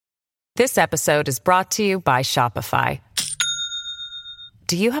This episode is brought to you by Shopify.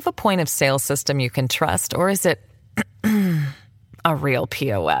 Do you have a point of sale system you can trust, or is it a real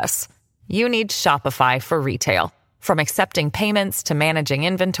POS? You need Shopify for retail. From accepting payments to managing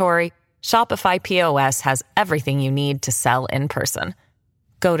inventory, Shopify POS has everything you need to sell in person.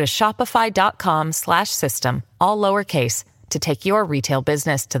 Go to shopify.com/system, all lowercase, to take your retail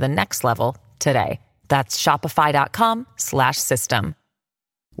business to the next level today. That's shopify.com/system.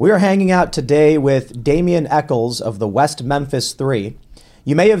 We are hanging out today with Damien Echols of the West Memphis 3.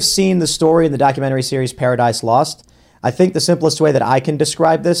 You may have seen the story in the documentary series Paradise Lost. I think the simplest way that I can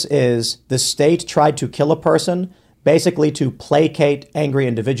describe this is the state tried to kill a person, basically to placate angry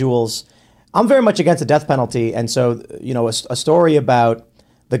individuals. I'm very much against the death penalty, and so, a story about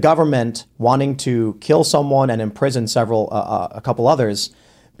the government wanting to kill someone and imprison a couple others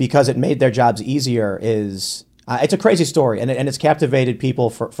because it made their jobs easier is... it's a crazy story, and it's captivated people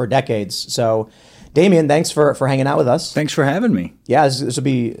for decades. So, Damien, thanks for hanging out with us. Thanks for having me. Yeah, I think this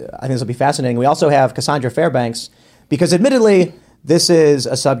will be fascinating. We also have Cassandra Fairbanks, because admittedly, this is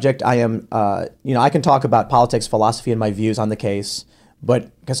a subject I am, I can talk about politics, philosophy, and my views on the case,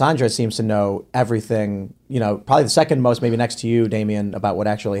 but Cassandra seems to know everything, probably the second most, maybe next to you, Damien, about what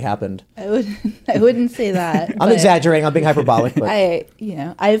actually happened. I wouldn't say that. I'm exaggerating. I'm being hyperbolic. But.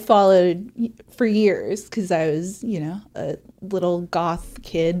 I've followed for years because I was, a little goth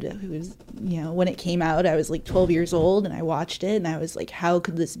kid who was, when it came out, I was like 12 years old and I watched it and I was like, how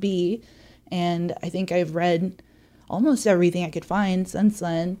could this be? And I think I've read almost everything I could find since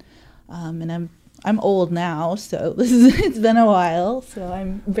then. And I'm old now, so it's been a while. So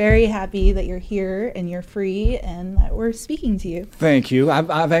I'm very happy that you're here and you're free and that we're speaking to you. Thank you.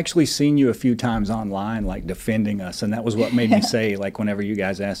 I've actually seen you a few times online, like defending us, and that was what made me say, like, whenever you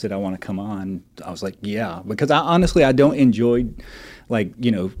guys asked it, I want to come on, I was like, yeah, because I don't enjoy, like,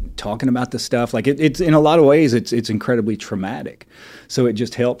 talking about this stuff. Like, it's in a lot of ways, it's incredibly traumatic. So it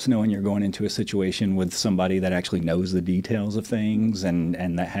just helps knowing you're going into a situation with somebody that actually knows the details of things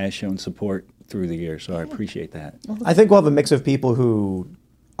and that has shown support through the years, so I appreciate that. I think we'll have a mix of people who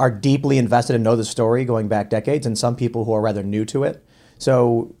are deeply invested and know the story going back decades, and some people who are rather new to it.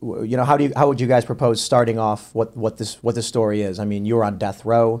 So, how would you guys propose starting off what this story is? I mean, you were on death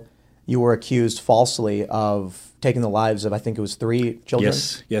row. You were accused falsely of taking the lives of, I think it was 3 children.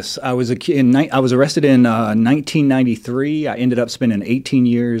 Yes. I was arrested in 1993. I ended up spending 18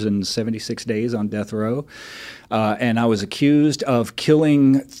 years and 76 days on death row. And I was accused of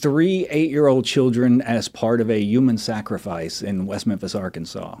killing 3 8-year-old children as part of a human sacrifice in West Memphis,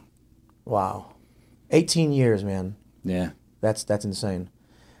 Arkansas. Wow. 18 years, man. Yeah. That's insane.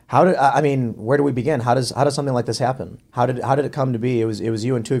 Where do we begin? How does something like this happen? How did it come to be? It was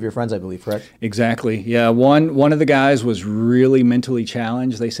you and 2 of your friends, I believe, correct? Exactly. Yeah. One of the guys was really mentally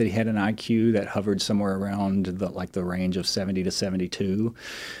challenged. They said he had an IQ that hovered somewhere around the range of 70 to 72.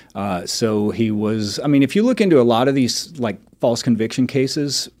 So he was. I mean, if you look into a lot of these false conviction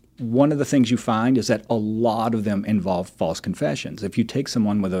cases, one of the things you find is that a lot of them involve false confessions. If you take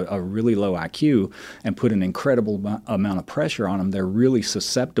someone with a really low IQ and put an incredible amount of pressure on them, they're really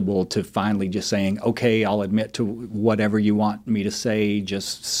susceptible to finally just saying, okay, I'll admit to whatever you want me to say,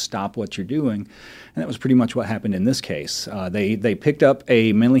 just stop what you're doing. And that was pretty much what happened in this case. They picked up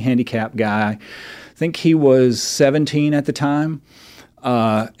a mentally handicapped guy. I think he was 17 at the time.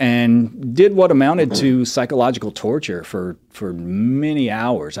 And did what amounted to psychological torture for many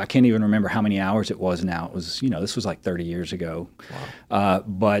hours. I can't even remember how many hours it was now. It was, this was like 30 years ago. Wow.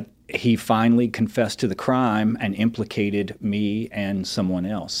 But he finally confessed to the crime and implicated me and someone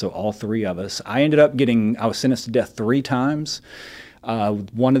else. So all 3 of us. I was sentenced to death 3 times.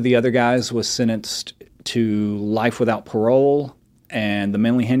 One of the other guys was sentenced to life without parole, and the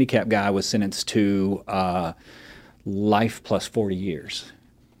mentally handicapped guy was sentenced to life plus 40 years.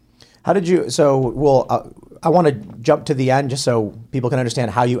 How did you, I want to jump to the end just so people can understand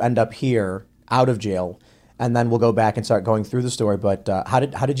how you end up here out of jail, and then we'll go back and start going through the story. But how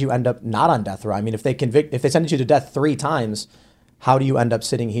did you end up not on death row? I mean, if they sentenced you to death 3 times, how do you end up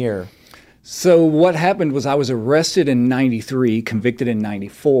sitting here? So what happened was I was arrested in 93, convicted in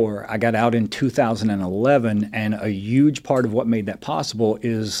 94. I got out in 2011, and a huge part of what made that possible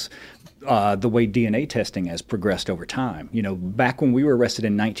is the way DNA testing has progressed over time. Back when we were arrested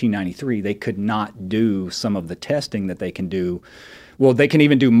in 1993, they could not do some of the testing that they can do. Well, they can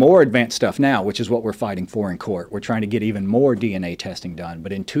even do more advanced stuff now, which is what we're fighting for in court. We're trying to get even more DNA testing done.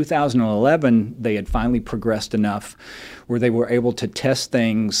 But in 2011, they had finally progressed enough where they were able to test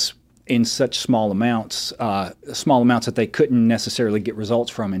things in such small amounts that they couldn't necessarily get results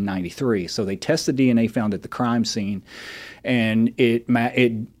from in 93. So they tested DNA found at the crime scene, and it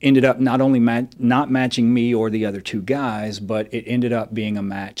ended up not only not matching me or the other two guys, but it ended up being a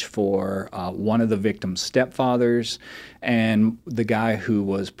match for one of the victim's stepfathers and the guy who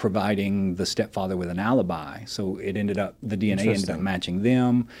was providing the stepfather with an alibi. So it ended up, the DNA ended up matching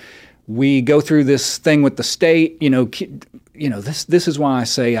them. We go through this thing with the state, this is why I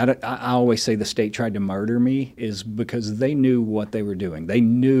say, I always say the state tried to murder me, is because they knew what they were doing. They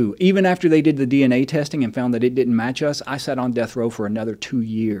knew, even after they did the DNA testing and found that it didn't match us, I sat on death row for another 2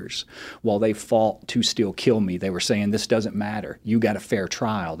 years while they fought to still kill me. They were saying, this doesn't matter. You got a fair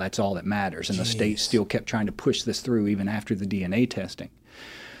trial. That's all that matters. And the state still kept trying to push this through even after the DNA testing.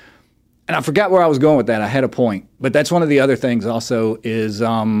 And I forgot where I was going with that. I had a point. But that's one of the other things also is,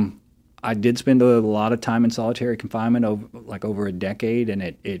 I did spend a lot of time in solitary confinement, over a decade, and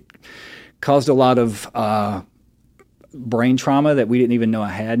it caused a lot of brain trauma that we didn't even know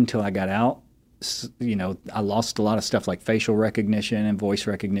I had until I got out. I lost a lot of stuff like facial recognition and voice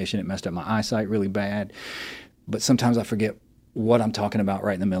recognition. It messed up my eyesight really bad. But sometimes I forget what I'm talking about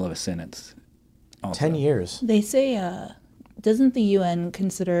right in the middle of a sentence. Also. 10 years. They say, doesn't the UN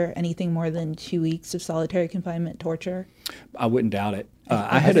consider anything more than 2 weeks of solitary confinement torture? I wouldn't doubt it.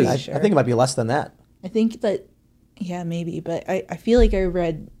 I think it might be less than that. I think that, yeah, maybe. But I feel like I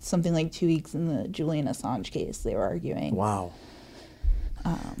read something like 2 weeks in the Julian Assange case. They were arguing. Wow.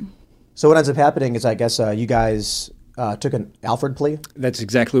 So what ends up happening is, I guess, you guys took an Alfred plea? That's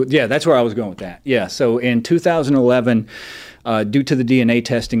where I was going with that. Yeah, so in 2011, due to the DNA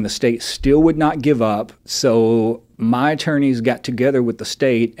testing, the state still would not give up. So my attorneys got together with the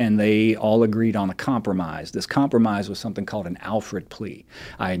state, and they all agreed on a compromise. This compromise was something called an Alfred plea.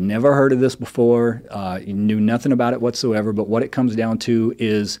 I had never heard of this before, knew nothing about it whatsoever, but what it comes down to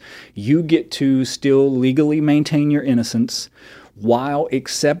is you get to still legally maintain your innocence while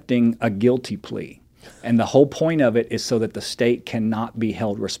accepting a guilty plea. And the whole point of it is so that the state cannot be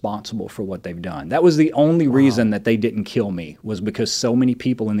held responsible for what they've done. That was the only reason that they didn't kill me, was because so many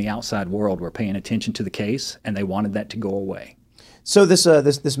people in the outside world were paying attention to the case, and they wanted that to go away. So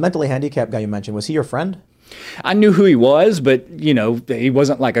this mentally handicapped guy you mentioned, was he your friend? I knew who he was, but, he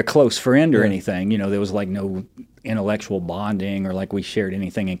wasn't like a close friend or anything. There was like no intellectual bonding or like we shared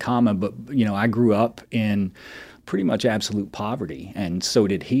anything in common. But, I grew up in pretty much absolute poverty, and so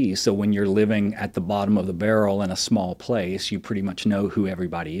did he. So when you're living at the bottom of the barrel in a small place, you pretty much know who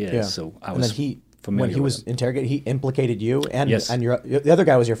everybody is. Yeah. So I was familiar when he was interrogated, he implicated you, and yes. And the other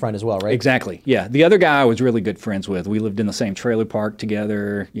guy was your friend as well, right? Exactly. Yeah, the other guy I was really good friends with. We lived in the same trailer park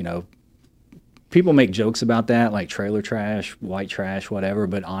together. People make jokes about that, like trailer trash, white trash, whatever.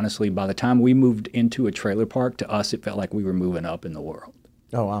 But honestly, by the time we moved into a trailer park, to us, it felt like we were moving up in the world.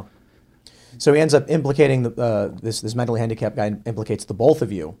 Oh, wow. So he ends up implicating this mentally handicapped guy, implicates the both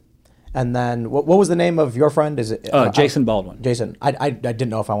of you. And then what was the name of your friend? Is it Jason Baldwin? Jason. I didn't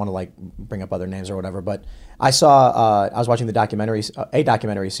know if I want to bring up other names or whatever, but I saw I was watching the a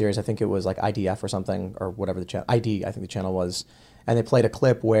documentary series. I think it was like IDF or something, or whatever the channel, ID I think the channel was, and they played a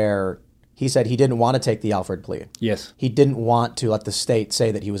clip where he said he didn't want to take the Alfred plea. Yes. He didn't want to let the state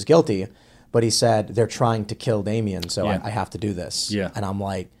say that he was guilty, but he said they're trying to kill Damien, so I have to do this. Yeah. And I'm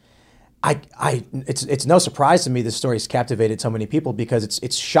like, it's no surprise to me this story's captivated so many people, because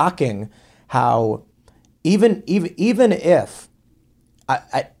it's shocking how even if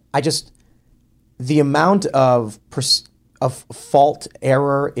I just the amount of fault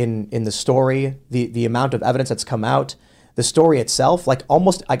error in the story, the amount of evidence that's come out, the story itself, like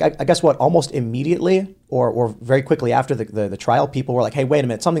almost almost immediately or very quickly after the trial, people were like, hey, wait a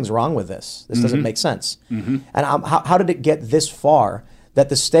minute, something's wrong with this. This doesn't make sense. Mm-hmm. And how did it get this far that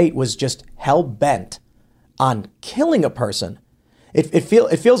the state was just hell-bent on killing a person? It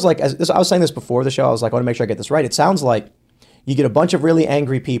feels like, I was saying this before the show, I was like, I want to make sure I get this right. It sounds like you get a bunch of really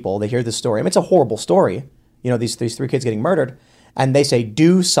angry people, they hear this story. I mean, it's a horrible story, these three kids getting murdered, and they say,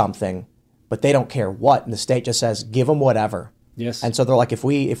 do something, but they don't care what, and the state just says, give them whatever. Yes. And so they're like,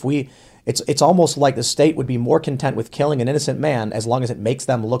 it's almost like the state would be more content with killing an innocent man as long as it makes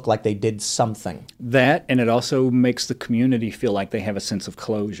them look like they did something. That, and it also makes the community feel like they have a sense of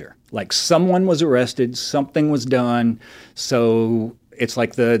closure. Like someone was arrested, something was done, so it's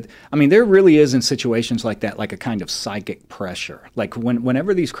like there really is in situations like that, like a kind of psychic pressure. Like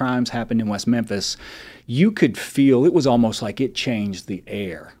whenever these crimes happened in West Memphis, you could feel, it was almost like it changed the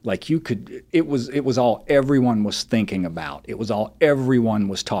air. Like it was all everyone was thinking about. It was all everyone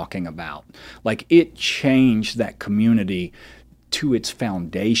was talking about. Like it changed that community to its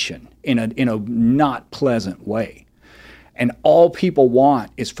foundation in a not pleasant way. And all people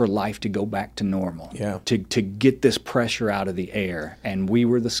want is for life to go back to normal, Yeah. to get this pressure out of the air. And we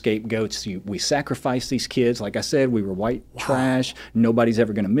were the scapegoats. We sacrificed these kids. Like I said, we were white trash. Nobody's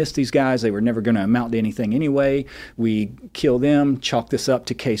ever going to miss these guys. They were never going to amount to anything anyway. We kill them, chalk this up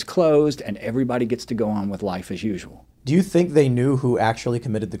to case closed, and everybody gets to go on with life as usual. Do you think they knew who actually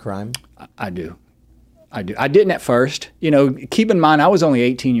committed the crime? I do. I didn't at first. Keep in mind, I was only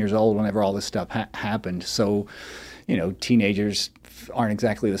 18 years old whenever all this stuff happened. So, teenagers aren't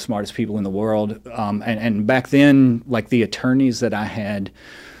exactly the smartest people in the world. And back then, like the attorneys that I had,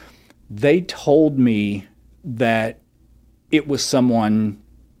 they told me that it was someone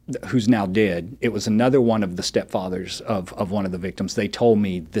who's now dead. It was another one of the stepfathers of one of the victims. They told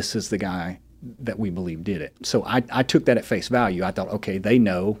me this is the guy that we believe did it. So I took that at face value. I thought, okay, they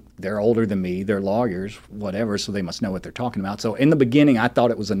know. They're older than me. They're lawyers, whatever, so they must know what they're talking about. So in the beginning, I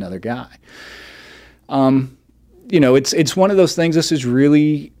thought it was another guy. It's one of those things. This is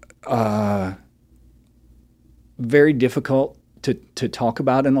really very difficult to talk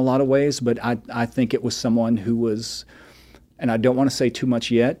about in a lot of ways, but I think it was someone who was, and I don't want to say too much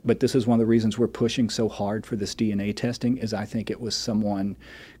yet, but this is one of the reasons we're pushing so hard for this DNA testing, is I think it was someone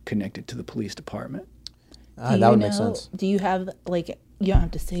connected to the police department. That would make sense. Do you have, you don't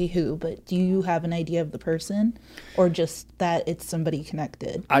have to say who, but do you have an idea of the person, or just that it's somebody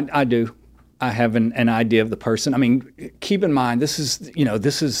connected? I do. I have an idea of the person. I mean, keep in mind, this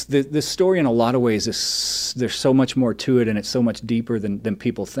story in a lot of ways there's so much more to it, and it's so much deeper than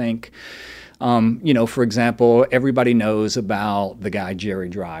people think. For example, everybody knows about the guy, Jerry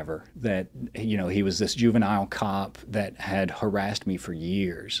Driver, that, he was this juvenile cop that had harassed me for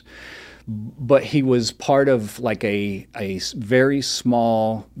years. But he was part of like a very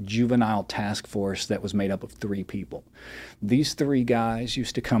small juvenile task force that was made up of 3 people. These 3 guys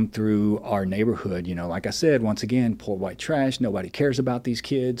used to come through our neighborhood. Like I said, once again, poor white trash. Nobody cares about these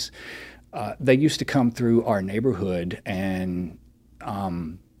kids. They used to come through our neighborhood and,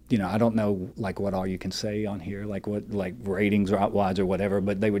 I don't know what all you can say on here, what ratings or outwise or whatever,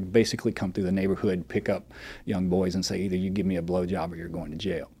 but they would basically come through the neighborhood, pick up young boys and say, either you give me a blowjob or you're going to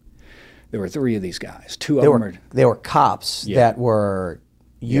jail. There were 3 of these guys. 2 of them They were cops that were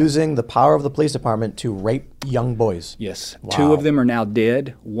using the power of the police department to rape young boys. Yes. Wow. 2 of them are now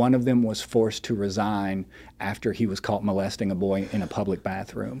dead. One of them was forced to resign after he was caught molesting a boy in a public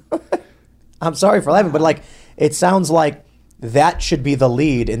bathroom. I'm sorry for laughing, but it sounds like that should be the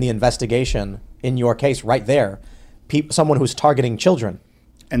lead in the investigation in your case right there. Someone who's targeting children.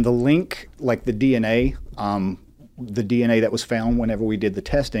 And the link, like the DNA that was found whenever we did the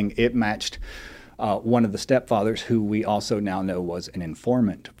testing, it matched one of the stepfathers, who we also now know was an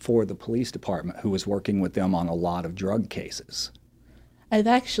informant for the police department, who was working with them on a lot of drug cases. I've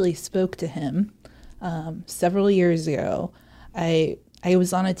actually spoke to him several years ago. I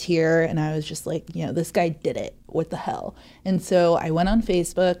was on a tier and I was just like, this guy did it. What the hell? And so I went on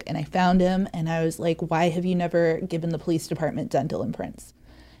Facebook and I found him and I was like, why have you never given the police department dental imprints?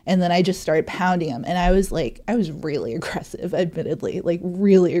 And then I just started pounding him. And I was really aggressive, admittedly,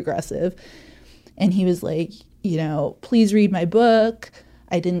 really aggressive. And he was like, please read my book.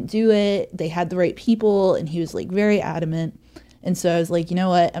 I didn't do it. They had the right people. And he was very adamant. And so I was like, you know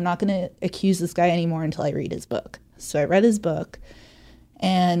what? I'm not going to accuse this guy anymore until I read his book. So I read his book.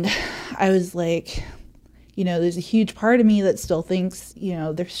 And I was like, there's a huge part of me that still thinks,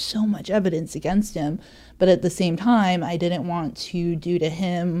 there's so much evidence against him. But at the same time, I didn't want to do to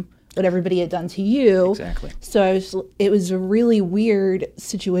him what everybody had done to you. Exactly. So it was a really weird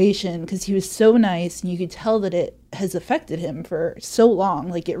situation because he was so nice and you could tell that it has affected him for so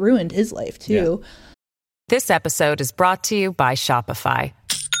long. It ruined his life too. Yeah. This episode is brought to you by Shopify.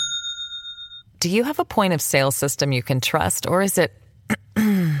 Do you have a point of sale system you can trust, or is it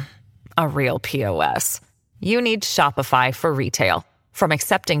a real POS? You need Shopify for retail. From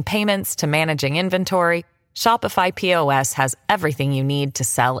accepting payments to managing inventory, Shopify POS has everything you need to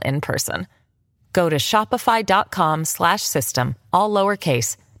sell in person. Go to shopify.com/system, all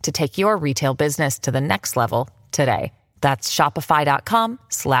lowercase, to take your retail business to the next level today. That's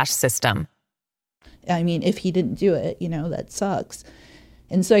shopify.com/system. I mean, if he didn't do it, that sucks.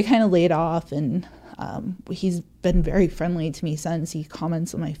 And so I kind of laid off, and he's been very friendly to me since. He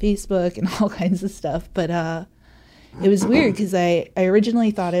comments on my Facebook and all kinds of stuff. But it was weird because I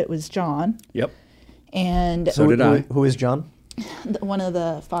originally thought it was John. Yep. And so did I. Who is John? One of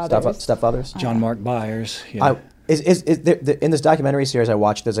the fathers. Stepfathers? John Mark Byers. Yeah. In this documentary series I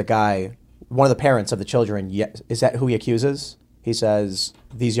watched, there's a guy, one of the parents of the children. Is that who he accuses? He says,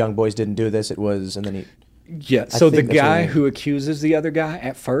 these young boys didn't do this. It was, and then he... Yeah, so the think that's guy what who accuses the other guy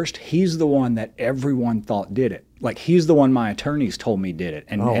at first, he's the one that everyone thought did it. Like, he's the one my attorneys told me did it.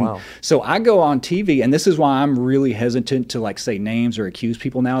 And, wow. so I go on TV, and this is why I'm really hesitant to, like, say names or accuse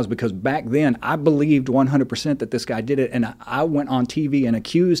people now, is because back then I believed 100% that this guy did it, and I went on TV and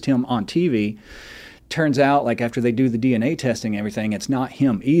accused him on TV. Turns out, like, after they do the DNA testing and everything, it's not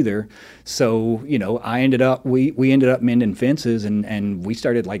him either. So, you know, we ended up mending fences, and we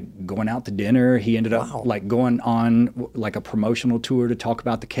started, like, going out to dinner. He ended up, like, going on, like, a promotional tour to talk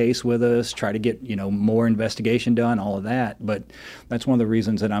about the case with us, try to get, you know, more investigation done, all of that. But that's one of the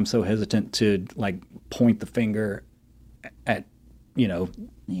reasons that I'm so hesitant to, like, point the finger at, you know,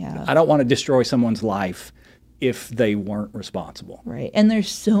 I don't want to destroy someone's life if they weren't responsible. Right. And there's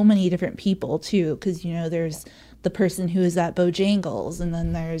so many different people too, because, you know, there's the person who is at Bojangles, and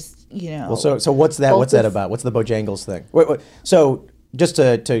then there's, you know. Well, so what's that? What's that about? What's the Bojangles thing? Wait. So just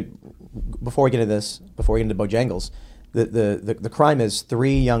to before we get into this, before we get into Bojangles, the crime is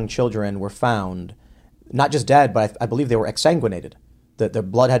 3 young children were found, not just dead, but I believe they were exsanguinated. The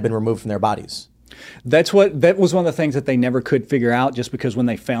blood had been removed from their bodies. That was one of the things that they never could figure out, just because when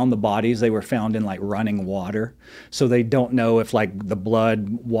they found the bodies, they were found in, like, running water. So they don't know if, like, the blood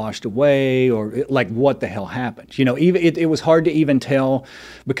washed away or, like, what the hell happened. You know, even it was hard to even tell,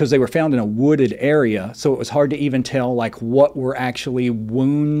 because they were found in a wooded area. So it was hard to even tell, like, what were actually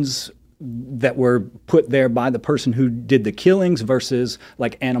wounds that were put there by the person who did the killings versus,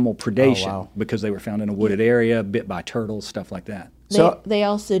 like, animal predation, because they were found in a wooded area, bit by turtles, stuff like that. They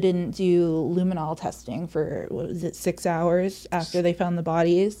also didn't do luminol testing for, 6 hours after they found the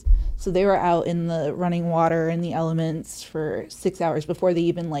bodies. So they were out in the running water and the elements for 6 hours before they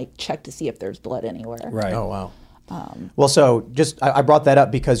even, like, checked to see if there's blood anywhere. Right. Oh, wow. Well, so just I brought that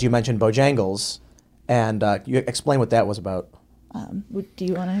up because you mentioned Bojangles, and you explain what that was about. Do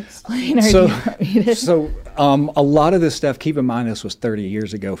you want to explain? Or do you want me to? So a lot of this stuff, keep in mind this was 30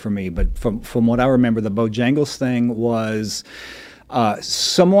 years ago for me, but from what I remember, the Bojangles thing was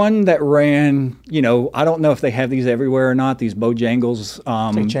someone that ran, you know, I don't know if they have these everywhere or not, these Bojangles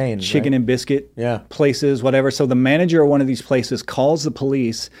chains, chicken right? and biscuit places, whatever. So the manager of one of these places calls the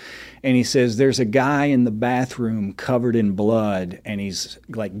police, and he says, there's a guy in the bathroom covered in blood, and he's,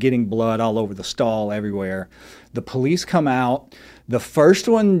 like, getting blood all over the stall everywhere. The police come out. The first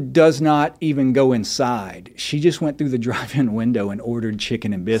one does not even go inside. She just went through the drive-in window and ordered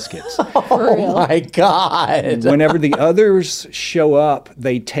chicken and biscuits. Oh, my God. Whenever the others show up,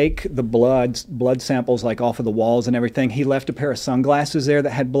 they take the blood samples, like, off of the walls and everything. He left a pair of sunglasses there that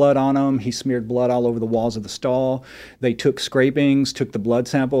had blood on them. He smeared blood all over the walls of the stall. They took scrapings, took the blood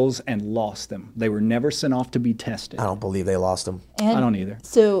samples, and lost them. They were never sent off to be tested. I don't believe they lost them. I don't either.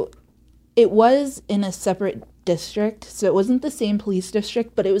 So it was in a separate district, so it wasn't the same police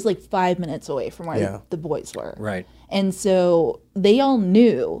district, but it was, like, 5 minutes away from where the boys were. Right. And so they all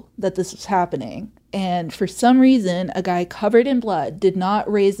knew that this was happening, and for some reason a guy covered in blood did not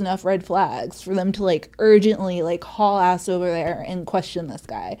raise enough red flags for them to, like, urgently, like, haul ass over there and question this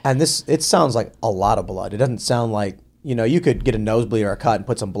guy. And it sounds like a lot of blood. It doesn't sound like, you know, you could get a nosebleed or a cut and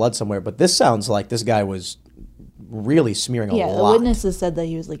put some blood somewhere, but this sounds like this guy was really smearing a lot. Yeah, the witnesses said that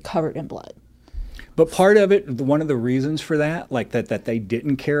he was, like, covered in blood. But part of it, one of the reasons for that, like that they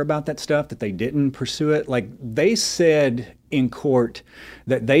didn't care about that stuff, that they didn't pursue it, like they said in court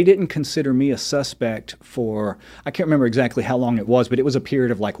that they didn't consider me a suspect for, I can't remember exactly how long it was, but it was a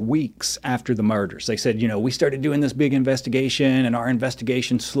period of, like, weeks after the murders. They said, you know, we started doing this big investigation, and our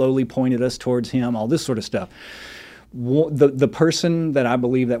investigation slowly pointed us towards him, all this sort of stuff. The person that I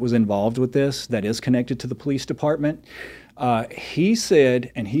believe that was involved with this, that is connected to the police department, he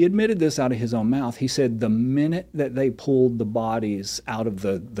said, and he admitted this out of his own mouth, he said the minute that they pulled the bodies out of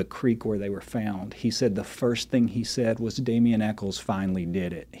the creek where they were found, he said the first thing he said was, Damien Echols finally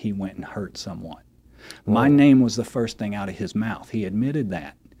did it. He went and hurt someone. My name was the first thing out of his mouth. He admitted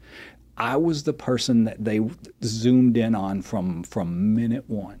that. I was the person that they zoomed in on from minute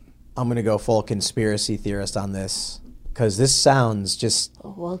one. I'm going to go full conspiracy theorist on this, because this sounds just...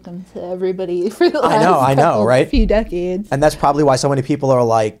 Welcome to everybody for the last I know, right? few decades. And that's probably why so many people are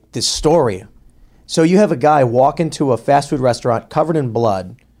like, this story. So you have a guy walk into a fast food restaurant covered in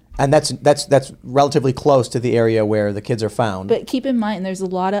blood, and that's relatively close to the area where the kids are found. But keep in mind, there's a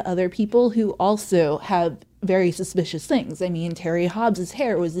lot of other people who also have very suspicious things. I mean, Terry Hobbs's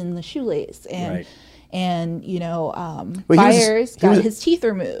hair was in the shoelace, and... Right. And, you know, Well, Byers got his teeth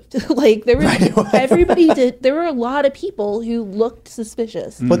removed. Like, there was, everybody did, there were a lot of people who looked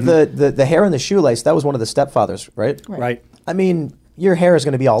suspicious. But the hair in the shoelace, that was one of the stepfathers, right? Right. I mean, your hair is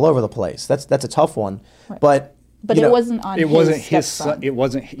going to be all over the place. That's a tough one. Right. But But you it know, wasn't on It his wasn't his stepson. son. It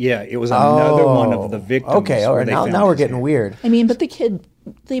wasn't. Yeah, it was another one of the victims. Okay, all where right. they Now found we're his getting hair. weird. I mean, but the kid,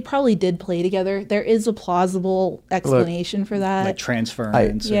 they probably did play together. There is a plausible explanation for that. Like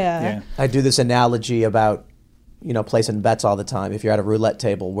transference. Yeah. I do this analogy about, placing bets all the time. If you're at a roulette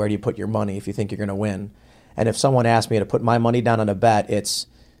table, where do you put your money if you think you're going to win? And if someone asked me to put my money down on a bet, it's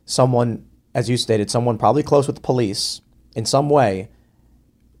someone, as you stated, someone probably close with the police in some way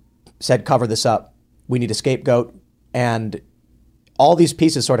said, cover this up. We need a scapegoat. And all these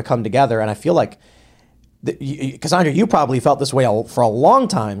pieces sort of come together. And I feel like, Cassandra, you probably felt this way for a long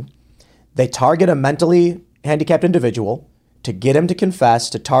time. They target a mentally handicapped individual to get him to confess,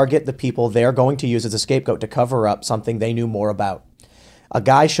 to target the people they're going to use as a scapegoat to cover up something they knew more about. A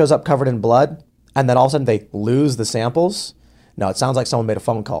guy shows up covered in blood, and then all of a sudden they lose the samples. No, it sounds like someone made a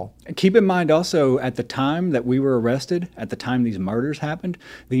phone call. Keep in mind also, at the time that we were arrested, at the time these murders happened,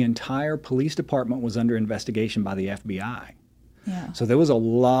 the entire police department was under investigation by the FBI. Yeah. So there was a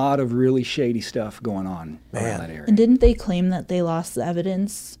lot of really shady stuff going on around that area. And didn't they claim that they lost the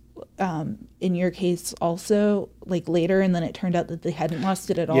evidence in your case also, like later, and then it turned out that they hadn't lost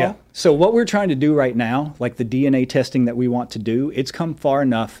it at all? Yeah. So what we're trying to do right now, like the DNA testing that we want to do, it's come far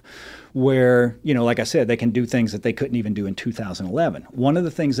enough where, like I said, they can do things that they couldn't even do in 2011. One of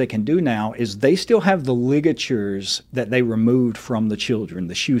the things they can do now is they still have the ligatures that they removed from the children,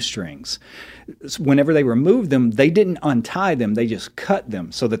 the shoestrings. Whenever they removed them, they didn't untie them, they just cut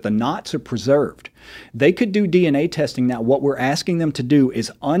them so that the knots are preserved. They could do DNA testing now. What we're asking them to do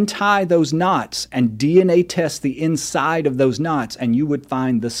is untie those knots and DNA test the inside of those knots, and you would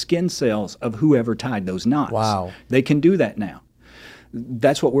find the skin cells of whoever tied those knots. Wow. They can do that now.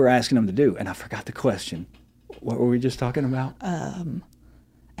 That's what we're asking them to do. And I forgot the question. What were we just talking about? I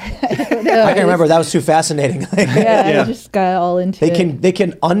can't remember. That was too fascinating. I just got all into it. They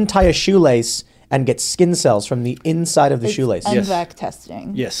can untie a shoelace and get skin cells from the inside of the shoelace. NVAC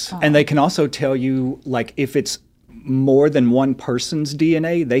testing. Yes. And they can also tell you, like, if it's more than one person's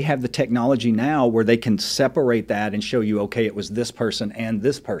DNA, they have the technology now where they can separate that and show you, okay, it was this person and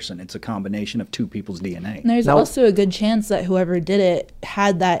this person. It's a combination of two people's DNA. And there's also a good chance that whoever did it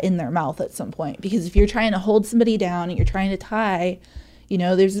had that in their mouth at some point. Because if you're trying to hold somebody down and you're trying to tie,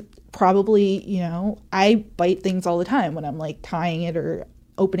 there's probably, I bite things all the time when I'm like tying it or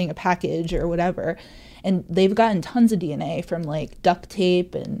opening a package or whatever. And they've gotten tons of DNA from like duct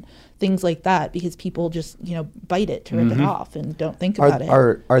tape and things like that because people just, bite it to rip it off and don't think about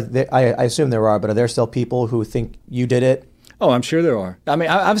it. I assume there are, but are there still people who think you did it? Oh, I'm sure there are. I mean,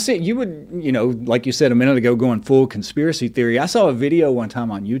 I've seen, you would, like you said a minute ago, going full conspiracy theory. I saw a video one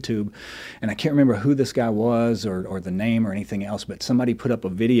time on YouTube, and I can't remember who this guy was or the name or anything else, but somebody put up a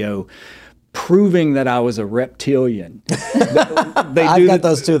video proving that I was a reptilian. I've got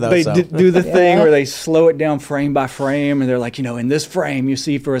those too, though. They do the thing where they slow it down frame by frame, and they're like, in this frame, you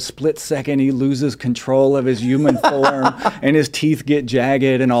see for a split second he loses control of his human form, and his teeth get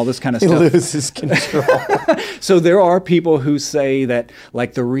jagged and all this kind of stuff. He loses control. So there are people who say that,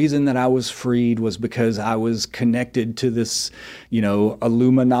 like, the reason that I was freed was because I was connected to this,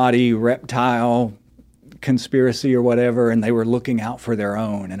 Illuminati reptile conspiracy or whatever, and they were looking out for their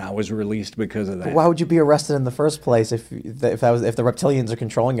own, and I was released because of that. But why would you be arrested in the first place if the reptilians are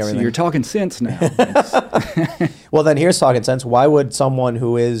controlling everything? So you're talking sense now. Well, then here's talking sense. Why would someone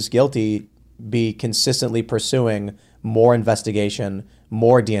who is guilty be consistently pursuing more investigation,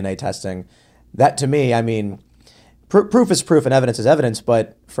 more DNA testing? That, to me, I mean, proof is proof and evidence is evidence,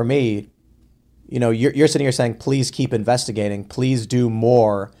 but for me, you're sitting here saying, please keep investigating, please do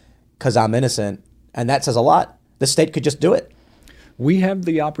more because I'm innocent. And that says a lot. The state could just do it. We have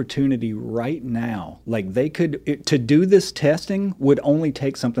the opportunity right now. Like, to do this testing would only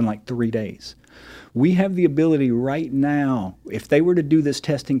take something like 3 days. We have the ability right now, if they were to do this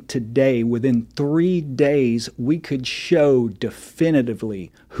testing today, within 3 days, we could show definitively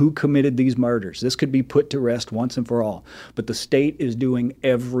who committed these murders. This could be put to rest once and for all. But the state is doing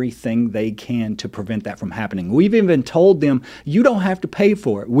everything they can to prevent that from happening. We've even told them, you don't have to pay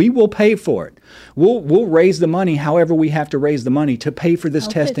for it. We will pay for it. We'll raise the money however we have to raise the money to pay for this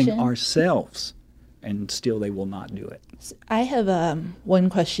testing ourselves. And still they will not do it. I have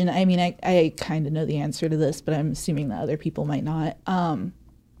one question. I mean, I kind of know the answer to this, but I'm assuming that other people might not.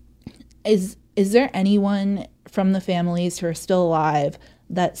 Is there anyone from the families who are still alive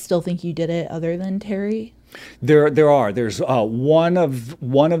that still think you did it other than Terry? There are. There's one of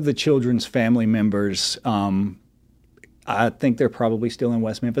the children's family members. I think they're probably still in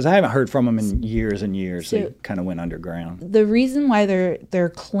West Memphis. I haven't heard from them in years and years. So they kind of went underground. The reason why they're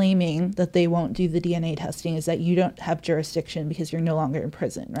claiming that they won't do the DNA testing is that you don't have jurisdiction because you're no longer in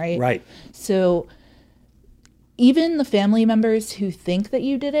prison, right? Right. So even the family members who think that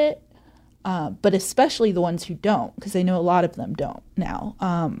you did it, but especially the ones who don't, because I know a lot of them don't now,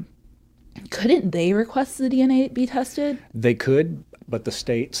 couldn't they request the DNA be tested? They could, but the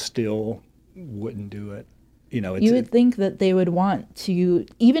state still wouldn't do it. You would think that they would want to,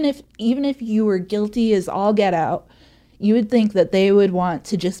 even if you were guilty as all get out, you would think that they would want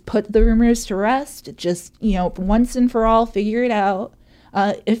to just put the rumors to rest, just, once and for all, figure it out.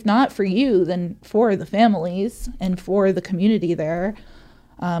 If not for you, then for the families and for the community there,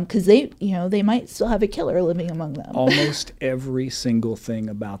 because they might still have a killer living among them. Almost every single thing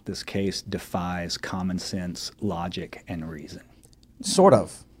about this case defies common sense, logic, and reason. Sort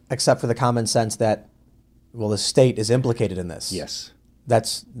of, except for the common sense that, well, the state is implicated in this. Yes.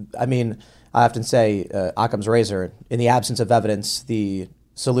 I often say, Occam's razor, in the absence of evidence, the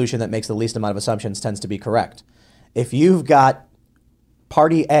solution that makes the least amount of assumptions tends to be correct. If you've got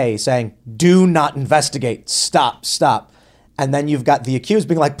party A saying, do not investigate, stop, and then you've got the accused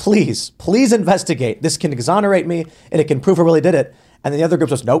being like, please investigate, this can exonerate me, and it can prove I really did it, and then the other group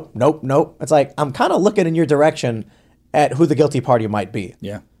says, nope. It's like, I'm kind of looking in your direction at who the guilty party might be.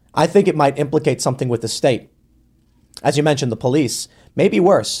 Yeah. I think it might implicate something with the state. As you mentioned, the police, maybe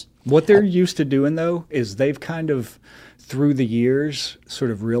worse. What they're used to doing, though, is they've kind of, through the years,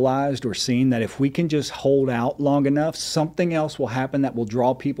 sort of realized or seen that if we can just hold out long enough, something else will happen that will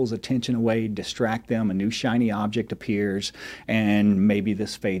draw people's attention away, distract them, a new shiny object appears, and maybe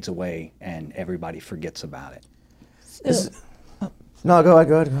this fades away and everybody forgets about it. No, go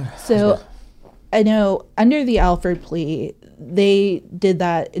ahead. So I know under the Alford plea, they did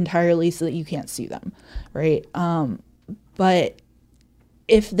that entirely so that you can't sue them, right? But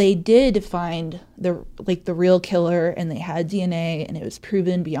if they did find the real killer and they had DNA and it was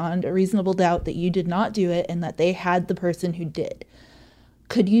proven beyond a reasonable doubt that you did not do it and that they had the person who did,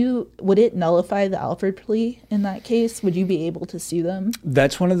 would it nullify the Alford plea in that case? Would you be able to sue them?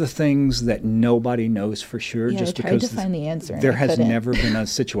 That's one of the things that nobody knows for sure. Yeah, just I tried because to find the answer. There has never been a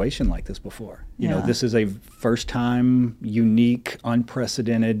situation like this before. This is a first-time, unique,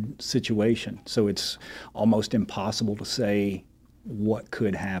 unprecedented situation. So it's almost impossible to say what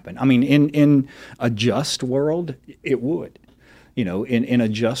could happen. I mean, in a just world, it would. In a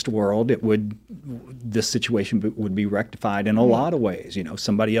just world, this situation would be rectified in a lot of ways.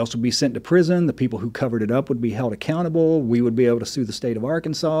 Somebody else would be sent to prison. The people who covered it up would be held accountable. We would be able to sue the state of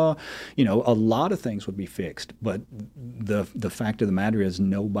Arkansas. A lot of things would be fixed. But the fact of the matter is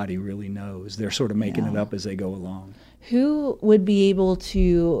nobody really knows. They're sort of making it up as they go along. Who would be able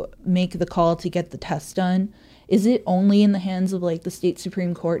to make the call to get the test done? Is it only in the hands of the state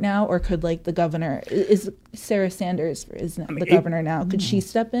Supreme Court now, or could the governor, is Sarah Sanders the governor now? Could she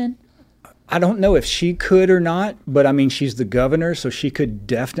step in? I don't know if she could or not, but she's the governor, so she could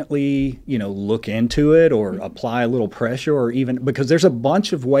definitely, look into it or apply a little pressure, or even because there's a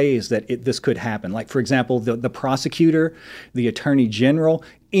bunch of ways that this could happen. Like, for example, the prosecutor, the attorney general,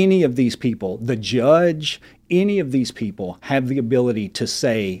 any of these people, the judge, any of these people have the ability to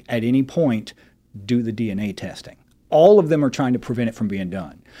say at any point, do the DNA testing. All of them are trying to prevent it from being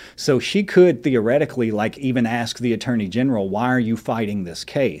done. So she could theoretically even ask the attorney general, why are you fighting this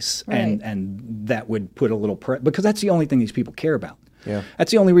case? Right. And that would put a little because that's the only thing these people care about. Yeah.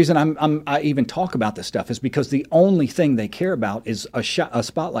 That's the only reason I even talk about this stuff, is because the only thing they care about is a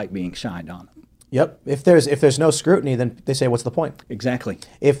spotlight being shined on them. Yep. If there's no scrutiny, then they say, what's the point? Exactly.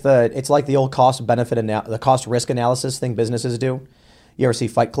 It's like the old the cost risk analysis thing businesses do. You ever see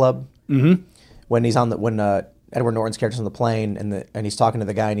Fight Club? Mm-hmm. When Edward Norton's character's on the plane and he's talking to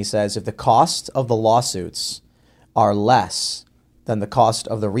the guy and he says, if the cost of the lawsuits are less than the cost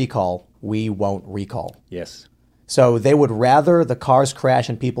of the recall, we won't recall. Yes. So they would rather the cars crash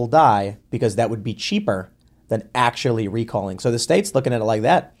and people die because that would be cheaper than actually recalling. So the state's looking at it like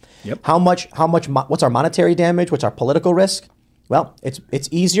that. Yep. What's our monetary damage? What's our political risk? Well, it's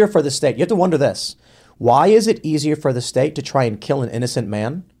easier for the state. You have to wonder this. Why is it easier for the state to try and kill an innocent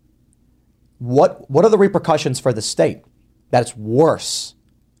man? What are the repercussions for the state that's worse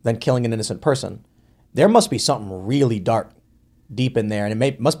than killing an innocent person? There must be something really dark deep in there,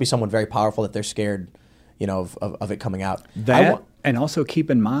 and must be someone very powerful that they're scared, of it coming out. And also keep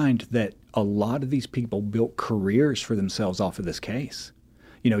in mind that a lot of these people built careers for themselves off of this case.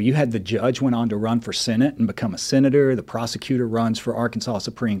 You had the judge went on to run for Senate and become a senator. The prosecutor runs for Arkansas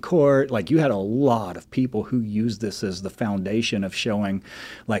Supreme Court. You had a lot of people who used this as the foundation of showing,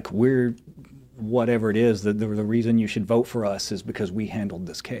 we're whatever it is, the reason you should vote for us is because we handled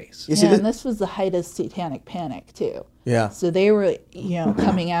this case. And this was the height of satanic panic too. Yeah. So they were,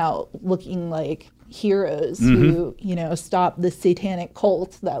 coming out looking like, heroes who, you know, stopped the satanic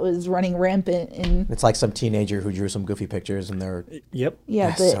cult that was running rampant in. It's like some teenager who drew some goofy pictures and they're Yep. Yeah,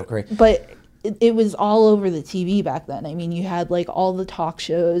 that's so great. But it was all over the TV back then. I mean, you had like all the talk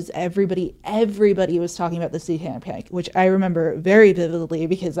shows. Everybody was talking about the Satanic Panic, which I remember very vividly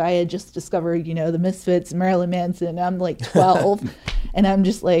because I had just discovered, you know, the Misfits and Marilyn Manson. I'm like 12, and I'm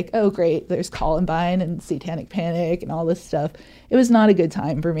just like, oh great, there's Columbine and Satanic Panic and all this stuff. It was not a good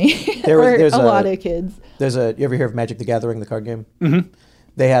time for me. There's a lot of kids. You ever hear of Magic the Gathering, the card game? Mm-hmm.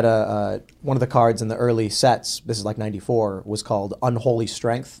 They had one of the cards in the early sets. This is like '94. Was called Unholy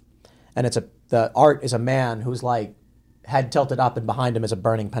Strength. And the art is a man who's like head tilted up and behind him is a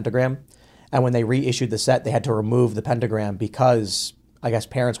burning pentagram. And when they reissued the set, they had to remove the pentagram because I guess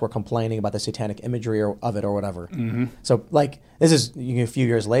parents were complaining about the satanic imagery of it or whatever. Mm-hmm. So like this is a few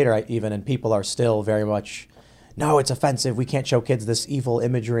years later and people are still very much, no, it's offensive. We can't show kids this evil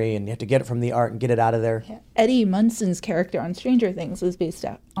imagery and you have to get it from the art and get it out of there. Yeah. Eddie Munson's character on Stranger Things was based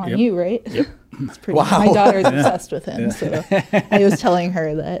on you, right? Yep. It's pretty. Wow. My daughter's obsessed with him, so I was telling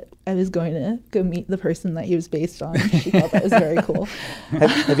her that I was going to go meet the person that he was based on. She thought that was very cool.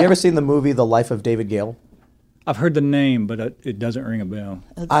 Have you ever seen the movie The Life of David Gale? I've heard the name, but it doesn't ring a bell.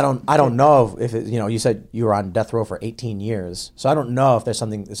 I don't know if it, you said you were on death row for 18 years, so I don't know if there's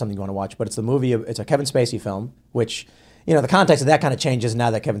something you want to watch. But it's the movie. It's a Kevin Spacey film, which the context of that kind of changes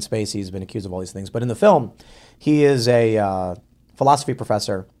now that Kevin Spacey has been accused of all these things. But in the film, he is a philosophy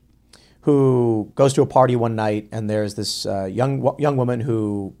professor who goes to a party one night, and there's this young woman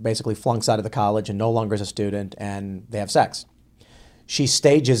who basically flunks out of the college and no longer is a student, and they have sex. She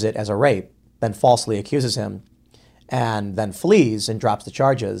stages it as a rape, then falsely accuses him, and then flees and drops the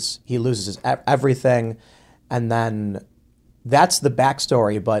charges. He loses everything, and then that's the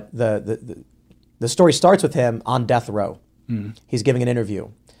backstory. But the story starts with him on death row. Mm. He's giving an interview.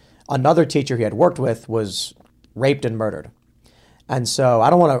 Another teacher he had worked with was raped and murdered. And so I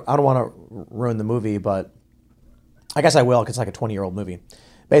don't want to ruin the movie, but I guess I will because it's like a 20-year-old movie.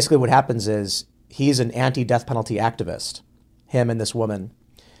 Basically what happens is he's an anti-death penalty activist, him and this woman.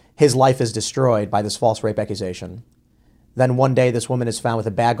 His life is destroyed by this false rape accusation. Then one day this woman is found with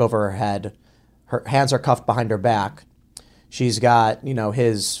a bag over her head. Her hands are cuffed behind her back. She's got,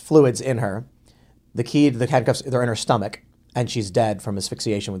 his fluids in her. The key to the handcuffs, they're in her stomach, and she's dead from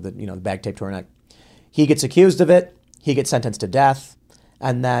asphyxiation with the bag taped to her neck. He gets accused of it. He gets sentenced to death,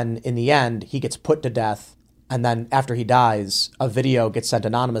 and then in the end, he gets put to death. And then after he dies, a video gets sent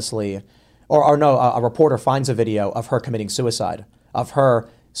anonymously, a reporter finds a video of her committing suicide, of her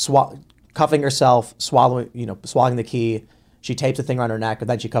cuffing herself, swallowing the key. She tapes the thing around her neck, and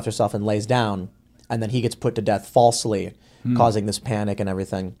then she cuffs herself and lays down. And then he gets put to death falsely, causing this panic and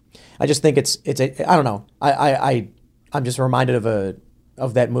everything. I just think I don't know. I'm just reminded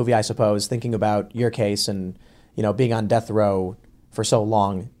of that movie, I suppose, thinking about your case and being on death row for so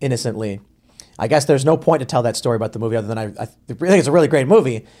long innocently. I guess there's no point to tell that story about the movie other than I think it's a really great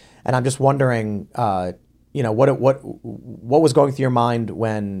movie, and I'm just wondering, what was going through your mind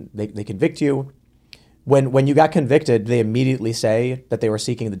when they convict you? When you got convicted, they immediately say that they were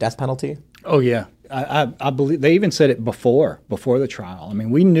seeking the death penalty? Oh yeah, I believe they even said it before the trial. I mean,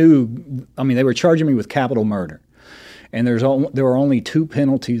 we knew. I mean, they were charging me with capital murder. And there were only two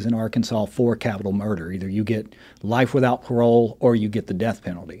penalties in Arkansas for capital murder. Either you get life without parole or you get the death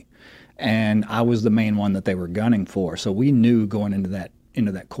penalty. And I was the main one that they were gunning for. So we knew going into that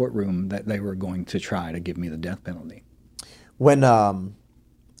courtroom that they were going to try to give me the death penalty. When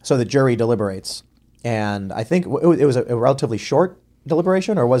so the jury deliberates, and I think it was a relatively short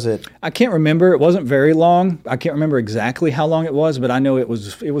deliberation, or was it? I can't remember. It wasn't very long. I can't remember exactly how long it was, but I know it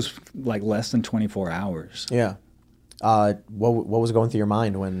was like less than 24 hours. Yeah. What was going through your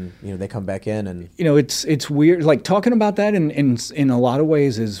mind when they come back in and it's weird, like talking about that in a lot of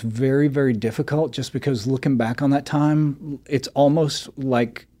ways is very, very difficult, just because looking back on that time, it's almost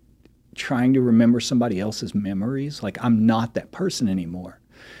like trying to remember somebody else's memories. Like I'm not that person anymore.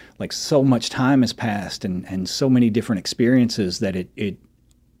 Like so much time has passed and so many different experiences that it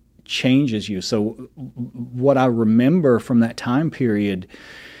changes you. So what I remember from that time period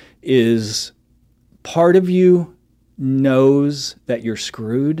is part of you knows that you're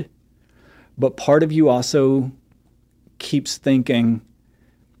screwed, but part of you also keeps thinking,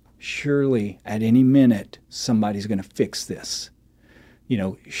 surely at any minute somebody's going to fix this.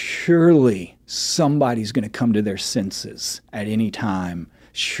 Surely somebody's going to come to their senses at any time.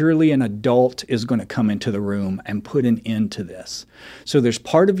 Surely an adult is going to come into the room and put an end to this. So there's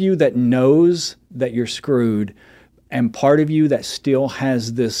part of you that knows that you're screwed, and part of you that still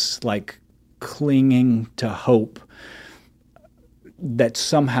has this like clinging to hope that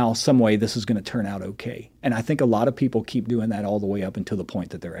somehow, some way, this is going to turn out okay. And I think a lot of people keep doing that all the way up until the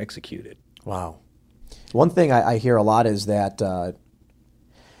point that they're executed. Wow. One thing I hear a lot is that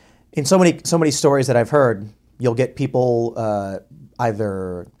in so many stories that I've heard, you'll get people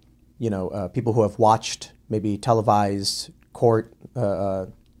either, people who have watched maybe televised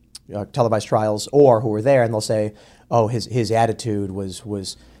televised trials, or who were there, and they'll say, "Oh, his attitude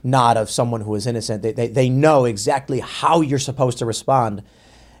was not of someone who was innocent." They know exactly how you're supposed to respond,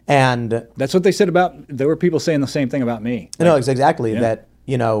 and that's what they said about. There were people saying the same thing about me. No, exactly. Yeah. That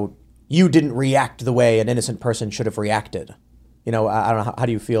you didn't react the way an innocent person should have reacted. I don't know. How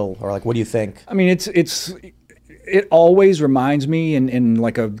do you feel, or like, what do you think? I mean, it always reminds me in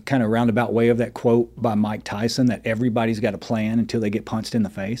like a kind of roundabout way of that quote by Mike Tyson that everybody's got a plan until they get punched in the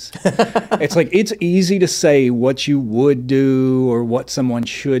face. It's like, it's easy to say what you would do or what someone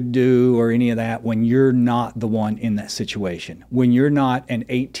should do or any of that when you're not the one in that situation. When you're not an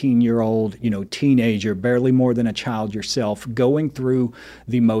 18-year-old, teenager, barely more than a child yourself, going through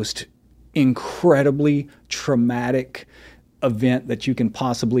the most incredibly traumatic event that you can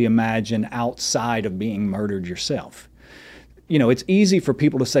possibly imagine outside of being murdered yourself. It's easy for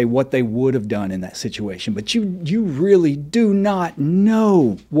people to say what they would have done in that situation, but you really do not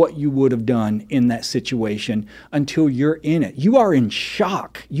know what you would have done in that situation until you're in it. You are in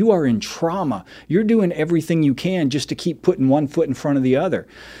shock. You are in trauma. You're doing everything you can just to keep putting one foot in front of the other.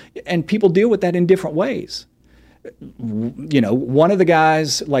 And people deal with that in different ways. One of the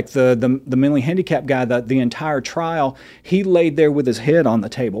guys, like the mentally handicapped guy, the entire trial, he laid there with his head on the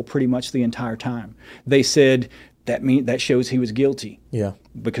table pretty much the entire time. They said that shows he was guilty. Yeah.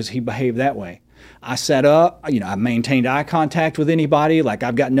 Because he behaved that way. I sat up, I maintained eye contact with anybody, like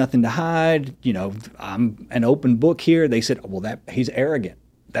I've got nothing to hide. I'm an open book here. They said, well, he's arrogant.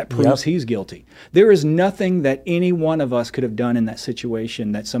 That proves he's guilty. There is nothing that any one of us could have done in that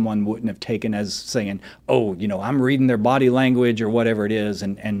situation that someone wouldn't have taken as saying, oh, I'm reading their body language or whatever it is,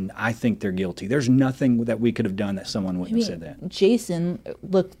 and I think they're guilty. There's nothing that we could have done that someone wouldn't have said that. Jason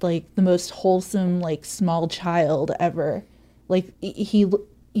looked like the most wholesome, like, small child ever. Like, he,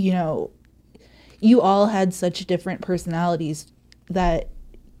 you all had such different personalities that,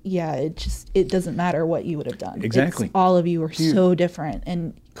 it doesn't matter what you would have done. Exactly. All of you were so different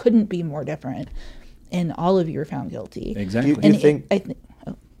and couldn't be more different, and all of you were found guilty. Exactly. Do you think? I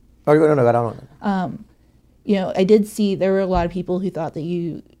don't know. I did see there were a lot of people who thought that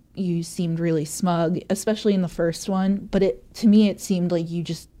you seemed really smug, especially in the first one. But to me, it seemed like you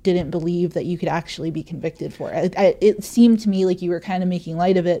just didn't believe that you could actually be convicted for it. It seemed to me like you were kind of making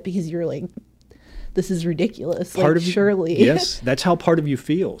light of it because you were like, this is ridiculous. Surely. Yes, that's how part of you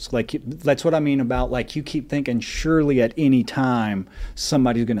feels. Like, that's what I mean about, like, you keep thinking surely at any time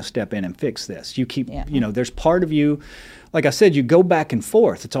somebody's going to step in and fix this. You keep, there's part of you, like I said, you go back and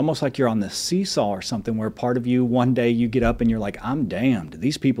forth. It's almost like you're on this seesaw or something where part of you, one day you get up and you're like, I'm damned.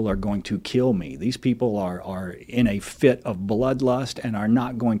 These people are going to kill me. These people are in a fit of bloodlust and are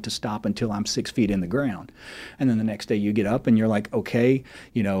not going to stop until I'm 6 feet in the ground. And then the next day you get up and you're like, okay,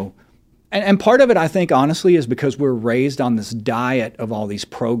 And part of it, I think, honestly, is because we're raised on this diet of all these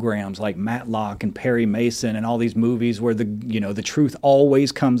programs like Matlock and Perry Mason and all these movies where the truth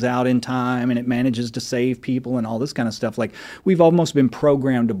always comes out in time and it manages to save people and all this kind of stuff. Like, we've almost been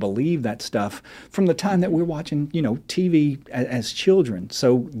programmed to believe that stuff from the time that we're watching, TV as children.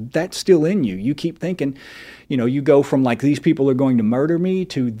 So that's still in you. You keep thinking, you go from like, these people are going to murder me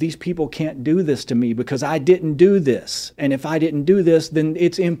to these people can't do this to me because I didn't do this. And if I didn't do this, then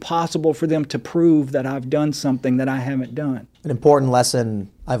it's impossible for them to prove that I've done something that I haven't done. An important lesson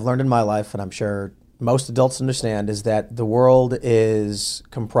I've learned in my life, and I'm sure most adults understand, is that the world is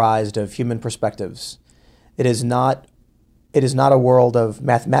comprised of human perspectives. It is not a world of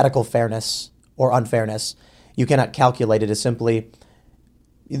mathematical fairness or unfairness. You cannot calculate it as simply,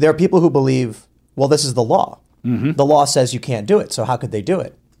 there are people who believe, well, this is the law. Mm-hmm. The law says you can't do it, so how could they do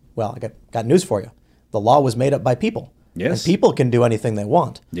it? Well, I got news for you. The law was made up by people. Yes. And people can do anything they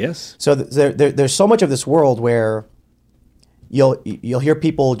want. Yes. So there's so much of this world where you'll hear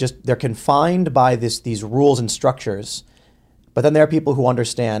people they're confined by these rules and structures, but then there are people who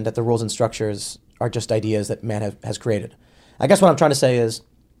understand that the rules and structures are just ideas that man has created. I guess what I'm trying to say is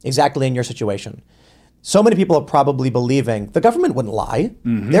exactly in your situation. So many people are probably believing the government wouldn't lie.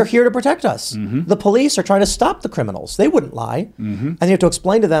 Mm-hmm. They're here to protect us. Mm-hmm. The police are trying to stop the criminals. They wouldn't lie. Mm-hmm. And you have to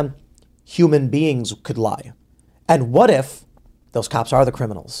explain to them human beings could lie. And what if those cops are the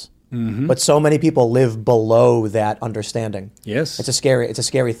criminals? But so many people live below that understanding. Yes. It's a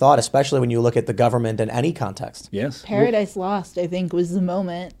scary thought, especially when you look at the government in any context. Yes. Paradise Lost, I think, was the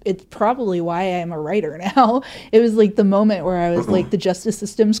moment. It's probably why I'm a writer now. It was like the moment where I was like, the justice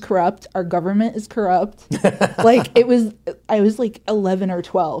system's corrupt, our government is corrupt. I was like 11 or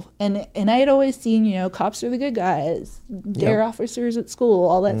 12, and I had always seen, cops are the good guys, dare officers at school,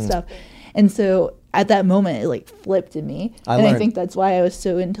 all that stuff. And so at that moment, it like flipped in me. I think that's why I was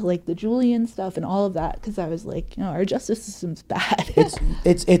so into like the Julian stuff and all of that, because I was like, our justice system's bad.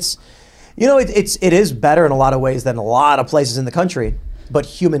 It is better in a lot of ways than a lot of places in the country, but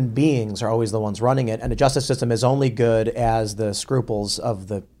human beings are always the ones running it, and the justice system is only good as the scruples of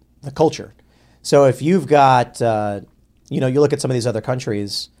the culture. So if you've got, you look at some of these other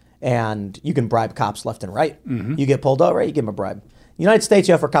countries, and you can bribe cops left and right. You get pulled over, you give them a bribe. United States,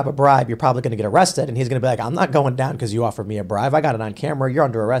 you offer a cop a bribe, you're probably going to get arrested, and he's going to be like, I'm not going down because you offered me a bribe. I got it on camera. You're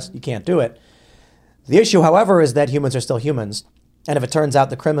under arrest. You can't do it. The issue, however, is that humans are still humans, and if it turns out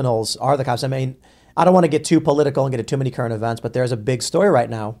the criminals are the cops, I mean, I don't want to get too political and get into too many current events, but there's a big story right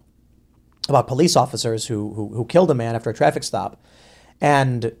now about police officers who killed a man after a traffic stop,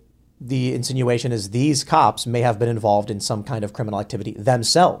 and the insinuation is these cops may have been involved in some kind of criminal activity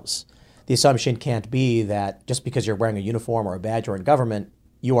themselves. The assumption can't be that just because you're wearing a uniform or a badge or in government,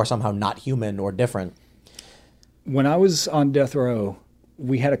 you are somehow not human or different. When I was on death row,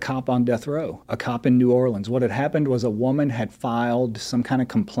 we had a cop on death row, a cop in New Orleans. What had happened was a woman had filed some kind of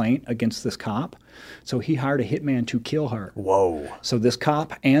complaint against this cop, so he hired a hitman to kill her. Whoa. So this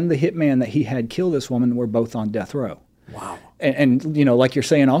cop and the hitman that he had kill this woman were both on death row. Wow. And like you're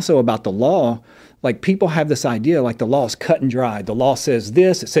saying also about the law, like people have this idea like the law is cut and dry. The law says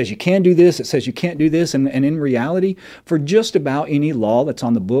this, it says you can do this, it says you can't do this. And in reality, for just about any law that's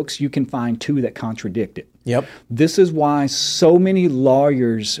on the books, you can find two that contradict it. Yep. This is why so many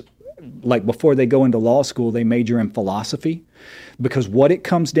lawyers, like before they go into law school, they major in philosophy, because what it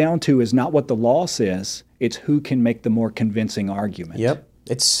comes down to is not what the law says, it's who can make the more convincing argument. Yep.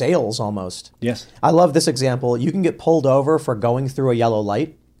 It's sales almost. Yes. I love this example. You can get pulled over for going through a yellow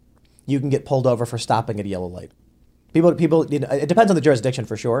light. You can get pulled over for stopping at a yellow light. People. It depends on the jurisdiction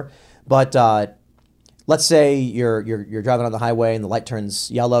for sure. But let's say you're driving on the highway and the light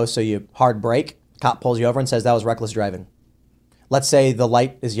turns yellow, so you hard brake. Cop pulls you over and says that was reckless driving. Let's say the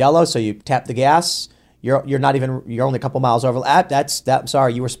light is yellow, so you tap the gas. You're only a couple miles over. I'm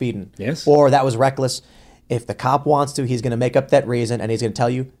sorry, you were speeding. Yes. Or that was reckless. If the cop wants to, he's going to make up that reason, and he's going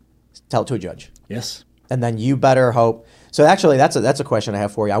to tell it to a judge. Yes. And then you better hope. So actually, that's a question I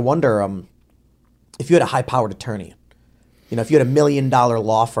have for you. I wonder if you had a high-powered attorney, if you had $1 million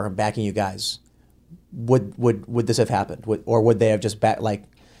law firm backing you guys, would this have happened, or would they have just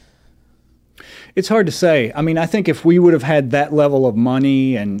It's hard to say. I mean, I think if we would have had that level of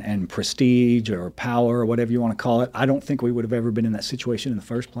money and prestige or power or whatever you want to call it, I don't think we would have ever been in that situation in the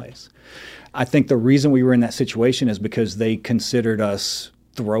first place. I think the reason we were in that situation is because they considered us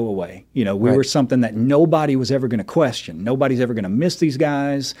throwaway. We were something that nobody was ever going to question. Nobody's ever going to miss these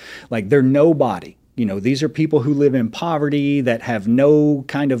guys. Like, they're nobody. These are people who live in poverty that have no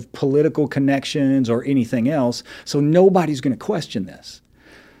kind of political connections or anything else. So nobody's going to question this.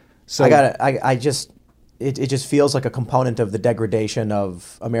 So it just feels like a component of the degradation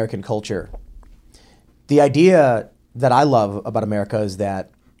of American culture. The idea that I love about America is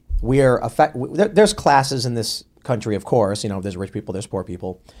that there's classes in this country, of course. There's rich people, there's poor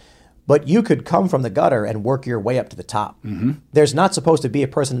people. But you could come from the gutter and work your way up to the top. Mm-hmm. There's not supposed to be a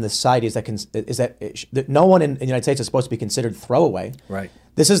person in this society that no one in the United States is supposed to be considered throwaway. Right.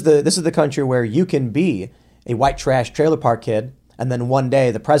 This is the country where you can be a white trash trailer park kid, and then one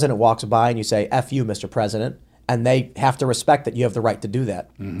day the president walks by and you say, F you, Mr. President, and they have to respect that you have the right to do that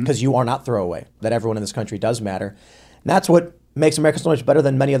because you are not throwaway, that everyone in this country does matter. And that's what makes America so much better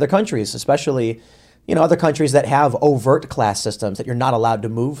than many other countries, especially other countries that have overt class systems that you're not allowed to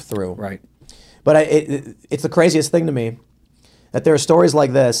move through. Right. But it's the craziest thing to me that there are stories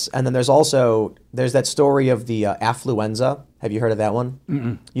like this, and then there's that story of the affluenza. Have you heard of that one?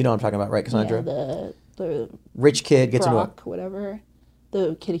 Mm-mm. You know what I'm talking about, right, Cassandra? Yeah, the rich kid gets whatever,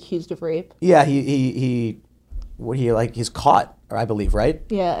 the kid accused of rape. Yeah, he's caught, I believe, right?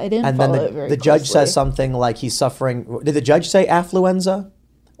 Yeah, I didn't. And follow then it very the judge closely. says something like he's suffering. Did the judge say affluenza?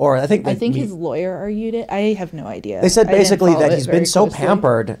 Or I think his lawyer argued it. I have no idea. They said basically that he's been so closely.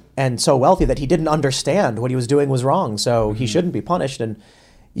 pampered and so wealthy that he didn't understand what he was doing was wrong, so he shouldn't be punished. And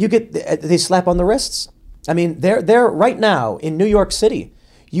you get they slap on the wrists. I mean, they're right now in New York City.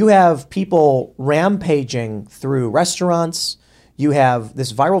 You have people rampaging through restaurants. You have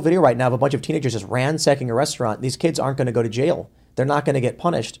this viral video right now of a bunch of teenagers just ransacking a restaurant. These kids aren't going to go to jail. they're not going to get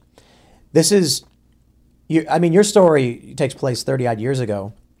punished. This is, your story takes place 30 odd years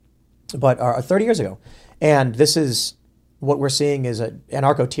ago, or 30 years ago. And this is what we're seeing is an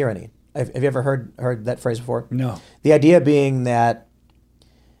anarcho-tyranny. Have you ever heard that phrase before? No. The idea being that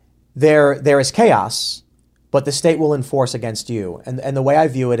there is chaos, but the state will enforce against you. And the way I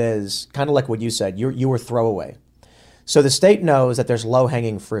view it is kind of like what you said. You were throwaway. So the state knows that there's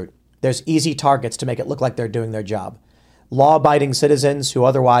low-hanging fruit. There's easy targets to make it look like they're doing their job. Law-abiding citizens who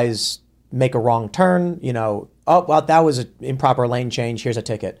otherwise make a wrong turn, oh, well, that was an improper lane change. Here's a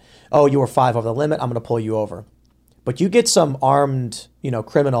ticket. Oh, you were 5 over the limit. I'm going to pull you over. But you get some armed,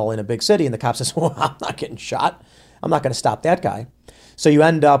 criminal in a big city, and the cop says, well, I'm not getting shot. I'm not going to stop that guy. So you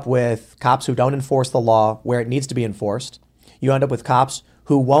end up with cops who don't enforce the law where it needs to be enforced. You end up with cops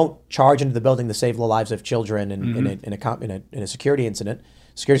who won't charge into the building to save the lives of children in a security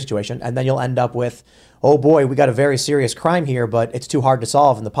situation. And then you'll end up with, oh boy, we got a very serious crime here, but it's too hard to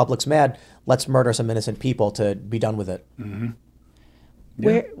solve and the public's mad. Let's murder some innocent people to be done with it. Mm-hmm.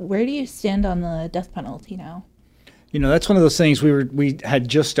 Yeah. Where do you stand on the death penalty now? That's one of those things we had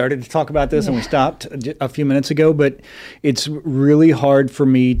just started to talk about this and we stopped a few minutes ago, but it's really hard for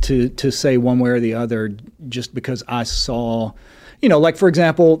me to say one way or the other just because I saw, like for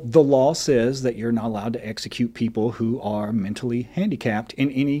example, the law says that you're not allowed to execute people who are mentally handicapped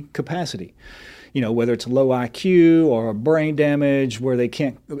in any capacity. Whether it's low IQ or brain damage where they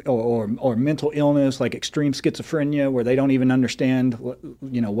can't, or mental illness like extreme schizophrenia where they don't even understand,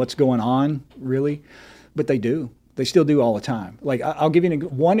 what's going on really, but they do. They still do all the time. Like I'll give you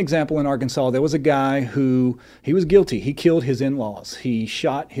one example in Arkansas. There was a guy who, he was guilty. He killed his in-laws. He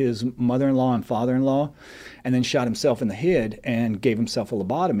shot his mother-in-law and father-in-law and then shot himself in the head and gave himself a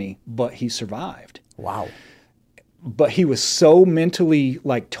lobotomy, but he survived. Wow. But he was so mentally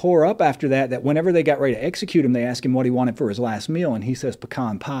tore up after that whenever they got ready to execute him, they asked him what he wanted for his last meal, and he says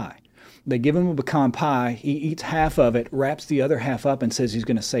pecan pie. They give him a pecan pie. He eats half of it, wraps the other half up, and says he's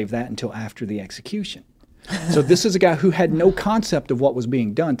going to save that until after the execution. So this is a guy who had no concept of what was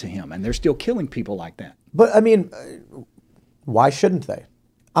being done to him, and they're still killing people like that. But why shouldn't they?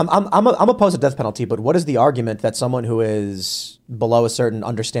 I'm opposed to death penalty, but what is the argument that someone who is below a certain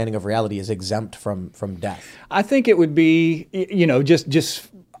understanding of reality is exempt from death? I think it would be, just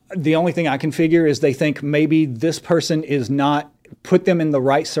the only thing I can figure is they think maybe this person is not put them in the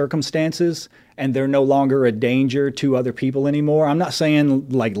right circumstances and they're no longer a danger to other people anymore. I'm not saying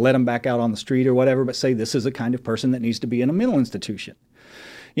let them back out on the street or whatever, but say this is the kind of person that needs to be in a mental institution.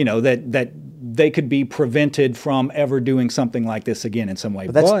 That they could be prevented from ever doing something like this again in some way.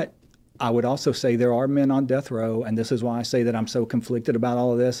 But I would also say there are men on death row, and this is why I say that I'm so conflicted about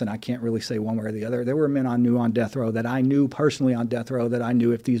all of this, and I can't really say one way or the other. There were men I knew on death row that I knew personally on death row that I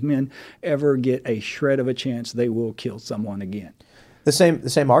knew if these men ever get a shred of a chance, they will kill someone again. The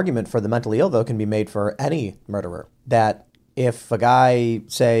same argument for the mentally ill, though, can be made for any murderer. That if a guy,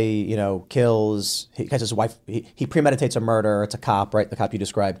 say, kills his wife, he premeditates a murder, it's a cop, right? The cop you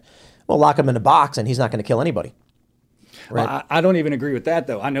described. Well, lock him in a box and he's not going to kill anybody. Right? Well, I don't even agree with that,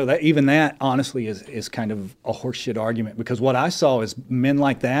 though. I know that even that, honestly, is kind of a horseshit argument because what I saw is men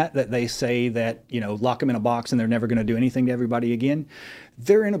like that they say that, lock them in a box and they're never going to do anything to everybody again.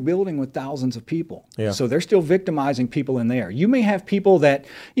 They're in a building with thousands of people. Yeah. So they're still victimizing people in there. You may have people that,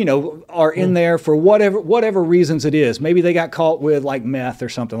 are in there for whatever reasons it is. Maybe they got caught with meth or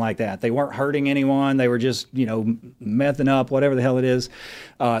something like that. They weren't hurting anyone. They were just, mething up, whatever the hell it is.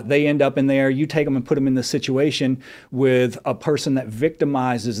 They end up in there. You take them and put them in the situation with a person that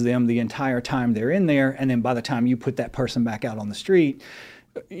victimizes them the entire time they're in there. And then by the time you put that person back out on the street,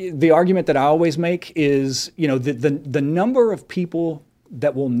 the argument that I always make is, the number of people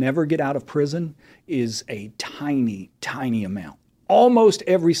that will never get out of prison is a tiny, tiny amount. Almost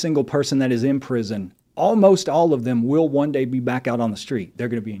every single person that is in prison, almost all of them will one day be back out on the street. They're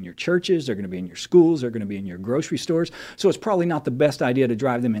going to be in your churches, they're going to be in your schools, they're going to be in your grocery stores. So it's probably not the best idea to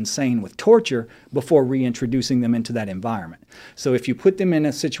drive them insane with torture before reintroducing them into that environment. So if you put them in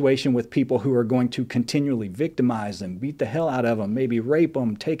a situation with people who are going to continually victimize them, beat the hell out of them, maybe rape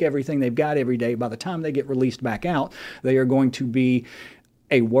them, take everything they've got every day, by the time they get released back out, they are going to be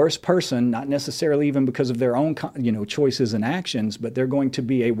a worse person, not necessarily even because of their own, choices and actions, but they're going to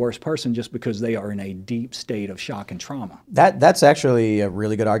be a worse person just because they are in a deep state of shock and trauma. That's actually a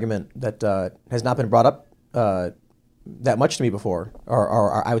really good argument that has not been brought up that much to me before,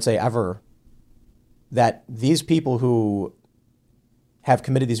 or I would say ever, that these people who have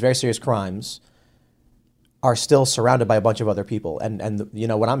committed these very serious crimes are still surrounded by a bunch of other people. And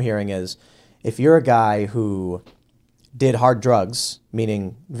what I'm hearing is if you're a guy who did hard drugs,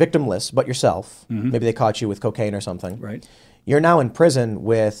 meaning victimless, but yourself, maybe they caught you with cocaine or something. Right. You're now in prison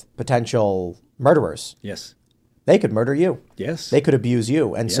with potential murderers. Yes. They could murder you. Yes. They could abuse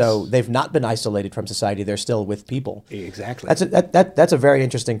you. And Yes. so they've not been isolated from society. They're still with people. Exactly. That's a very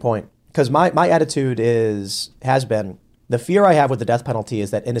interesting point. Because my attitude has been, the fear I have with the death penalty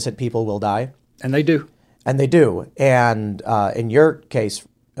is that innocent people will die. And they do. And they do. And in your case,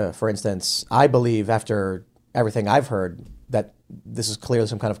 for instance, I believe after everything I've heard that this is clearly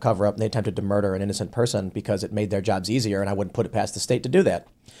some kind of cover-up and they attempted to murder an innocent person because it made their jobs easier, and I wouldn't put it past the state to do that.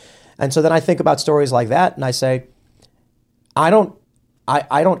 And so then I think about stories like that and I say, I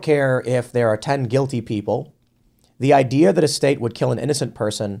don't care if there are 10 guilty people. The idea that a state would kill an innocent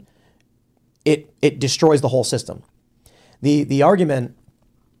person, it destroys the whole system. The argument,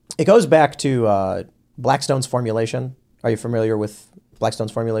 it goes back to Blackstone's formulation. Are you familiar with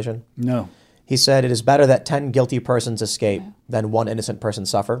Blackstone's formulation? No. He said it is better that 10 guilty persons escape than one innocent person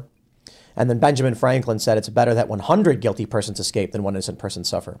suffer. And then Benjamin Franklin said it's better that 100 guilty persons escape than one innocent person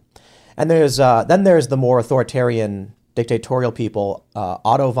suffer. And there's the more authoritarian dictatorial people.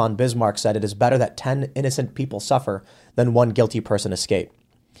 Otto von Bismarck said it is better that 10 innocent people suffer than one guilty person escape.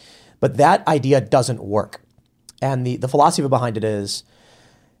 But that idea doesn't work. And the philosophy behind it is,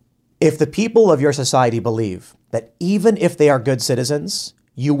 if the people of your society believe that even if they are good citizens,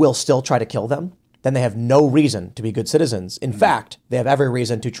 you will still try to kill them, then they have no reason to be good citizens. In fact, they have every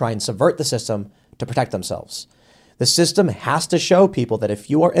reason to try and subvert the system to protect themselves. The system has to show people that if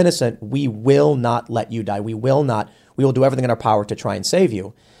you are innocent, we will not let you die. We will do everything in our power to try and save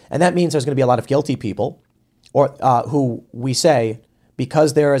you. And that means there's going to be a lot of guilty people, or who we say,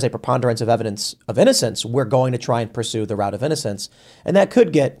 because there is a preponderance of evidence of innocence, we're going to try and pursue the route of innocence. And that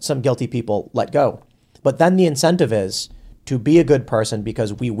could get some guilty people let go. But then the incentive is to be a good person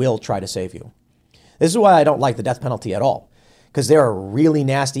because we will try to save you. This is why I don't like the death penalty at all. Because there are really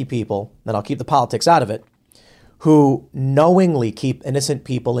nasty people, and I'll keep the politics out of it, who knowingly keep innocent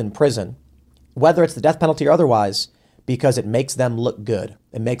people in prison, whether it's the death penalty or otherwise, because it makes them look good.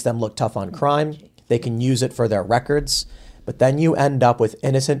 It makes them look tough on crime. They can use it for their records. But then you end up with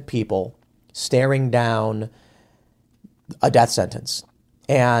innocent people staring down a death sentence.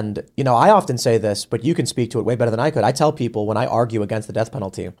 And, I often say this, but you can speak to it way better than I could. I tell people when I argue against the death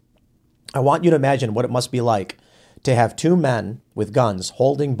penalty, I want you to imagine what it must be like to have two men with guns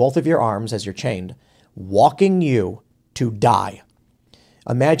holding both of your arms as you're chained, walking you to die.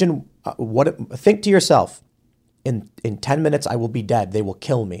 Imagine think to yourself, in 10 minutes I will be dead. They will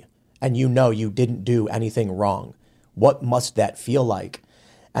kill me. And you know you didn't do anything wrong. What must that feel like?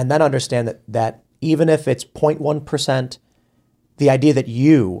 And then understand that even if it's 0.1%, the idea that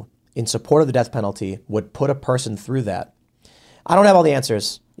you, in support of the death penalty, would put a person through that. I don't have all the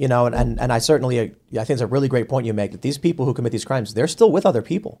answers, and I certainly, I think it's a really great point you make, that these people who commit these crimes, they're still with other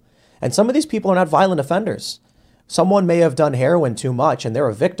people. And some of these people are not violent offenders. Someone may have done heroin too much and they're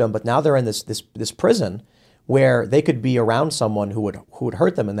a victim, but now they're in this prison where they could be around someone who would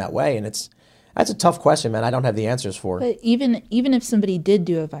hurt them in that way. And that's a tough question, man. I don't have the answers for. But even if somebody did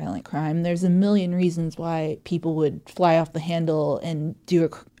do a violent crime, there's a million reasons why people would fly off the handle and do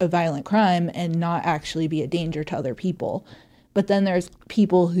a violent crime and not actually be a danger to other people. But then there's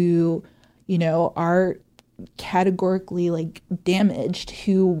people who, are categorically damaged,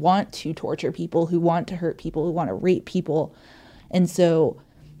 who want to torture people, who want to hurt people, who want to rape people. And so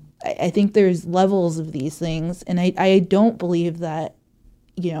I think there's levels of these things. And I don't believe that,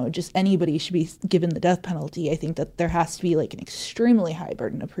 just anybody should be given the death penalty. I think that there has to be an extremely high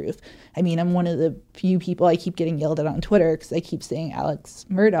burden of proof. I mean, I'm one of the few people, I keep getting yelled at on Twitter because I keep saying Alex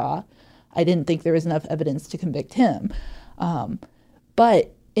Murdaugh. I didn't think there was enough evidence to convict him.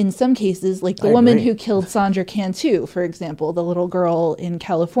 But in some cases, the woman who killed Sandra Cantu, for example, the little girl in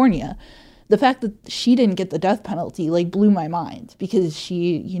California, the fact that she didn't get the death penalty blew my mind because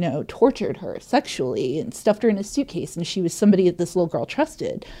she, tortured her sexually and stuffed her in a suitcase, and she was somebody that this little girl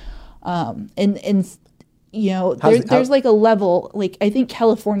trusted. There's a level, I think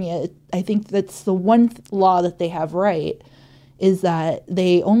California, I think that's the one law that they have right, is that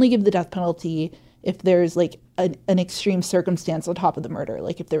they only give the death penalty if there's an extreme circumstance on top of the murder,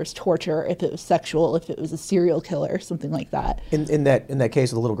 if there was torture, if it was sexual, if it was a serial killer, something like that. In that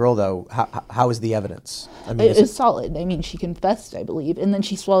case of the little girl, though, how is the evidence? I mean, it was solid. I mean, she confessed, I believe, and then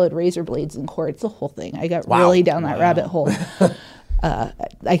she swallowed razor blades in court. It's a whole thing. I got really down that rabbit hole.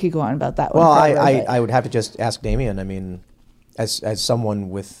 I could go on about that one. Well, forever, I would have to just ask Damien. I mean, as someone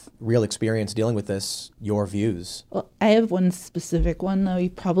with real experience dealing with this, your views. Well, I have one specific one, though.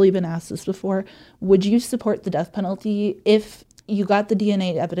 You've probably been asked this before. Would you support the death penalty if you got the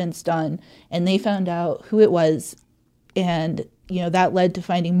DNA evidence done and they found out who it was and, that led to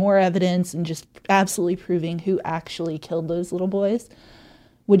finding more evidence and just absolutely proving who actually killed those little boys.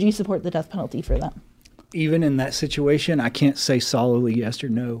 Would you support the death penalty for them? Even in that situation, I can't say solidly yes or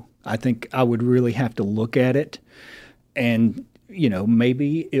no. I think I would really have to look at it. And,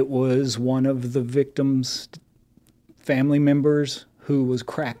 maybe it was one of the victims' family members who was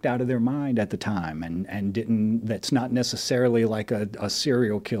cracked out of their mind at the time and that's not necessarily like a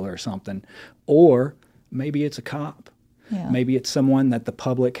serial killer or something. Or maybe it's a cop. Yeah. Maybe it's someone that the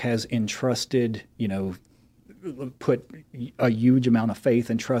public has entrusted, put a huge amount of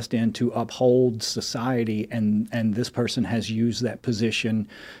faith and trust in to uphold society, and this person has used that position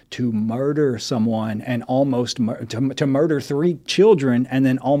to murder someone and almost to murder 3 children and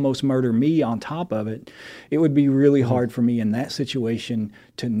then almost murder me on top of it. It would be really hard for me in that situation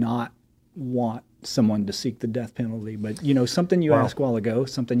to not want someone to seek the death penalty. But something you asked a while ago,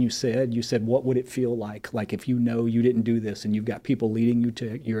 something you said, what would it feel like if you didn't do this and you've got people leading you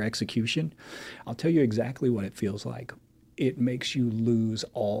to your execution? I'll tell you exactly what it feels like. It makes you lose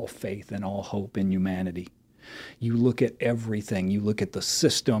all faith and all hope in humanity. You look at everything. You look at the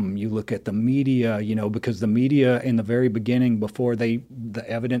system. You look at the media, because the media in the very beginning, before the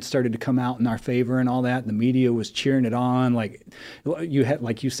evidence started to come out in our favor and all that, the media was cheering it on. Like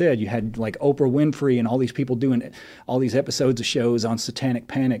you said, you had like Oprah Winfrey and all these people doing all these episodes of shows on satanic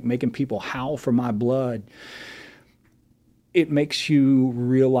panic, making people howl for my blood. It makes you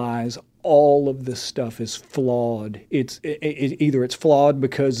realize all of this stuff is flawed. Either it's flawed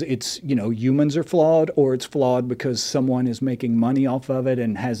because humans are flawed, or it's flawed because someone is making money off of it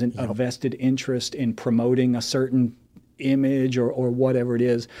and has a vested interest in promoting a certain image or whatever it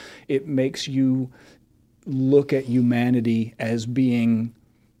is. It makes you look at humanity as being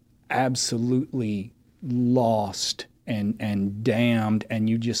absolutely lost and damned, and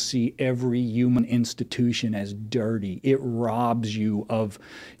you just see every human institution as dirty. It robs you of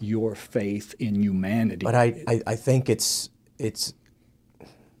your faith in humanity. But I think it's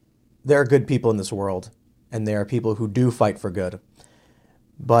there are good people in this world, and there are people who do fight for good.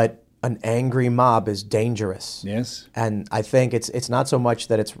 But an angry mob is dangerous. Yes. And I think it's not so much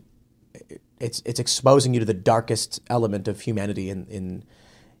that it's exposing you to the darkest element of humanity in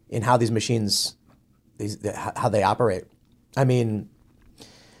how these machines, how they operate. I mean,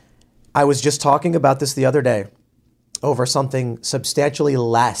 I was just talking about this the other day over something substantially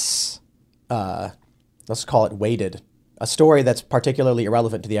less, let's call it weighted, a story that's particularly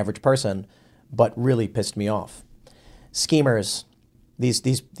irrelevant to the average person, but really pissed me off. Schemers,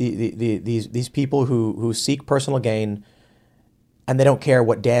 these people who seek personal gain, and they don't care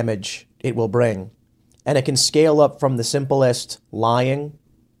what damage it will bring, and it can scale up from the simplest lying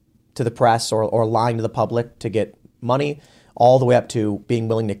to the press or lying to the public to get money, all the way up to being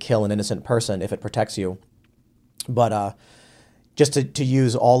willing to kill an innocent person if it protects you. But just to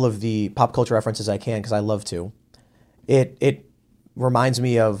use all of the pop culture references I can, because I love to, it reminds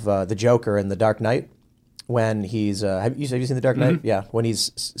me of the Joker in The Dark Knight, when he's have you seen The Dark Knight? Mm-hmm. Yeah, when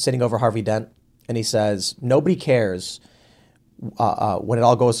he's sitting over Harvey Dent and he says, nobody cares when it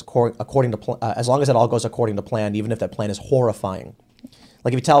all goes according to as long as it all goes according to plan, even if that plan is horrifying.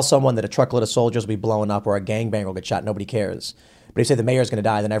 Like if you tell someone that a truckload of soldiers will be blown up or a gangbanger will get shot, nobody cares. But if you say the mayor's going to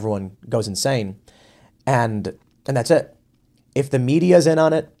die, then everyone goes insane. And that's it. If the media's in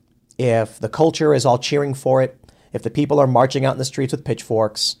on it, if the culture is all cheering for it, if the people are marching out in the streets with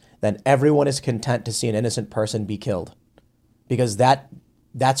pitchforks, then everyone is content to see an innocent person be killed. Because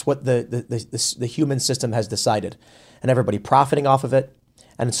that's what the human system has decided. And everybody profiting off of it.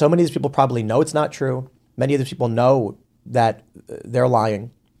 And so many of these people probably know it's not true. Many of these people know that they're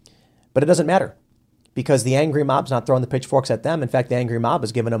lying, but it doesn't matter because the angry mob's not throwing the pitchforks at them. In fact, the angry mob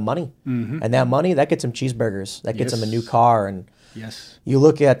is giving them money, and that money that gets them cheeseburgers, that gets them a new car. And you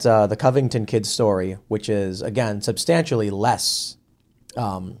look at the Covington kid's story, which is again substantially less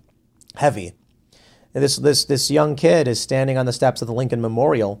heavy. And this young kid is standing on the steps of the Lincoln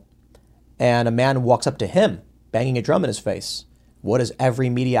Memorial, and a man walks up to him, banging a drum in his face. What does every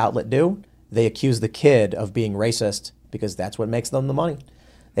media outlet do? They accuse the kid of being racist, because that's what makes them the money.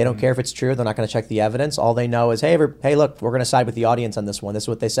 They don't care if it's true. They're not going to check the evidence. All they know is, hey, look, we're going to side with the audience on this one. This is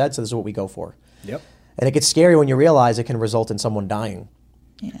what they said, so this is what we go for. Yep. And it gets scary when you realize it can result in someone dying.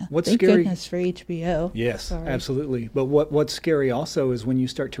 Yeah. What's Thank scary? Goodness for HBO. Yes, Sorry. absolutely. But what's scary also is when you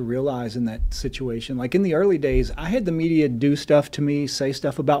start to realize in that situation, like in the early days, I had the media do stuff to me, say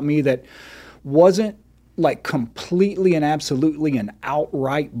stuff about me that wasn't like completely and absolutely an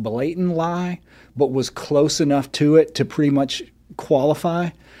outright blatant lie, but was close enough to it to pretty much qualify.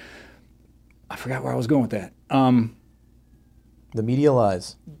 I forgot where I was going with that. The media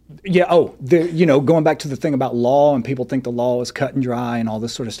lies. Yeah. Oh, going back to the thing about law, and people think the law is cut and dry and all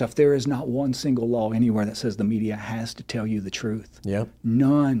this sort of stuff. There is not one single law anywhere that says the media has to tell you the truth. Yeah.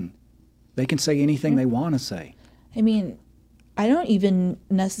 None. They can say anything they want to say. I mean, I don't even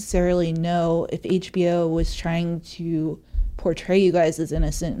necessarily know if HBO was trying to portray you guys as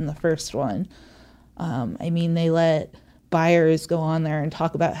innocent in the first one. I mean, they let buyers go on there and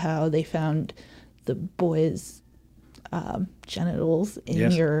talk about how they found the boys' genitals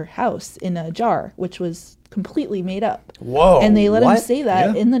in your house in a jar, which was completely made up. Whoa! And they let what? him say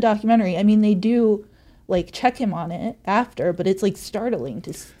that in the documentary. I mean, they do like check him on it after, but it's like startling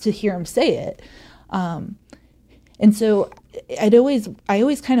to hear him say it. And so I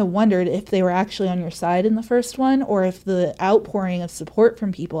always kind of wondered if they were actually on your side in the first one, or if the outpouring of support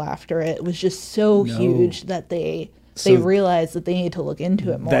from people after it was just so huge that they realized that they need to look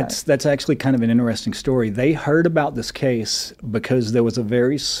into it more. That's actually kind of an interesting story. They heard about this case because there was a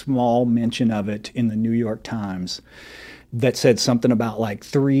very small mention of it in the New York Times that said something about like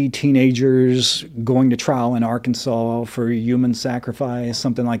 3 teenagers going to trial in Arkansas for human sacrifice,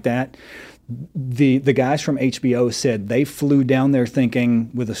 something like that. The guys from HBO said they flew down there thinking,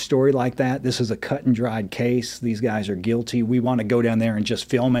 with a story like that, this is a cut and dried case. These guys are guilty. We want to go down there and just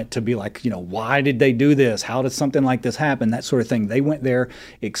film it to be like, why did they do this? How did something like this happen? That sort of thing. They went there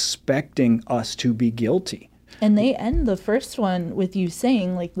expecting us to be guilty. And they end the first one with you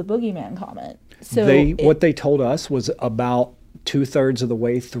saying like the boogeyman comment. So what they told us was about 2/3 of the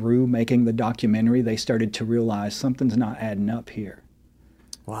way through making the documentary, they started to realize something's not adding up here.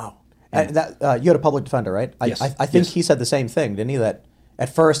 Wow. And you had a public defender, right? Yes. I think he said the same thing, didn't he? That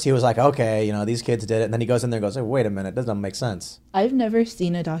at first he was like, okay, these kids did it. And then he goes in there and goes, hey, wait a minute, it doesn't make sense. I've never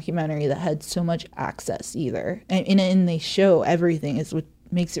seen a documentary that had so much access either. And they show everything is what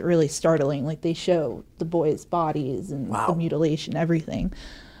makes it really startling. Like they show the boys' bodies and the mutilation, everything.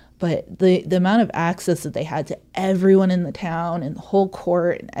 But the amount of access that they had to everyone in the town and the whole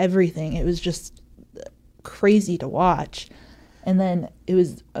court and everything, it was just crazy to watch. And then it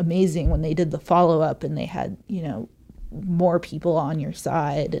was amazing when they did the follow-up and they had, more people on your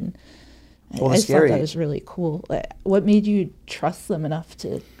side. And I just thought that was really cool. What made you trust them enough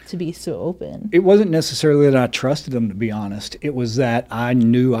to be so open? It wasn't necessarily that I trusted them, to be honest. It was that I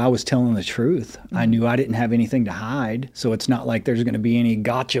knew I was telling the truth. Mm-hmm. I knew I didn't have anything to hide. So it's not like there's going to be any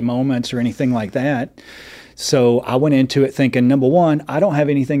gotcha moments or anything like that. So I went into it thinking, number one, I don't have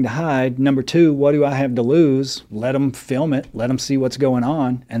anything to hide. Number two, what do I have to lose? Let them film it. Let them see what's going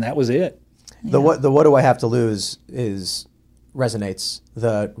on. And that was it. The what do I have to lose resonates.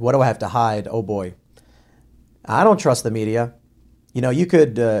 The what do I have to hide? Oh, boy. I don't trust the media. You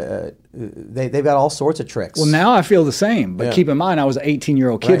could, they've got all sorts of tricks. Well, now I feel the same. But keep in mind, I was an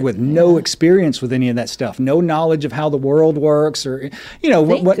 18-year-old kid with no experience with any of that stuff, no knowledge of how the world works or,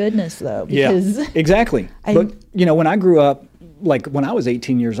 Thank goodness, though. Because exactly. But, when I grew up, like when I was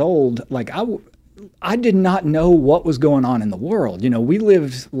 18 years old, like I did not know what was going on in the world. We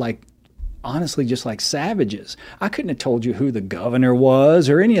lived like, honestly, just like savages. I couldn't have told you who the governor was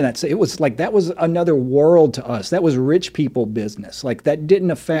or any of that. It was like that was another world to us. That was rich people business. Like that didn't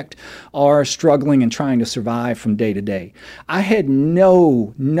affect our struggling and trying to survive from day to day. I had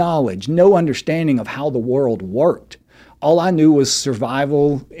no knowledge, no understanding of how the world worked. All I knew was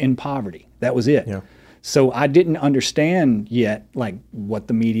survival in poverty. That was it. Yeah. So I didn't understand yet like what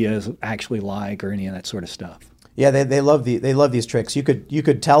the media is actually like or any of that sort of stuff. Yeah, they love these tricks. You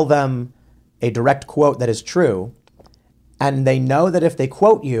could tell them a direct quote that is true, and they know that if they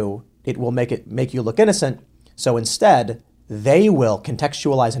quote you, it will make you look innocent. So instead, they will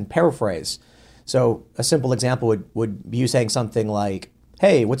contextualize and paraphrase. So a simple example would be you saying something like,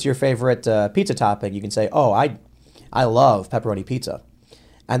 "Hey, what's your favorite pizza topping?" You can say, "Oh, I love pepperoni pizza,"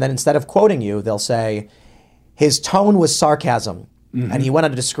 and then instead of quoting you, they'll say, "His tone was sarcasm." Mm-hmm. And he went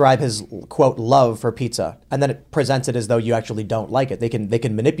on to describe his, quote, love for pizza. And then it presents it as though you actually don't like it. They can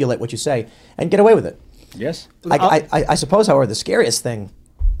manipulate what you say and get away with it. Yes. I suppose, however, the scariest thing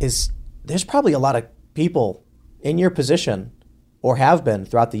is there's probably a lot of people in your position, or have been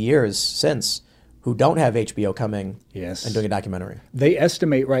throughout the years since, who don't have HBO coming and doing a documentary. They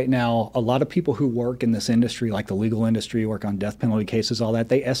estimate right now, a lot of people who work in this industry, like the legal industry, work on death penalty cases, all that,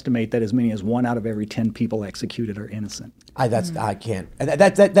 they estimate that as many as 1 out of every 10 people executed are innocent. I can't. And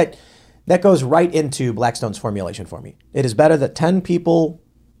that goes right into Blackstone's formulation for me. It is better that 10 people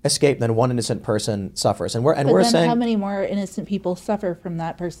escape than 1 innocent person suffers. And we're saying, how many more innocent people suffer from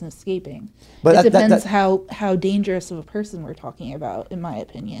that person escaping? But it depends how dangerous of a person we're talking about, in my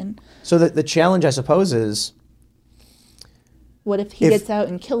opinion. So the challenge, I suppose, is, what if he gets out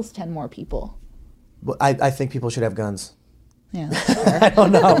and kills 10 more people? I think people should have guns. Yeah, that's fair. I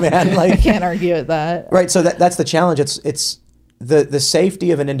don't know, man. I Like, can't argue with that. right. So that's the challenge. It's the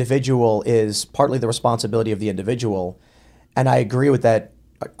safety of an individual is partly the responsibility of the individual, and I agree with that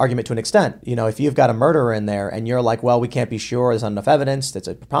argument to an extent. You know, if you've got a murderer in there and you're like, well, we can't be sure, there's not enough evidence, it's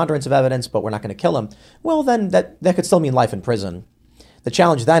a preponderance of evidence, but we're not going to kill him. Well, then that could still mean life in prison. The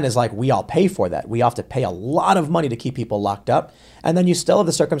challenge then is like, we all pay for that. We have to pay a lot of money to keep people locked up. And then you still have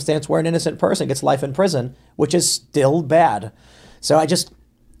the circumstance where an innocent person gets life in prison, which is still bad. So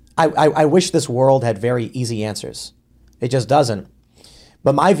I wish this world had very easy answers. It just doesn't.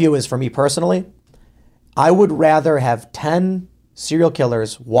 But my view is, for me personally, I would rather have 10 serial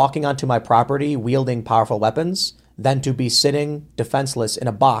killers walking onto my property wielding powerful weapons than to be sitting defenseless in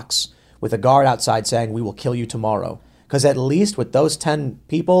a box with a guard outside saying, we will kill you tomorrow. Because at least with those 10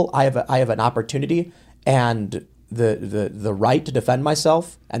 people, I have an opportunity and the right to defend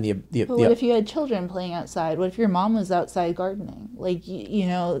myself. And But what if you had children playing outside? What if your mom was outside gardening? Like, you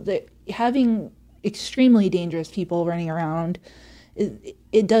know, having extremely dangerous people running around,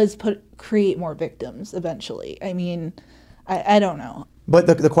 it does create more victims eventually. I mean, I don't know. But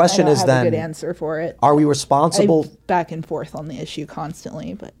the question is then, I don't have a good answer for it. Are we responsible? I'm back and forth on the issue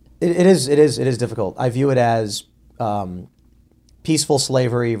constantly, but it is difficult. I view it as peaceful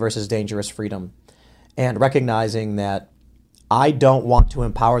slavery versus dangerous freedom, and recognizing that I don't want to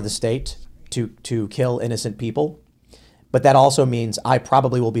empower the state to kill innocent people, but that also means I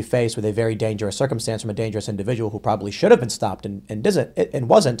probably will be faced with a very dangerous circumstance from a dangerous individual who probably should have been stopped and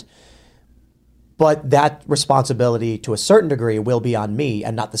wasn't. But that responsibility, to a certain degree, will be on me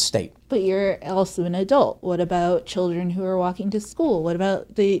and not the state. But you're also an adult. What about children who are walking to school? What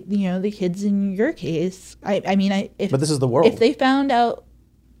about the kids in your case? But this is the world. If they found out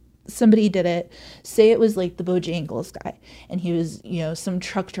somebody did it, say it was like the Bojangles guy, and he was, some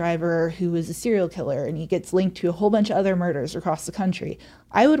truck driver who was a serial killer, and he gets linked to a whole bunch of other murders across the country,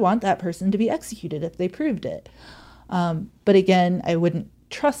 I would want that person to be executed if they proved it. But again, I wouldn't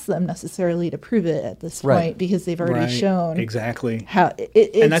trust them necessarily to prove it at this point because they've already shown exactly how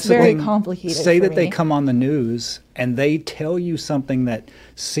it's very complicated. Say that they come on the news and they tell you something that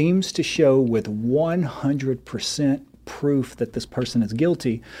seems to show with 100% proof that this person is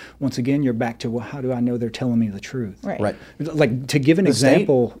guilty. Once again, you're back to, well, how do I know they're telling me the truth? Right. Like, to give an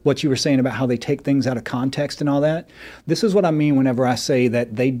example, what you were saying about how they take things out of context and all that, this is what I mean whenever I say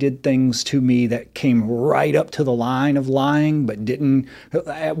that they did things to me that came right up to the line of lying, but didn't.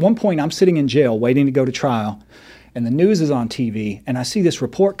 At one point, I'm sitting in jail waiting to go to trial, and the news is on TV, and I see this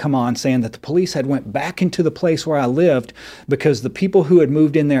report come on saying that the police had went back into the place where I lived because the people who had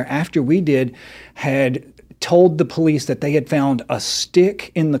moved in there after we did had told the police that they had found a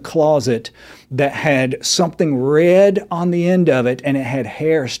stick in the closet that had something red on the end of it, and it had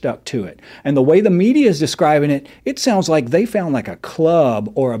hair stuck to it. And the way the media is describing it, it sounds like they found like a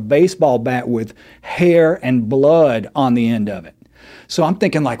club or a baseball bat with hair and blood on the end of it. So I'm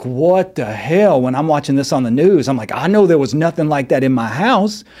thinking like, what the hell? When I'm watching this on the news, I'm like, I know there was nothing like that in my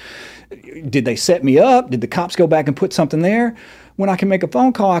house. Did they set me up? Did the cops go back and put something there? When I can make a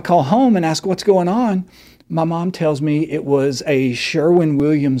phone call, I call home and ask what's going on. My mom tells me it was a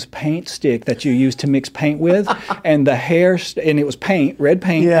Sherwin-Williams paint stick that you used to mix paint with, and the hair, and it was paint, red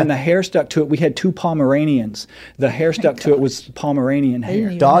paint, and the hair stuck to it. We had 2 Pomeranians. The hair stuck to it was Pomeranian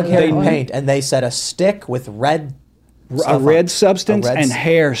hair. Dog hair and paint, and they said a stick with red substance and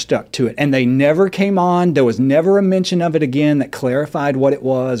hair stuck to it. And they never came on. There was never a mention of it again that clarified what it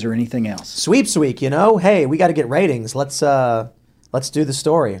was or anything else. Sweeps week, hey, we got to get ratings. Let's do the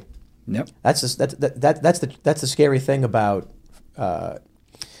story. Yep. That's the scary thing about,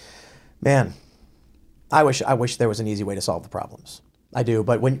 man. I wish there was an easy way to solve the problems. I do,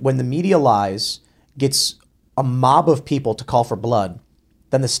 but when the media lies, gets a mob of people to call for blood,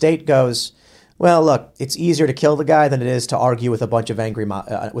 then the state goes, well, look, it's easier to kill the guy than it is to argue with a bunch of angry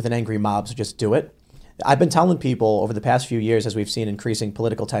mob, so just do it. I've been telling people over the past few years, as we've seen increasing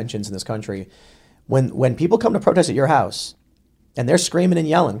political tensions in this country, when people come to protest at your house and they're screaming and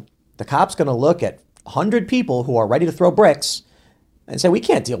yelling, the cop's going to look at 100 people who are ready to throw bricks and say, we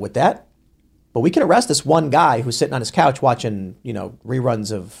can't deal with that. But we can arrest this one guy who's sitting on his couch watching,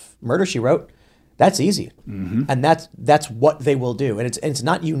 reruns of Murder, She Wrote. That's easy. Mm-hmm. And that's what they will do. And it's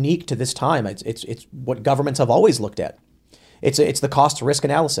not unique to this time. It's what governments have always looked at. It's the cost risk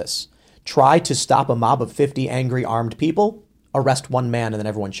analysis. Try to stop a mob of 50 angry armed people, arrest one man, and then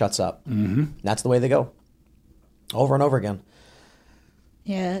everyone shuts up. Mm-hmm. That's the way they go. Over and over again.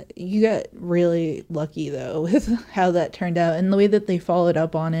 Yeah, you got really lucky, though, with how that turned out and the way that they followed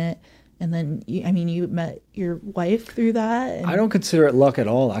up on it. And then, you met your wife through that. And I don't consider it luck at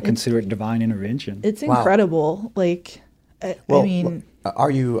all. I consider it divine intervention. It's incredible. Wow. I Well, mean, are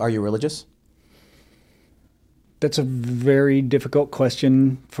you religious? That's a very difficult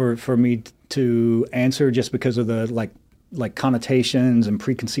question for me to answer, just because of the like connotations and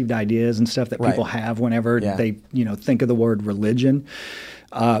preconceived ideas and stuff that Right. people have whenever Yeah. they think of the word religion.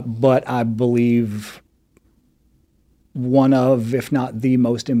 But I believe one of, if not the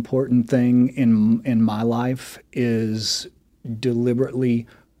most important thing in my life is deliberately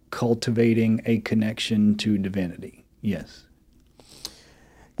cultivating a connection to divinity. Yes.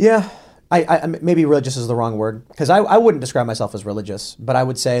 Yeah, I maybe religious is the wrong word, because I wouldn't describe myself as religious, but I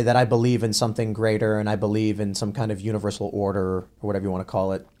would say that I believe in something greater, and I believe in some kind of universal order, or whatever you want to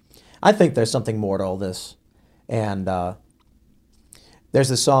call it. I think there's something more to all this, and there's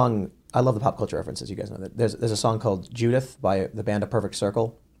this song. I love the pop culture references. You guys know that. There's a song called Judith by the band A Perfect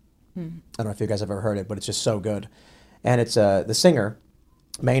Circle. I don't know if you guys have ever heard it, but it's just so good. And it's the singer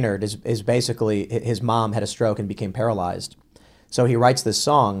Maynard is basically, his mom had a stroke and became paralyzed. So he writes this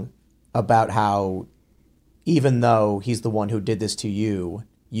song about how even though he's the one who did this to you,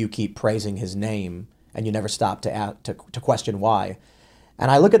 you keep praising his name and you never stop to question why. And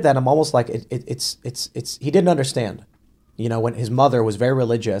I look at that, I'm almost like it's he didn't understand. You know, when his mother was very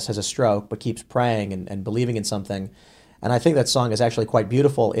religious, has a stroke, but keeps praying and believing in something. And I think that song is actually quite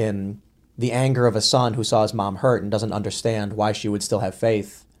beautiful in the anger of a son who saw his mom hurt and doesn't understand why she would still have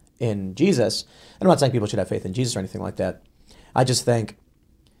faith in Jesus. And I'm not saying people should have faith in Jesus or anything like that. I just think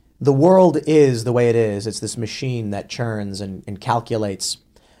the world is the way it is. It's this machine that churns and calculates.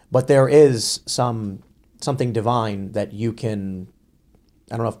 But there is something divine that you can,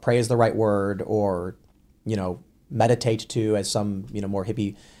 I don't know if pray is the right word, or, meditate to, as some, more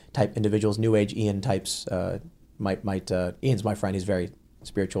hippie type individuals, New Age Ian types might Ian's my friend, he's very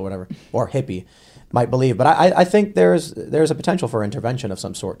spiritual, whatever, or hippie, might believe. But I think there's a potential for intervention of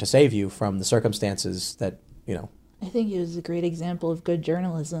some sort to save you from the circumstances that, I think it was a great example of good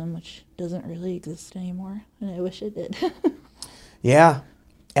journalism, which doesn't really exist anymore, and I wish it did. Yeah.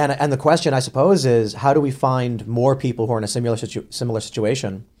 And the question, I suppose, is how do we find more people who are in a similar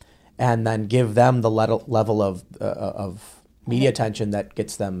situation, and then give them the level of media attention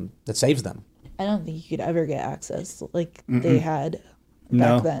that saves them? I don't think you could ever get access like they had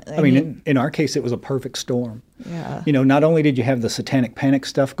No, back then. I mean, in our case, it was a perfect storm. Yeah. Not only did you have the satanic panic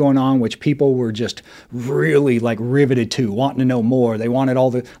stuff going on, which people were just really riveted to, wanting to know more. They wanted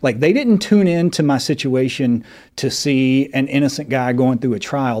they didn't tune in to my situation to see an innocent guy going through a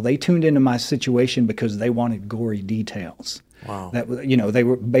trial. They tuned into my situation because they wanted gory details. Wow. That, they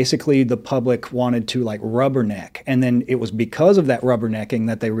were basically, the public wanted to rubberneck. And then it was because of that rubbernecking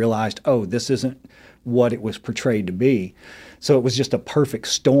that they realized, oh, this isn't what it was portrayed to be. So it was just a perfect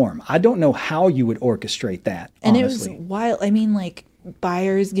storm. I don't know how you would orchestrate that, And honestly. it was wild. I mean,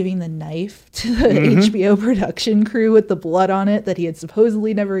 Byers giving the knife to the HBO production crew with the blood on it that he had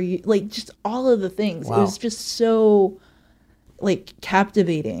supposedly never used. Just all of the things. Wow. It was just so,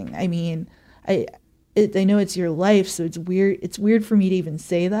 captivating. I mean, I know it's your life, so it's weird. It's weird for me to even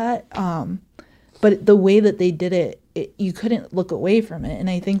say that. But the way that they did it, you couldn't look away from it, and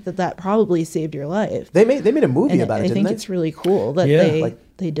I think that probably saved your life. They made a movie about it, I didn't think they? it's really cool that Yeah.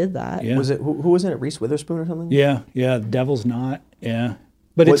 they did that. Yeah. Was it who was in it? Reese Witherspoon or something? Yeah, Devil's Knot, yeah.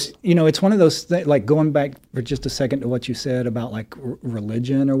 But it's one of those things, going back for just a second to what you said about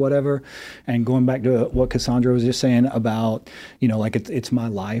religion or whatever, and going back to what Cassandra was just saying about, it's my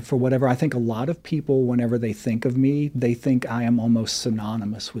life or whatever. I think a lot of people, whenever they think of me, they think I am almost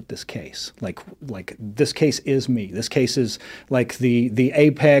synonymous with this case. Like this case is me. This case is the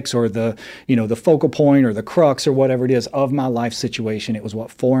apex, or the focal point, or the crux, or whatever it is of my life situation. It was what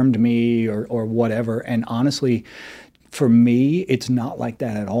formed me, or whatever. And honestly, for me, it's not like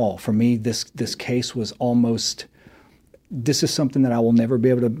that at all. For me, this case was almost, this is something that I will never be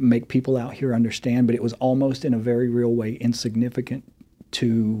able to make people out here understand, but it was almost in a very real way insignificant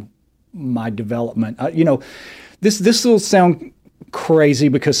to my development. This will sound crazy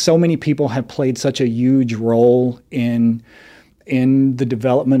because so many people have played such a huge role in the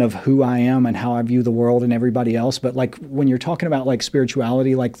development of who I am and how I view the world and everybody else. But when you're talking about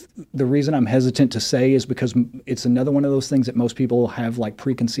spirituality, the reason I'm hesitant to say is because it's another one of those things that most people have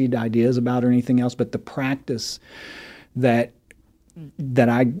preconceived ideas about or anything else. But the practice that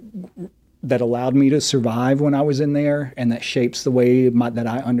allowed me to survive when I was in there, and that shapes the way that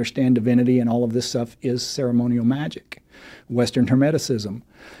I understand divinity and all of this stuff, is ceremonial magic, Western Hermeticism.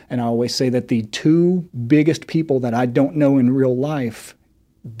 And I always say that the two biggest people that I don't know in real life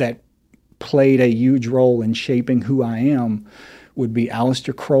that played a huge role in shaping who I am would be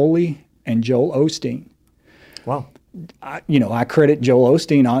Aleister Crowley and Joel Osteen. Wow. I credit Joel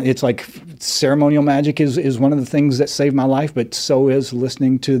Osteen on, it's like ceremonial magic is one of the things that saved my life, but so is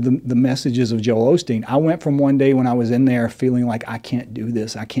listening to the messages of Joel Osteen. I went from one day when I was in there feeling like I can't do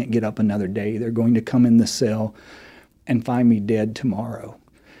this. I can't get up another day. They're going to come in the cell and find me dead tomorrow.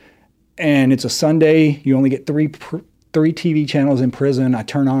 And it's a Sunday. You only get three TV channels in prison. I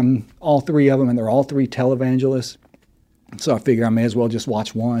turn on all three of them, and they're all three televangelists. So I figure I may as well just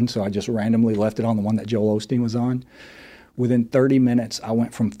watch one. So I just randomly left it on the one that Joel Osteen was on. Within 30 minutes, I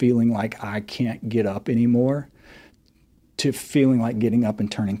went from feeling like I can't get up anymore to feeling like getting up and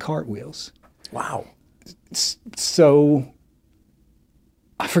turning cartwheels. Wow. So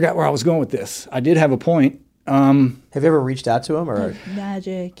I forgot where I was going with this. I did have a point. Have you ever reached out to him? Or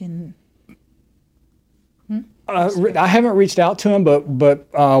Magic and... I haven't reached out to him, but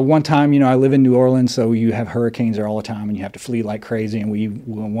one time, I live in New Orleans, so you have hurricanes there all the time, and you have to flee like crazy. And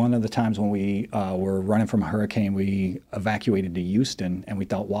one of the times when we were running from a hurricane, we evacuated to Houston, and we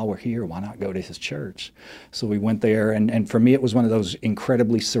thought, while we're here, why not go to his church? So we went there, and for me, it was one of those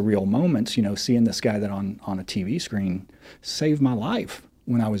incredibly surreal moments, seeing this guy that on a TV screen saved my life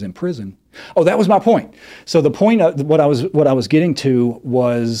when I was in prison. Oh, that was my point. So the point of what I was getting to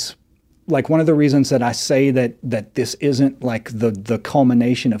was, like, one of the reasons that I say that this isn't like the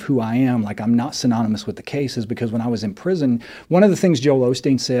culmination of who I am, like I'm not synonymous with the case, is because when I was in prison, one of the things Joel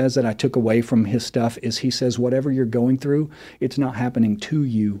Osteen says that I took away from his stuff is he says, whatever you're going through, it's not happening to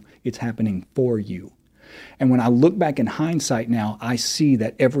you, it's happening for you. And when I look back in hindsight now, I see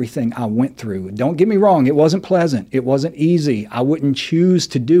that everything I went through, don't get me wrong, it wasn't pleasant, it wasn't easy, I wouldn't choose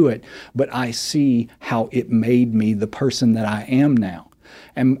to do it, but I see how it made me the person that I am now.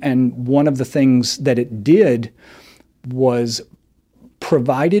 And one of the things that it did was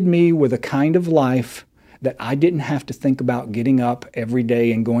provided me with a kind of life that I didn't have to think about getting up every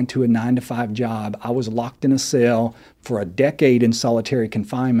day and going to a 9-to-5 job. I was locked in a cell for a decade in solitary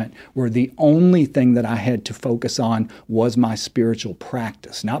confinement, where the only thing that I had to focus on was my spiritual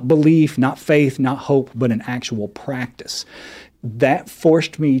practice. Not belief, not faith, not hope, but an actual practice. That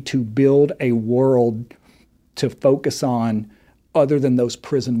forced me to build a world to focus on other than those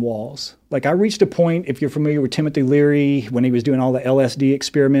prison walls. Like, I reached a point, if you're familiar with Timothy Leary, when he was doing all the LSD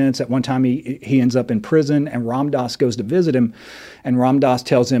experiments, at one time he ends up in prison, and Ram Dass goes to visit him, and Ram Dass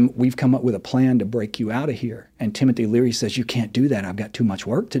tells him, we've come up with a plan to break you out of here. And Timothy Leary says, you can't do that, I've got too much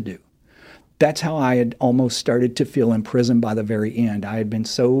work to do. That's how I had almost started to feel in prison by the very end. I had been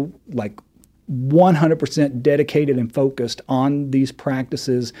so, 100% dedicated and focused on these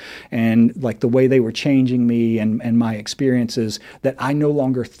practices and like the way they were changing me and my experiences, that I no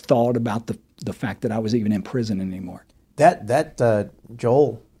longer thought about the fact that I was even in prison anymore. That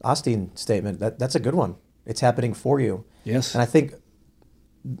Joel Osteen statement, that's a good one. It's happening for you. Yes. And I think,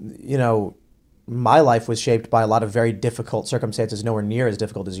 my life was shaped by a lot of very difficult circumstances, nowhere near as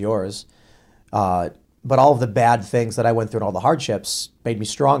difficult as yours. But all of the bad things that I went through and all the hardships made me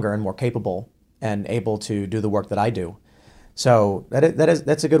stronger and more capable and able to do the work that I do. So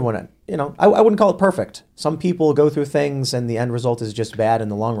that's a good one. I wouldn't call it perfect. Some people go through things and the end result is just bad in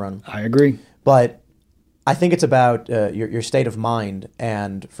the long run. I agree. But I think it's about your state of mind.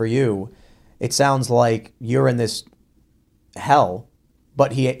 And for you, it sounds like you're in this hell,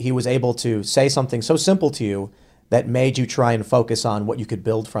 but he was able to say something so simple to you that made you try and focus on what you could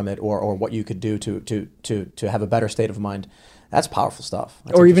build from it, or what you could do to have a better state of mind. That's powerful stuff.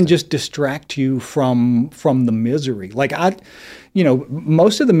 That's or even just distract you from the misery. Like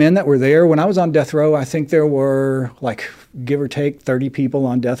most of the men that were there when I was on death row, I think there were give or take 30 people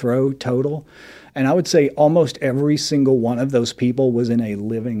on death row total. And I would say almost every single one of those people was in a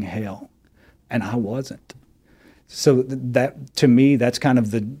living hell, and I wasn't. So that, to me, that's kind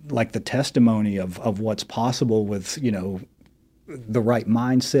of the testimony of what's possible with, the right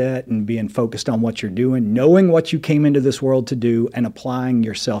mindset and being focused on what you're doing. Knowing what you came into this world to do and applying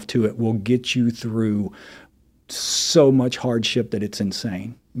yourself to it will get you through so much hardship that it's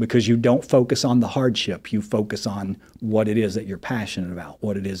insane, because you don't focus on the hardship. You focus on what it is that you're passionate about,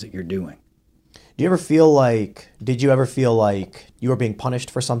 what it is that you're doing. Did you ever feel like you were being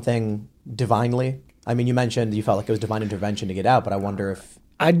punished for something divinely? I mean, you mentioned you felt like it was divine intervention to get out, but I wonder if...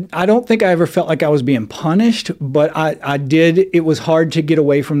 I don't think I ever felt like I was being punished, but I did. It was hard to get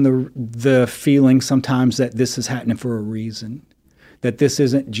away from the feeling sometimes that this is happening for a reason, that this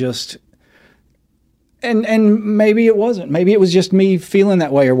isn't just... And maybe it wasn't. Maybe it was just me feeling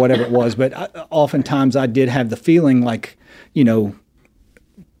that way or whatever it was, but oftentimes I did have the feeling like,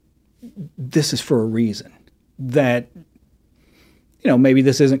 this is for a reason, that maybe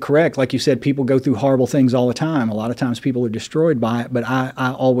this isn't correct. Like you said, people go through horrible things all the time. A lot of times people are destroyed by it, but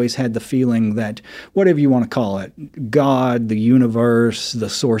I always had the feeling that whatever you want to call it, God, the universe, the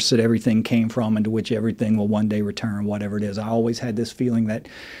source that everything came from and to which everything will one day return, whatever it is, I always had this feeling that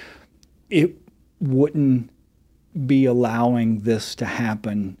it wouldn't be allowing this to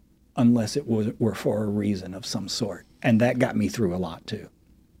happen unless it were for a reason of some sort. And that got me through a lot too.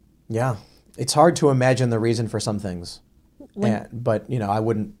 Yeah. It's hard to imagine the reason for some things. But I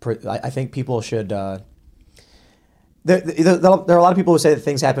wouldn't. I think people should. There are a lot of people who say that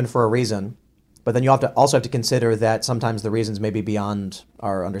things happen for a reason, but then you also have to consider that sometimes the reasons may be beyond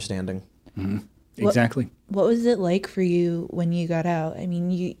our understanding. Mm-hmm. Exactly. What was it like for you when you got out? I mean,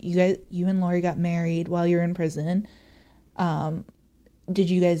 you and Lori got married while you were in prison. Did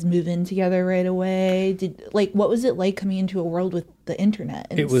you guys move in together right away? What was it like coming into a world with the internet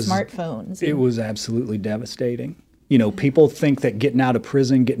and smartphones? It was absolutely devastating. People think that getting out of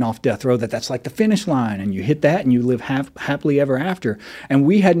prison, getting off death row, that's like the finish line, and you hit that and you live happily ever after. And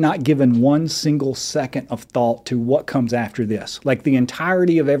we had not given one single second of thought to what comes after this. Like the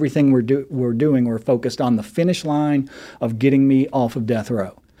entirety of everything we're doing, we're focused on the finish line of getting me off of death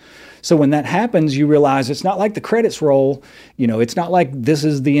row. So when that happens, you realize it's not like the credits roll. It's not like this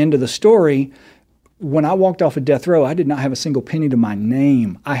is the end of the story. When I walked off of death row, I did not have a single penny to my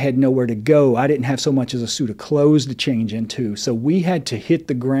name. I had nowhere to go. I didn't have so much as a suit of clothes to change into. So we had to hit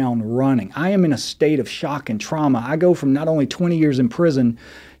the ground running. I am in a state of shock and trauma. I go from not only 20 years in prison,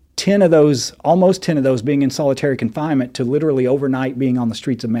 almost 10 of those being in solitary confinement, to literally overnight being on the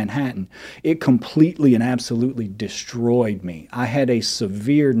streets of Manhattan. It completely and absolutely destroyed me. I had a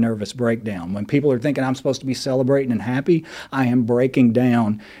severe nervous breakdown. When people are thinking I'm supposed to be celebrating and happy, I am breaking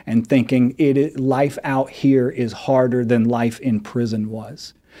down and thinking life out here is harder than life in prison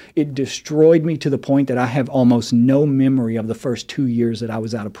was. It destroyed me to the point that I have almost no memory of the first 2 years that I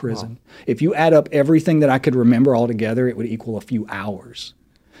was out of prison. Wow. If you add up everything that I could remember altogether, it would equal a few hours.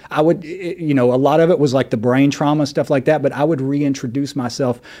 I would, a lot of it was like the brain trauma, stuff like that, but I would reintroduce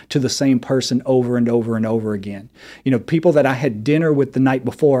myself to the same person over and over and over again. People that I had dinner with the night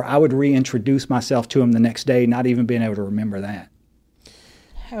before, I would reintroduce myself to them the next day, not even being able to remember that.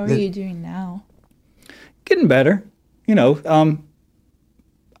 How are you doing now? Getting better.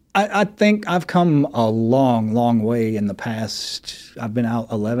 I think I've come a long, long way in the past. I've been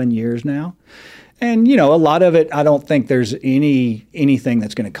out 11 years now. And, a lot of it, I don't think there's anything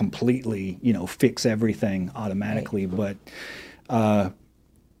that's going to completely, fix everything automatically, right. But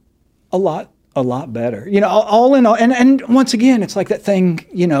a lot better. All in all, and once again, it's like that thing,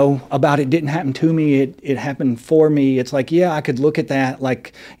 about it didn't happen to me, it happened for me. It's like, yeah, I could look at that,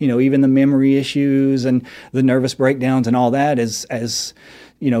 like, even the memory issues and the nervous breakdowns and all that as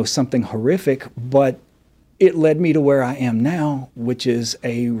something horrific, but it led me to where I am now, which is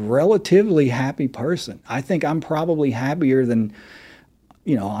a relatively happy person. I think I'm probably happier than,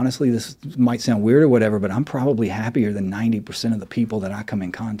 honestly, this might sound weird or whatever, but I'm probably happier than 90% of the people that I come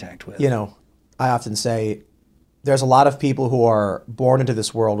in contact with. I often say there's a lot of people who are born into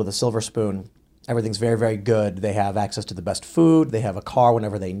this world with a silver spoon. Everything's very, very good. They have access to the best food. They have a car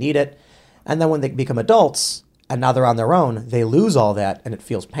whenever they need it. And then when they become adults and now they're on their own, they lose all that and it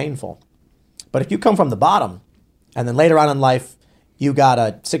feels painful. But if you come from the bottom, and then later on in life, you got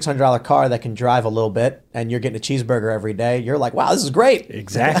a $600 car that can drive a little bit, and you're getting a cheeseburger every day, you're like, wow, this is great.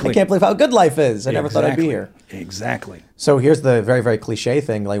 Exactly. I can't believe how good life is. I never thought I'd be here. Exactly. So here's the very, very cliche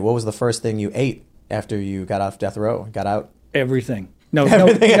thing. Like, what was the first thing you ate after you got off death row, got out? Everything. No,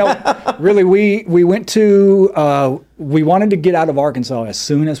 really, we went to, we wanted to get out of Arkansas as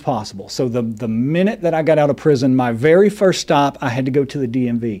soon as possible. So the minute that I got out of prison, my very first stop, I had to go to the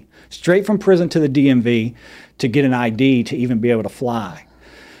DMV. Straight from prison to the DMV to get an ID to even be able to fly.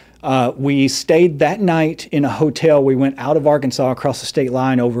 We stayed that night in a hotel. We went out of Arkansas across the state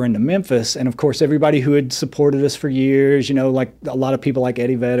line over into Memphis. And of course, everybody who had supported us for years, like a lot of people like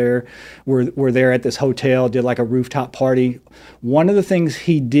Eddie Vedder were there at this hotel, did like a rooftop party. One of the things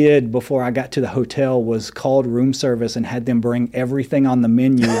he did before I got to the hotel was called room service and had them bring everything on the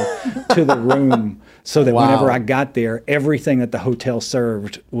menu to the room so that whenever I got there, everything that the hotel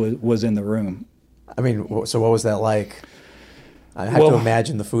served was in the room. I mean, so what was that like? I have to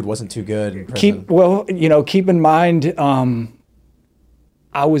imagine the food wasn't too good in prison. Keep in mind,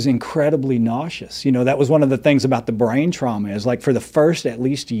 I was incredibly nauseous. That was one of the things about the brain trauma is like for the first at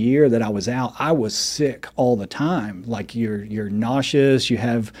least year that I was out, I was sick all the time. Like you're nauseous, you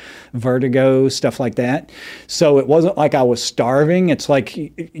have vertigo, stuff like that. So it wasn't like I was starving. It's like,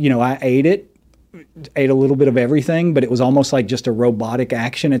 I ate it, ate a little bit of everything, but it was almost like just a robotic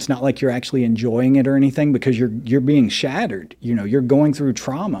action. It's not like you're actually enjoying it or anything because you're being shattered. You're going through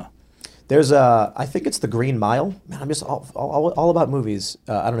trauma. There's I think it's The Green Mile. Man, I'm just all about movies.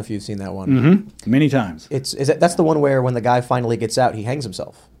 I don't know if you've seen that one. Mm-hmm. Many times. That's the one where when the guy finally gets out, he hangs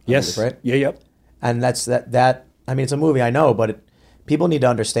himself. Yes. Right? Yeah, yep. And that's that. I mean, it's a movie, I know, but people need to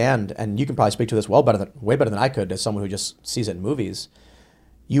understand, and you can probably speak to this way better than I could as someone who just sees it in movies.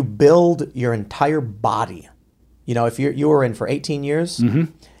 You build your entire body. If you were in for 18 years,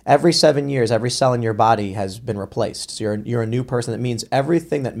 every 7 years, every cell in your body has been replaced. So you're a new person. That means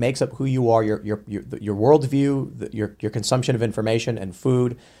everything that makes up who you are, your worldview, your consumption of information and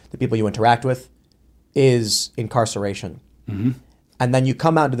food, the people you interact with, is incarceration. Mm-hmm. And then you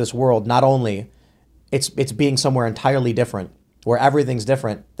come out into this world. Not only it's being somewhere entirely different, where everything's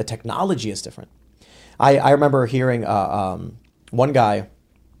different, the technology is different. I remember hearing one guy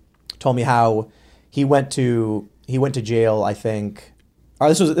told me how he went to jail, I think.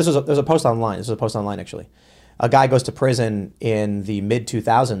 Or there's a post online. This was a post online actually. A guy goes to prison in the mid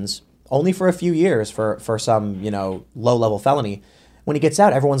 2000s only for a few years for some low level felony. When he gets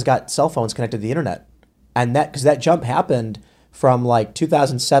out, everyone's got cell phones connected to the internet, and because that jump happened from like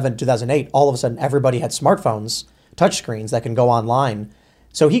 2007 2008, all of a sudden everybody had smartphones, touchscreens that can go online.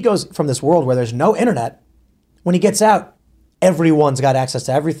 So he goes from this world where there's no internet. When he gets out, everyone's got access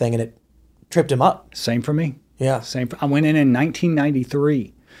to everything, and it tripped him up. Same for me. Yeah. I went in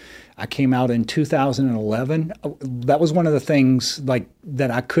 1993. I came out in 2011. That was one of the things like that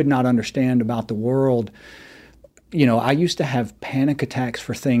I could not understand about the world. I used to have panic attacks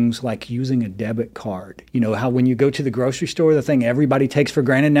for things like using a debit card. How when you go to the grocery store, the thing everybody takes for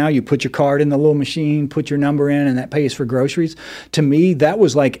granted now, you put your card in the little machine, put your number in, and that pays for groceries. To me, that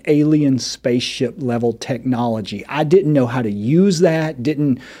was like alien spaceship level technology. I didn't know how to use that,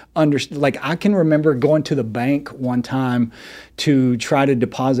 didn't understand. Like I can remember going to the bank one time to try to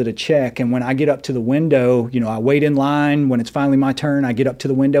deposit a check. And when I get up to the window, I wait in line. When it's finally my turn, I get up to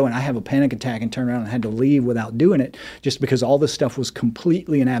the window and I have a panic attack and turn around and had to leave without doing it, just because all this stuff was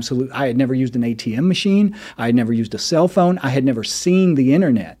completely and absolute. I had never used an ATM machine. I had never used a cell phone. I had never seen the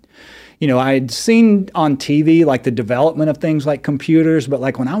internet. I had seen on TV like the development of things like computers, but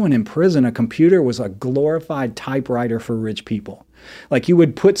like when I went in prison, a computer was a glorified typewriter for rich people. Like you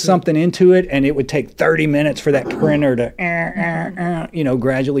would put something into it and it would take 30 minutes for that printer to,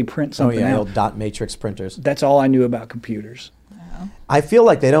 gradually print something out. Old dot matrix printers. That's all I knew about computers. Wow. I feel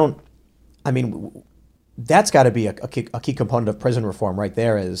like they don't, that's got to be a key component of prison reform right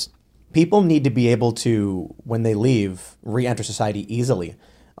there is people need to be able to, when they leave, re-enter society easily.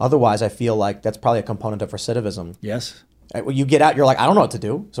 Otherwise, I feel like that's probably a component of recidivism. Yes. When you get out, you're like, I don't know what to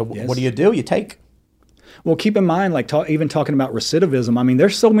do. So Yes. What do? You take. Well, keep in mind, like even talking about recidivism,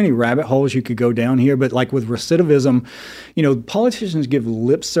 there's so many rabbit holes you could go down here, but like with recidivism, politicians give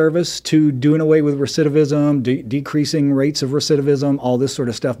lip service to doing away with recidivism, decreasing rates of recidivism, all this sort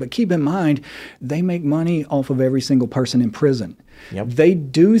of stuff. But keep in mind, they make money off of every single person in prison. Yep. They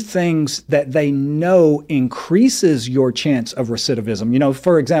do things that they know increases your chance of recidivism.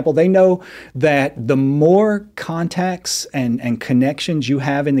 For example, they know that the more contacts and connections you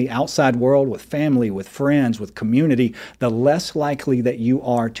have in the outside world with family, with friends, with community, the less likely that you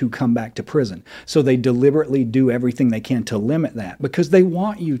are to come back to prison. So they deliberately do everything they can to limit that because they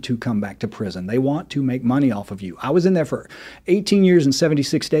want you to come back to prison. They want to make money off of you. I was in there for 18 years and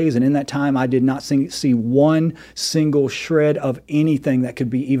 76 days, and in that time, I did not see one single shred of anything that could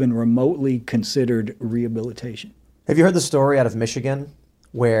be even remotely considered rehabilitation. Have you heard the story out of Michigan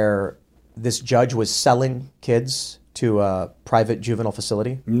where this judge was selling kids to a private juvenile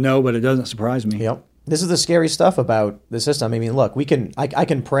facility? No, but it doesn't surprise me. Yep. This is the scary stuff about the system. Look, I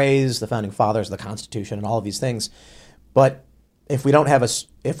can praise the founding fathers, the Constitution, and all of these things, but if we don't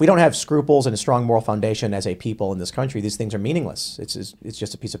have scruples and a strong moral foundation as a people in this country, these things are meaningless. It's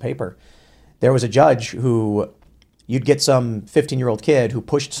just a piece of paper. There was a judge who you'd get some 15-year-old kid who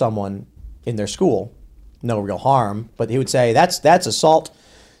pushed someone in their school, no real harm, but he would say that's assault.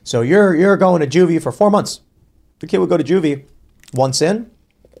 So you're going to juvie for 4 months. The kid would go to juvie. Once in,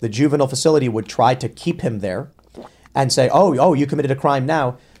 the juvenile facility would try to keep him there and say, oh, you committed a crime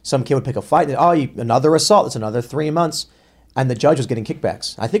now. Some kid would pick a fight. And, another assault. It's another 3 months. And the judge was getting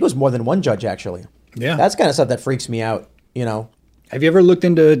kickbacks. I think it was more than one judge, actually. Yeah. That's kind of stuff that freaks me out, Have you ever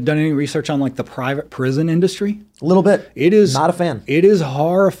done any research on like the private prison industry? A little bit. It is not a fan. It is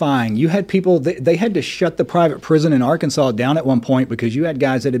horrifying. You had people, they had to shut the private prison in Arkansas down at one point because you had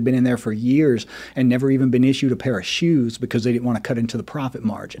guys that had been in there for years and never even been issued a pair of shoes because they didn't want to cut into the profit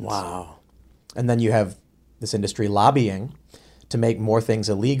margins. Wow. And then you have this industry lobbying to make more things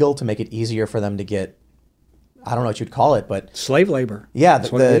illegal, to make it easier for them to get, I don't know what you'd call it, but slave labor. Yeah,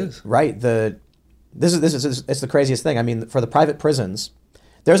 that's what it is. Right. This is it's the craziest thing. I mean, for the private prisons,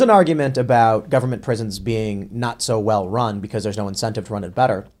 there's an argument about government prisons being not so well run because there's no incentive to run it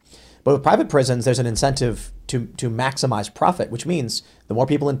better. But with private prisons, there's an incentive to maximize profit, which means the more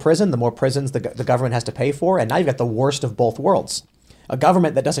people in prison, the more prisons the government has to pay for. And now you've got the worst of both worlds. A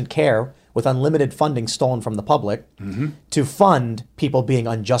government that doesn't care, with unlimited funding stolen from the public, to fund people being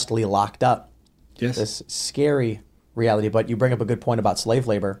unjustly locked up. Yes. This scary reality. But you bring up a good point about slave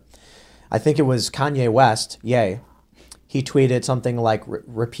labor. I think it was Kanye West, yay. He tweeted something like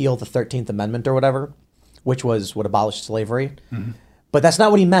repeal the 13th Amendment or whatever, which was what abolished slavery. But that's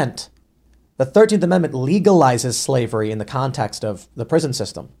not what he meant. The 13th Amendment legalizes slavery in the context of the prison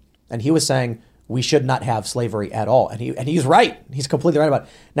system. And he was saying we should not have slavery at all. And he's right. He's completely right about it.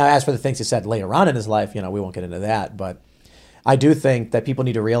 Now, as for the things he said later on in his life, we won't get into that. But I do think that people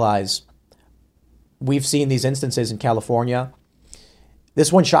need to realize we've seen these instances in California.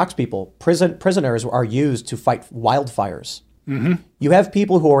 This one shocks people. Prisoners are used to fight wildfires. You have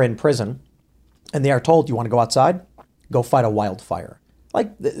people who are in prison and they are told, you want to go outside? Go fight a wildfire.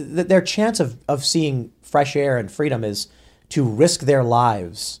 Like their chance of seeing fresh air and freedom is to risk their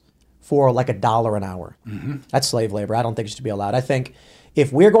lives for like $1 an hour. That's slave labor. I don't think it should be allowed. I think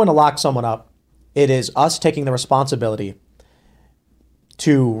if we're going to lock someone up, it is us taking the responsibility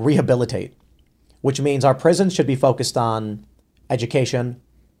to rehabilitate, which means our prisons should be focused on education,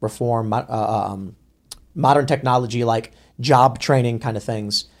 reform, modern technology like job training kind of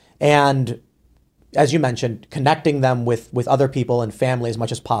things, and as you mentioned, connecting them with other people and family as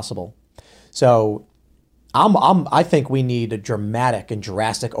much as possible. So I think we need a dramatic and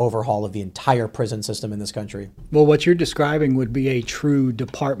drastic overhaul of the entire prison system in this country. Well, what you're describing would be a true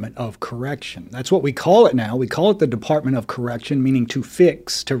Department of Correction. That's what we call it now. We call it the Department of Correction, meaning to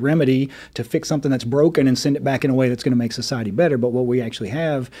fix, to remedy, to fix something that's broken and send it back in a way that's going to make society better. But what we actually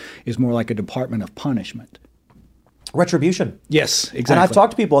have is more like a Department of Punishment. Retribution. Yes, exactly. And I've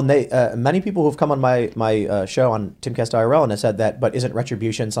talked to people, and many people who've come on my show on Timcast IRL and have said that, but isn't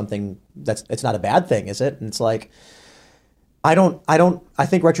retribution something it's not a bad thing, is it? And it's like, I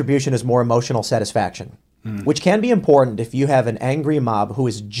think retribution is more emotional satisfaction, which can be important if you have an angry mob who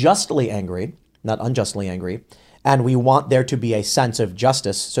is justly angry, not unjustly angry, and we want there to be a sense of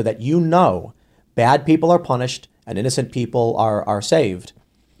justice so that bad people are punished and innocent people are saved.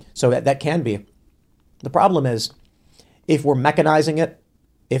 So that can be. The problem is, if we're mechanizing it,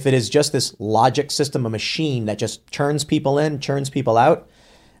 if it is just this logic system, a machine that just churns people in, churns people out,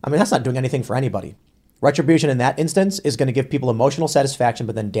 I mean, that's not doing anything for anybody. Retribution in that instance is going to give people emotional satisfaction,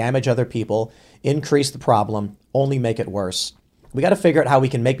 but then damage other people, increase the problem, only make it worse. We got to figure out how we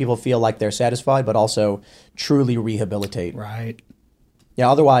can make people feel like they're satisfied, but also truly rehabilitate. Right. Yeah.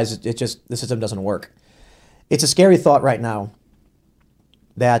 Otherwise, the system doesn't work. It's a scary thought right now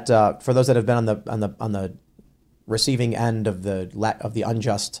that for those that have been on the receiving end of the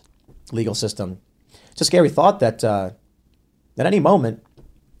unjust legal system, it's a scary thought that at any moment,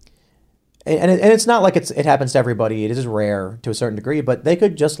 and it's not like it happens to everybody. It is rare to a certain degree, but they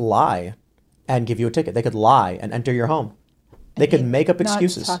could just lie and give you a ticket. They could lie and enter your home. They could make up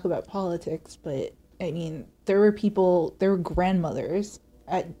excuses. Not to talk about politics, but I mean, there were grandmothers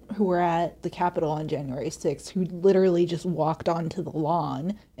who were at the Capitol on January 6th who literally just walked onto the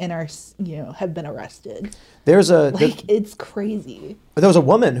lawn and have been arrested. It's crazy. There was a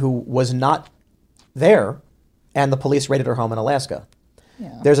woman who was not there, and the police raided her home in Alaska.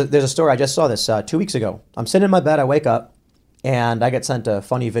 Yeah. There's a story. I just saw this 2 weeks ago. I'm sitting in my bed. I wake up, and I get sent a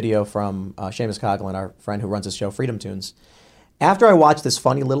funny video from Seamus Coughlin, our friend who runs his show, Freedom Tunes. After I watch this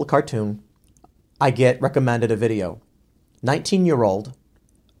funny little cartoon, I get recommended a video. 19-year-old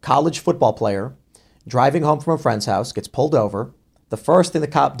college football player driving home from a friend's house, gets pulled over. The first thing the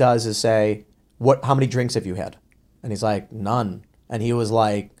cop does is say, how many drinks have you had? And he's like, none. And he was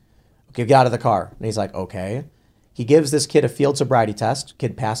like, okay, get out of the car. And he's like, okay. He gives this kid a field sobriety test.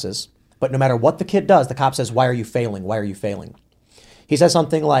 Kid passes. But no matter what the kid does, the cop says, why are you failing? Why are you failing? He says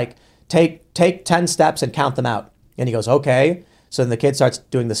something like, take 10 steps and count them out. And he goes, okay. So then the kid starts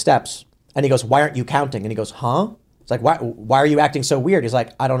doing the steps. And he goes, why aren't you counting? And he goes, huh? It's like, why are you acting so weird? He's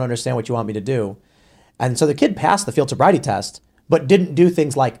like, I don't understand what you want me to do. And so the kid passed the field sobriety test, but didn't do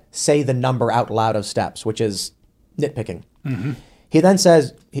things like say the number out loud of steps, which is nitpicking. Mm-hmm. He then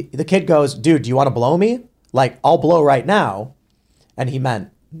says, the kid goes, dude, do you want to blow me? Like, I'll blow right now. And he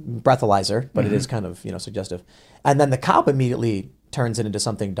meant breathalyzer, but it is kind of, suggestive. And then the cop immediately turns it into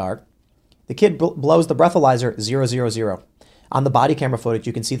something dark. The kid blows the breathalyzer 000. On the body camera footage,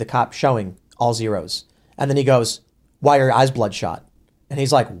 you can see the cop showing all zeros. And then he goes, why are your eyes bloodshot? And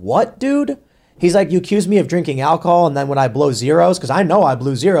he's like, what, dude? He's like, you accuse me of drinking alcohol, and then when I blow zeros, because I know I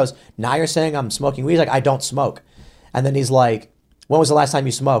blew zeros, now you're saying I'm smoking weed? He's like, I don't smoke. And then he's like, when was the last time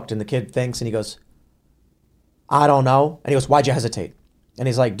you smoked? And the kid thinks, and he goes, I don't know. And he goes, why'd you hesitate? And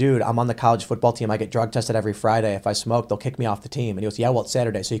he's like, dude, I'm on the college football team. I get drug tested every Friday. If I smoke, they'll kick me off the team. And he goes, yeah, well, it's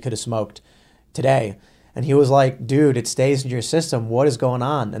Saturday, so you could have smoked today. And he was like, dude, it stays in your system. What is going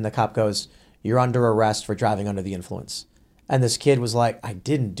on? And the cop goes, you're under arrest for driving under the influence. And this kid was like, I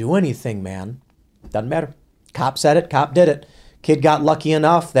didn't do anything, man. Doesn't matter. Cop said it. Cop did it. Kid got lucky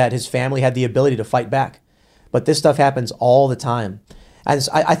enough that his family had the ability to fight back. But this stuff happens all the time. And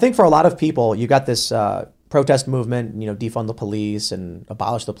I think for a lot of people, you got this protest movement, defund the police and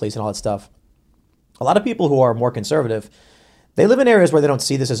abolish the police and all that stuff. A lot of people who are more conservative, they live in areas where they don't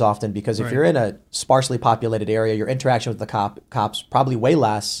see this as often because if you're in a sparsely populated area, your interaction with the cops probably way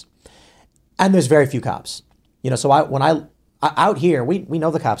less. And there's very few cops. So out here, we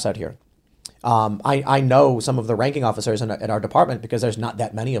know the cops out here. I know some of the ranking officers in our department because there's not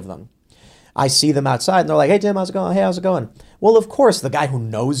that many of them. I see them outside and they're like, hey, Tim, how's it going? Hey, how's it going? Well, of course, the guy who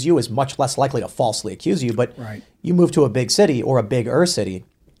knows you is much less likely to falsely accuse you. But you move to a big city or a bigger city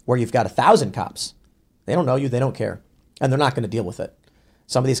where you've got 1,000 cops. They don't know you. They don't care. And they're not going to deal with it.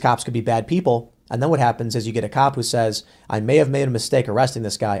 Some of these cops could be bad people. And then what happens is you get a cop who says, I may have made a mistake arresting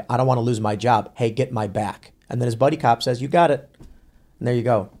this guy. I don't want to lose my job. Hey, get my back. And then his buddy cop says, you got it. And there you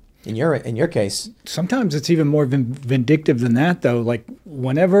go. In your case, sometimes it's even more vindictive than that, though. Like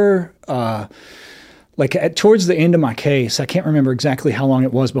whenever, towards the end of my case, I can't remember exactly how long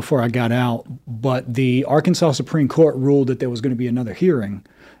it was before I got out, but the Arkansas Supreme Court ruled that there was going to be another hearing,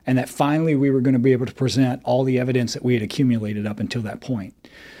 and that finally we were going to be able to present all the evidence that we had accumulated up until that point.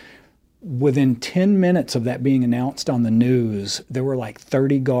 Within 10 minutes of that being announced on the news, there were like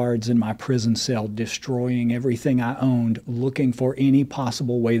 30 guards in my prison cell destroying everything I owned, looking for any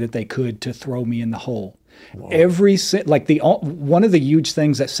possible way that they could to throw me in the hole. Whoa. One of the huge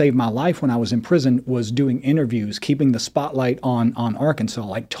things that saved my life when I was in prison was doing interviews, keeping the spotlight on Arkansas,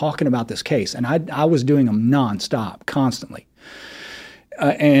 like talking about this case. And I was doing them nonstop, constantly.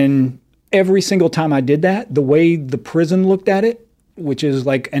 And every single time I did that, the way the prison looked at it, which is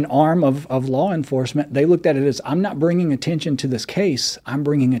like an arm of law enforcement, they looked at it as, I'm not bringing attention to this case, I'm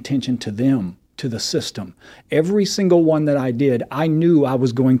bringing attention to them, to the system. Every single one that I did, I knew I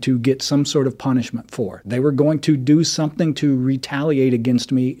was going to get some sort of punishment for. They were going to do something to retaliate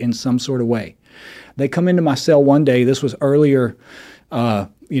against me in some sort of way. They come into my cell one day, this was earlier,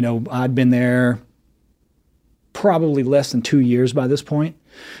 I'd been there probably less than 2 years by this point.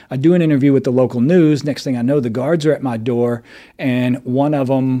 I do an interview with the local news. Next thing I know, the guards are at my door, and one of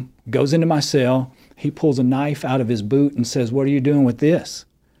them goes into my cell. He pulls a knife out of his boot and says, what are you doing with this?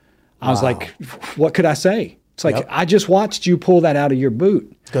 I was like, what could I say? It's like, I just watched you pull that out of your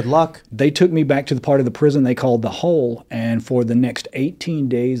boot. Good luck. They took me back to the part of the prison they called the hole, and for the next 18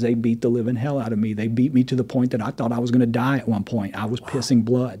 days, they beat the living hell out of me. They beat me to the point that I thought I was going to die at one point. I was pissing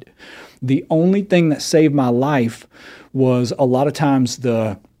blood. The only thing that saved my life was a lot of times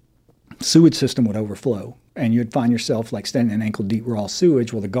the sewage system would overflow, and you'd find yourself like standing in ankle-deep raw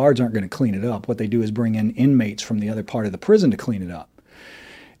sewage. Well, the guards aren't going to clean it up. What they do is bring in inmates from the other part of the prison to clean it up.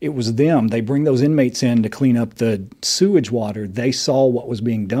 It was them. They bring those inmates in to clean up the sewage water. They saw what was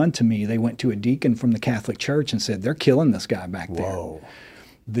being done to me. They went to a deacon from the Catholic Church and said, they're killing this guy back there. Whoa.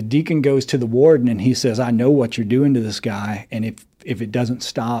 The deacon goes to the warden and he says, I know what you're doing to this guy, and if it doesn't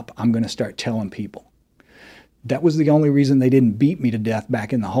stop, I'm going to start telling people. That was the only reason they didn't beat me to death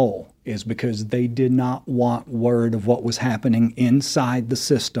back in the hole, is because they did not want word of what was happening inside the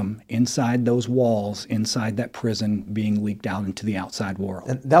system, inside those walls, inside that prison being leaked out into the outside world.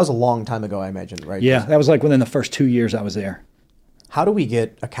 And that was a long time ago, I imagine, right? Yeah, that was like within the first 2 years I was there. How do we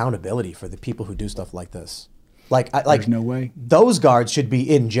get accountability for the people who do stuff like this? There's no way. Those guards should be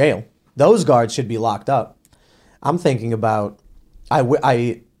in jail. Those guards should be locked up. I'm thinking about, I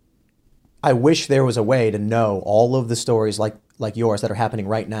wish there was a way to know all of the stories like yours that are happening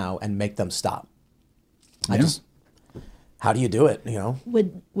right now and make them stop. Yeah. How do you do it?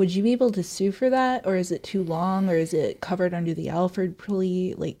 Would you be able to sue for that, or is it too long, or is it covered under the Alford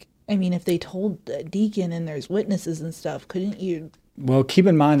plea? If they told the deacon and there's witnesses and stuff, couldn't you Well, keep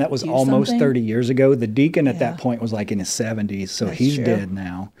in mind that was do almost something. 30 years ago. The deacon at Yeah. that point was like in his 70s, so That's he's true. dead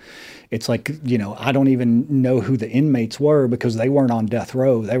now. It's like, I don't even know who the inmates were because they weren't on death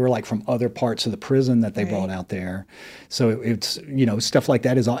row. They were like from other parts of the prison that they brought Right. out there. So it's, stuff like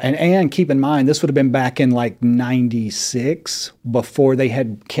that is all. And keep in mind, this would have been back in like 96 before they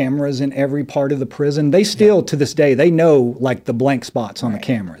had cameras in every part of the prison. They still, to this day, they know like the blank spots on the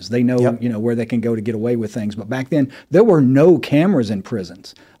cameras. They know, Yep. where they can go to get away with things. But back then, there were no cameras in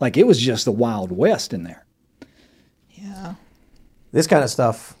prisons. Like it was just the Wild West in there. Yeah. This kind of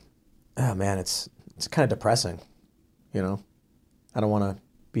stuff, oh man, it's kind of depressing. I don't want to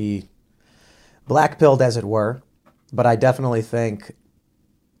be black-pilled, as it were, but I definitely think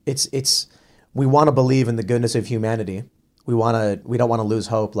it's we want to believe in the goodness of humanity. We don't want to lose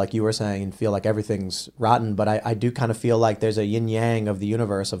hope, like you were saying, and feel like everything's rotten. But I do kind of feel like there's a yin yang of the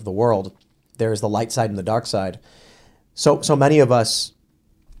universe, of the world. There's the light side and the dark side. So many of us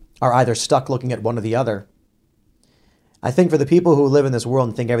are either stuck looking at one or the other. I think for the people who live in this world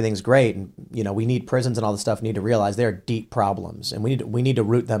and think everything's great, and we need prisons and all this stuff, need to realize there are deep problems, and we need to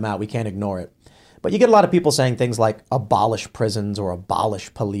root them out. We can't ignore it. But you get a lot of people saying things like abolish prisons or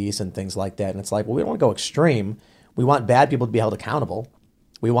abolish police and things like that, and it's like, well, we don't want to go extreme. We want bad people to be held accountable.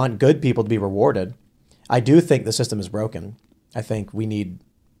 We want good people to be rewarded. I do think the system is broken. I think we need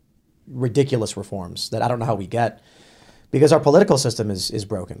ridiculous reforms that I don't know how we get, because our political system is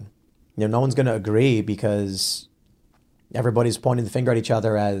broken. No one's going to agree because everybody's pointing the finger at each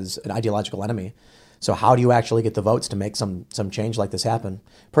other as an ideological enemy. So how do you actually get the votes to make some change like this happen?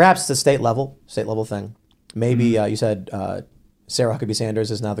 Perhaps it's a state level thing. Maybe you said Sarah Huckabee Sanders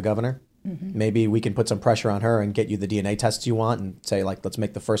is now the governor. Mm-hmm. Maybe we can put some pressure on her and get you the DNA tests you want and say, like, let's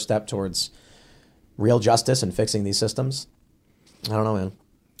make the first step towards real justice and fixing these systems. I don't know, man.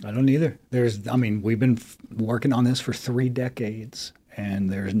 I don't either. We've been working on this for 3 decades, and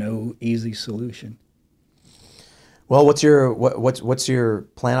there's no easy solution. Well, what's your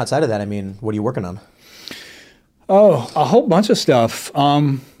plan outside of that? What are you working on? Oh, a whole bunch of stuff.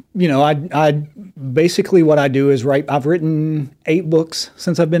 I basically what I do is write. I've written 8 books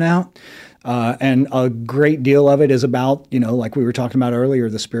since I've been out, and a great deal of it is about, like we were talking about earlier,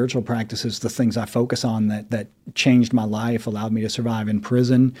 the spiritual practices, the things I focus on that changed my life, allowed me to survive in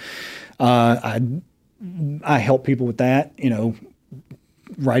prison. I help people with that,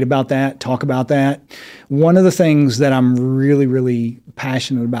 write about that, talk about that. One of the things that I'm really, really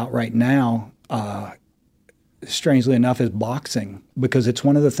passionate about right now, strangely enough, is boxing, because it's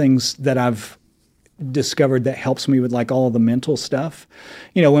one of the things that I've discovered that helps me with like all of the mental stuff.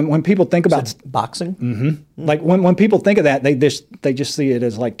 When people think about boxing, like when people think of that, they just see it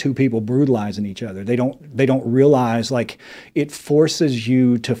as like 2 people brutalizing each other. They don't realize like it forces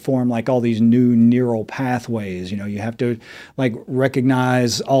you to form like all these new neural pathways. You have to like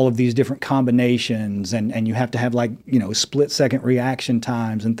recognize all of these different combinations, and you have to have like split-second reaction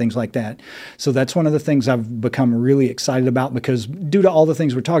times and things like that. So that's one of the things I've become really excited about, because due to all the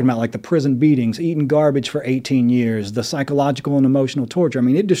things we're talking about, like the prison beatings, eating garbage for 18 years, the psychological and emotional torture.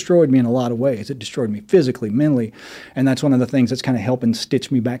 It destroyed me in a lot of ways. It destroyed me physically, mentally. And that's one of the things that's kind of helping stitch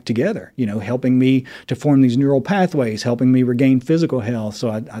me back together, helping me to form these neural pathways, helping me regain physical health. So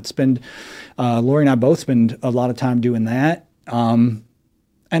I'd spend, Lori and I both spend a lot of time doing that. And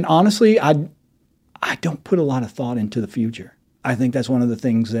honestly, I don't put a lot of thought into the future. I think that's one of the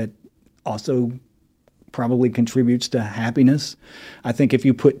things that also probably contributes to happiness. I think if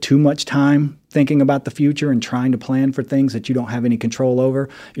you put too much time thinking about the future and trying to plan for things that you don't have any control over,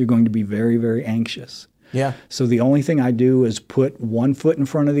 you're going to be very, very anxious. Yeah. So the only thing I do is put one foot in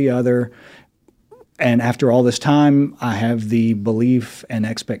front of the other. And after all this time, I have the belief and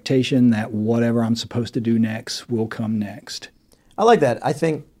expectation that whatever I'm supposed to do next will come next. I like that. I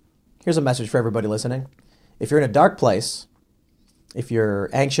think here's a message for everybody listening. If you're in a dark place, if you're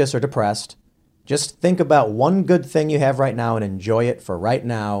anxious or depressed, just think about one good thing you have right now and enjoy it for right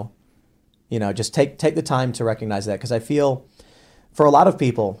now. Just take the time to recognize that, because I feel for a lot of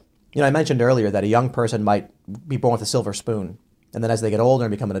people, I mentioned earlier that a young person might be born with a silver spoon, and then as they get older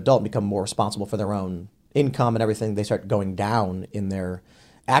and become an adult, become more responsible for their own income and everything, they start going down in their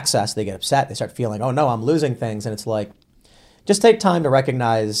access. They get upset. They start feeling, oh no, I'm losing things. And it's like, just take time to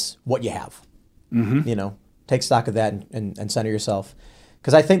recognize what you have. Mm-hmm. Take stock of that and center yourself.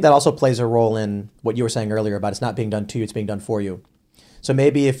 Because I think that also plays a role in what you were saying earlier about it's not being done to you, it's being done for you. So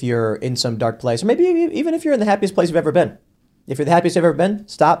maybe if you're in some dark place, or maybe even if you're in the happiest place you've ever been, if you're the happiest you've ever been,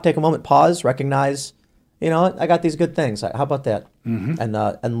 stop, take a moment, pause, recognize, I got these good things. How about that? Mm-hmm.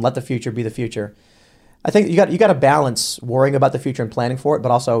 And let the future be the future. I think you got to balance worrying about the future and planning for it,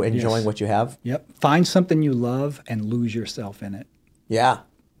 but also enjoying what you have. Yep. Find something you love and lose yourself in it. Yeah.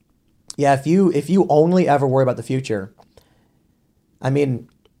 Yeah, if you only ever worry about the future, I mean,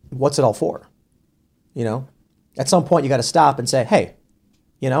 what's it all for? You know? At some point you got to stop and say, "Hey,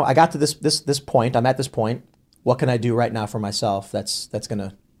 you know, I got to this point. I'm at this point. What can I do right now for myself that's going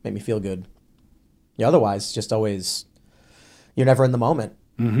to make me feel good?" Yeah, otherwise just always you're never in the moment.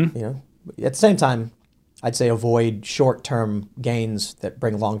 You know? At the same time, I'd say avoid short-term gains that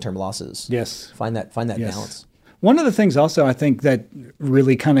bring long-term losses. Yes. Find that Yes. balance. One of the things also I think that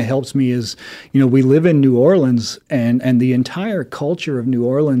really kind of helps me is, we live in New Orleans, and the entire culture of New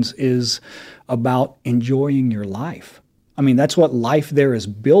Orleans is about enjoying your life. I mean, that's what life there is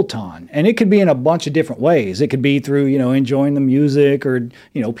built on. And it could be in a bunch of different ways. It could be through, enjoying the music, or,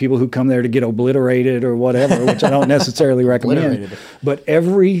 people who come there to get obliterated or whatever, which I don't necessarily recommend. But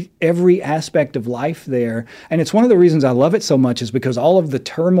every aspect of life there, and it's one of the reasons I love it so much, is because all of the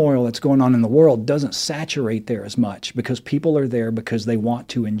turmoil that's going on in the world doesn't saturate there as much, because people are there because they want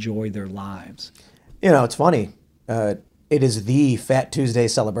to enjoy their lives. It's funny. It is the Fat Tuesday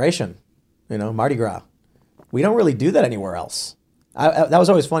celebration, Mardi Gras. We don't really do that anywhere else. That was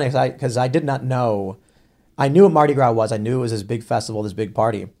always funny because I did not know. I knew what Mardi Gras was. I knew it was this big festival, this big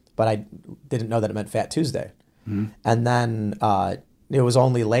party, but I didn't know that it meant Fat Tuesday. And then it was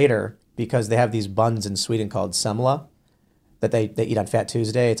only later, because they have these buns in Sweden called semla that they eat on Fat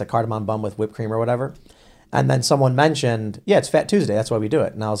Tuesday. It's a cardamom bun with whipped cream or whatever. And then someone mentioned, yeah, it's Fat Tuesday. That's why we do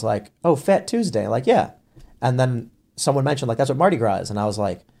it. And I was like, oh, Fat Tuesday. Like, yeah. And then someone mentioned, like, that's what Mardi Gras is. And I was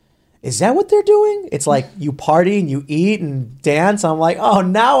like, is that what they're doing? It's like you party and you eat and dance. I'm like, oh,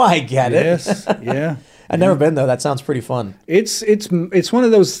 now I get it. Yes, yeah. I've never been, though. That sounds pretty fun. It's one of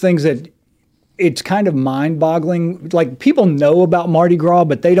those things that it's kind of mind-boggling. Like, people know about Mardi Gras,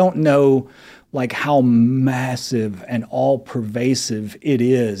 but they don't know, like, how massive and all-pervasive it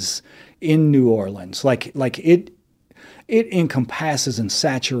is in New Orleans. Like it encompasses and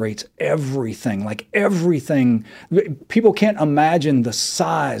saturates everything, like everything. People can't imagine the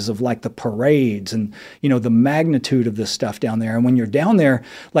size of, like, the parades and, the magnitude of this stuff down there. And when you're down there,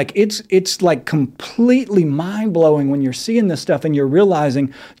 like, it's like completely mind-blowing when you're seeing this stuff and you're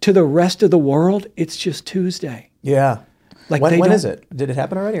realizing, to the rest of the world, it's just Tuesday. Yeah. Like, when is it? Did it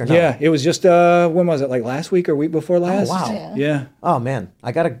happen already or not? Yeah, it was just when was it? Like last week or week before last? Oh, wow. Yeah. Oh man,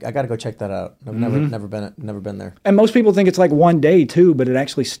 I gotta go check that out. I've never been there. And most people think it's like one day too, but it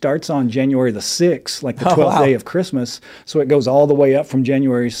actually starts on January the 6th, like the 12th day of Christmas. So it goes all the way up from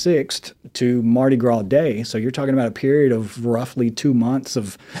January 6th to Mardi Gras Day. So you're talking about a period of roughly 2 months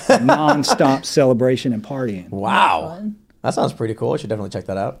of nonstop celebration and partying. Wow, that sounds pretty cool. I should definitely check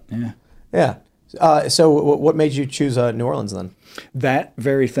that out. Yeah. Yeah. So what made you choose New Orleans then? That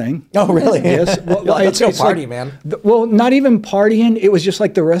very thing. Oh, really? Yes. Well, let's go party, like, man. Well, not even partying. It was just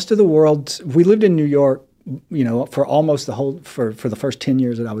like the rest of the world. We lived in New York, for almost for the first 10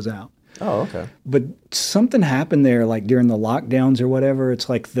 years that I was out. Oh, okay. But something happened there, like during the lockdowns or whatever. It's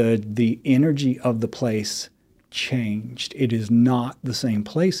like the energy of the place changed. It is not the same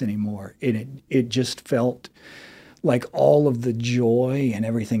place anymore. It just felt like all of the joy and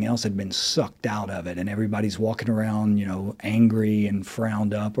everything else had been sucked out of it, and everybody's walking around, angry and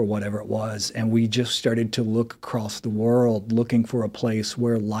frowned up or whatever it was. And we just started to look across the world looking for a place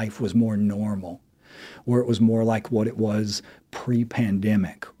where life was more normal, where it was more like what it was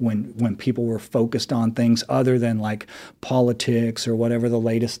pre-pandemic, when people were focused on things other than like politics or whatever the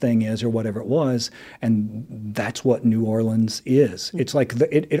latest thing is or whatever it was. And that's what New Orleans is. It's like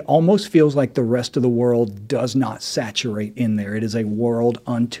it almost feels like the rest of the world does not saturate in there. It is a world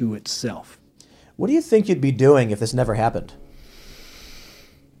unto itself. What do you think you'd be doing if this never happened?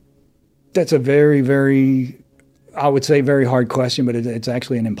 That's a very, very, I would say, very hard question, but it's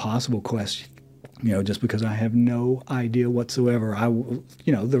actually an impossible question. Just because I have no idea whatsoever.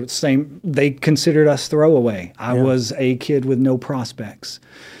 The same, they considered us throwaway. I was a kid with no prospects.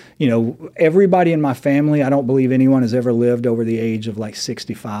 Everybody in my family, I don't believe anyone has ever lived over the age of like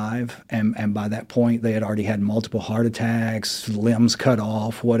 65. And by that point, they had already had multiple heart attacks, limbs cut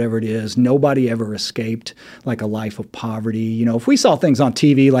off, whatever it is. Nobody ever escaped like a life of poverty. If we saw things on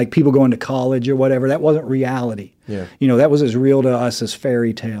TV, like people going to college or whatever, that wasn't reality. Yeah. That was as real to us as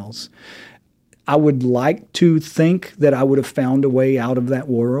fairy tales. I would like to think that I would have found a way out of that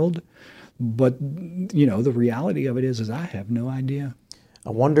world, but the reality of it is I have no idea. I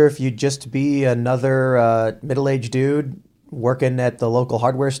wonder if you'd just be another middle-aged dude working at the local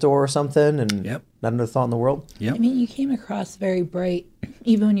hardware store or something, and not another thought in the world. Yep. I mean, you came across very bright,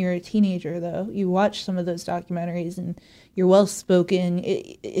 even when you were a teenager, though. You watched some of those documentaries, and you're well-spoken.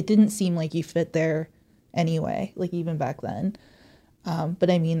 It didn't seem like you fit there anyway, like even back then. But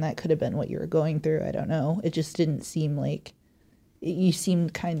I mean, that could have been what you were going through. I don't know. It just didn't seem like you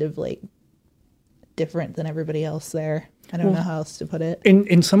seemed kind of like different than everybody else there. I don't know how else to put it.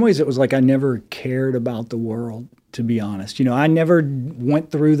 In some ways, it was like I never cared about the world, to be honest. I never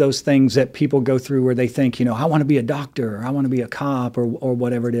went through those things that people go through where they think, I want to be a doctor, or I want to be a cop, or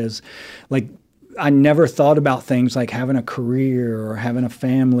whatever it is. Like, I never thought about things like having a career or having a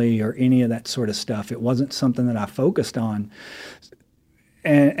family or any of that sort of stuff. It wasn't something that I focused on.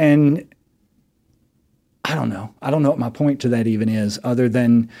 And I don't know. I don't know what my point to that even is, other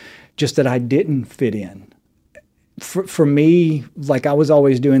than just that I didn't fit in. For me, like, I was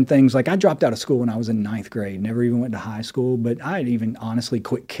always doing things like I dropped out of school when I was in 9th grade, never even went to high school, but I had even honestly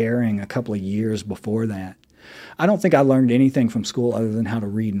quit caring a couple of years before that. I don't think I learned anything from school other than how to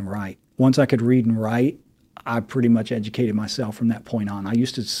read and write. Once I could read and write, I pretty much educated myself from that point on. I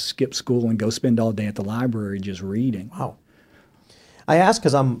used to skip school and go spend all day at the library just reading. Wow. I ask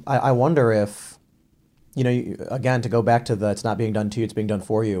because I wonder if, again, to go back to the it's not being done to you, it's being done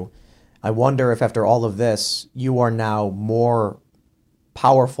for you. I wonder if after all of this, you are now more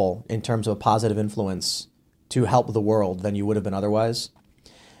powerful in terms of a positive influence to help the world than you would have been otherwise.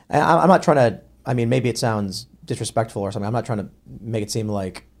 And I'm not trying to, maybe it sounds disrespectful or something. I'm not trying to make it seem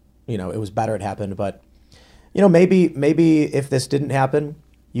like, it was better it happened. But, maybe if this didn't happen,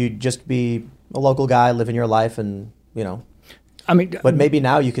 you'd just be a local guy living your life and, but maybe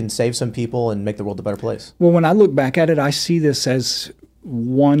now you can save some people and make the world a better place. Well, when I look back at it, I see this as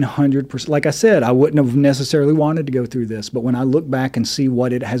 100%. Like I said, I wouldn't have necessarily wanted to go through this, but when I look back and see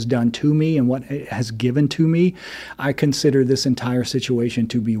what it has done to me and what it has given to me, I consider this entire situation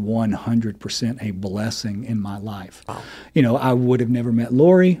to be 100% a blessing in my life. Wow. I would have never met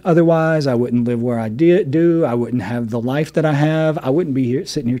Lori otherwise. I wouldn't live where I do. I wouldn't have the life that I have. I wouldn't be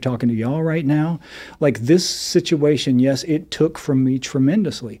sitting here talking to y'all right now. Like, this situation, yes, it took from me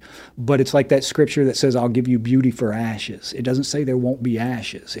tremendously, but it's like that scripture that says, I'll give you beauty for ashes. It doesn't say there won't be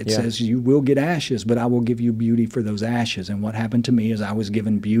ashes. It says you will get ashes, but I will give you beauty for those ashes. And what happened to me is I was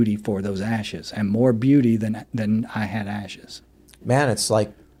given beauty for those ashes, and more beauty than I had ashes. Man, it's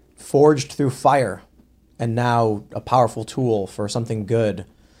like forged through fire, and now a powerful tool for something good.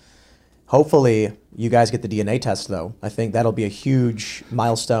 Hopefully, you guys get the DNA test, though. I think that'll be a huge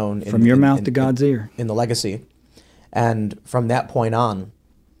milestone. From your mouth to God's ear. In the legacy. And from that point on,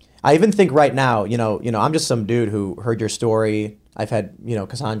 I even think right now, I'm just some dude who heard your story. I've had,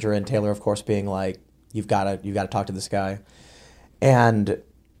 Cassandra and Taylor, of course, being like, you've got to talk to this guy. And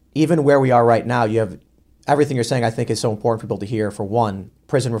even where we are right now, you have everything you're saying, I think, is so important for people to hear. For one,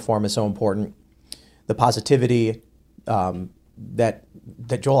 prison reform is so important. The positivity, that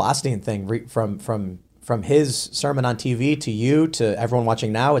Joel Osteen thing from his sermon on TV to you, to everyone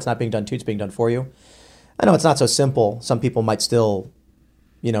watching now, it's not being done to you, it's being done for you. I know it's not so simple. Some people might still,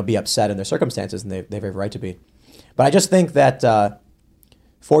 be upset in their circumstances, and they have every right to be. But I just think that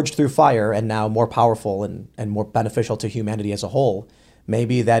forged through fire and now more powerful and more beneficial to humanity as a whole,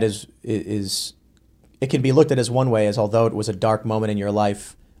 maybe that is it can be looked at as one way, as although it was a dark moment in your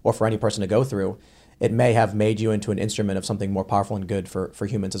life or for any person to go through, it may have made you into an instrument of something more powerful and good for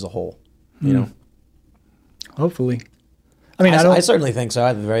humans as a whole. Hopefully. I certainly think so,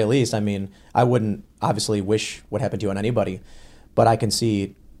 at the very least. I wouldn't obviously wish what happened to you on anybody, but I can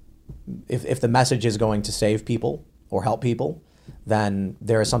see if the message is going to save people or help people, then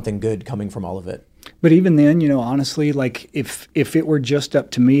there is something good coming from all of it. But even then, honestly, like if it were just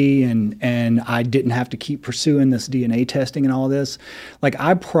up to me and I didn't have to keep pursuing this DNA testing and all this, like,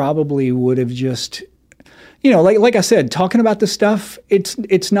 I probably would have just, like I said, talking about this stuff,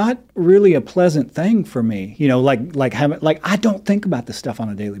 it's not really a pleasant thing for me. I don't think about this stuff on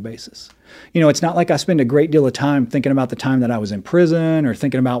a daily basis. It's not like I spend a great deal of time thinking about the time that I was in prison, or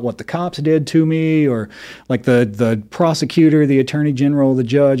thinking about what the cops did to me, or like the prosecutor, the attorney general, the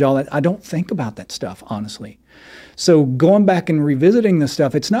judge, all that. I don't think about that stuff, honestly. So going back and revisiting this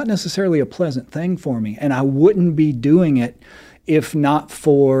stuff, it's not necessarily a pleasant thing for me. And I wouldn't be doing it if not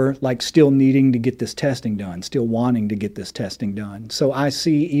for like still needing to get this testing done, still wanting to get this testing done. So I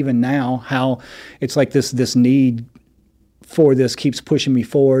see even now how it's like this need for this keeps pushing me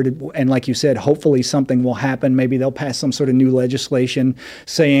forward. And like you said, hopefully something will happen. Maybe they'll pass some sort of new legislation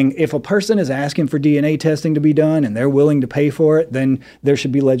saying if a person is asking for DNA testing to be done and they're willing to pay for it, then there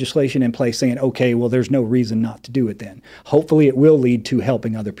should be legislation in place saying, okay, well, there's no reason not to do it then. Hopefully it will lead to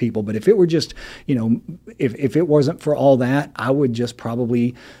helping other people. But if it were just, if it wasn't for all that, I would just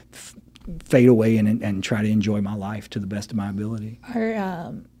probably fade away and try to enjoy my life to the best of my ability.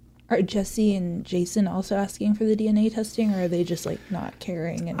 Are Jesse and Jason also asking for the DNA testing, or are they just like not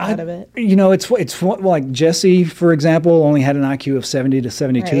caring and out of it? It's like Jesse, for example, only had an IQ of 70 to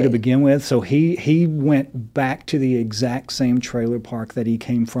 72 to begin with. So he went back to the exact same trailer park that he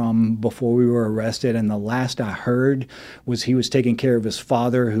came from before we were arrested. And the last I heard was he was taking care of his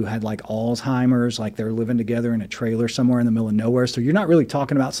father who had like Alzheimer's, like they're living together in a trailer somewhere in the middle of nowhere. So you're not really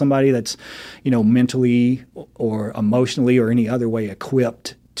talking about somebody that's, mentally or emotionally or any other way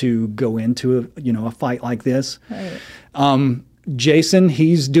equipped to go into a fight like this. Right. Jason,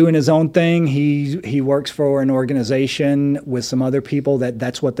 he's doing his own thing. He works for an organization with some other people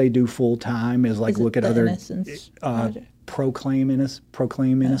that's what they do full time is like look at other proclaim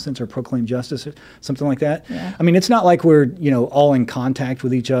innocence or proclaim justice or something like that. Yeah. I mean, it's not like we're all in contact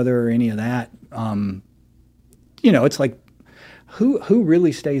with each other or any of that. It's like who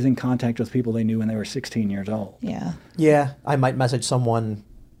really stays in contact with people they knew when they were 16 years old? Yeah. Yeah, I might message someone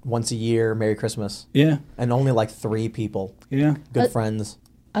once a year, Merry Christmas. Yeah. And only like 3 people. Yeah. Good friends.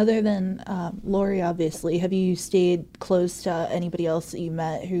 Other than Lori, obviously, have you stayed close to anybody else that you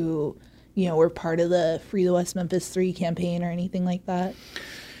met who, were part of the Free the West Memphis 3 campaign or anything like that?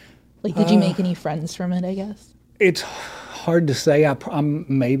 Like, did you make any friends from it, I guess? It's hard to say. I'm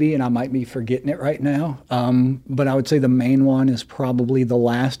maybe, and I might be forgetting it right now. But I would say the main one is probably the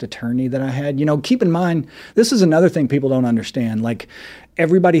last attorney that I had. Keep in mind, this is another thing people don't understand. Like,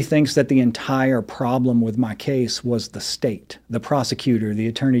 everybody thinks that the entire problem with my case was the state, the prosecutor, the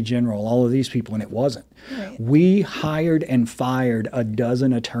attorney general, all of these people, and it wasn't. Right. We hired and fired a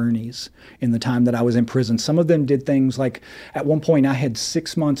dozen attorneys in the time that I was in prison. Some of them did things like, at one point I had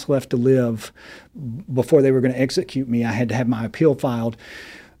 6 months left to live before they were going to execute me. I had to have my appeal filed.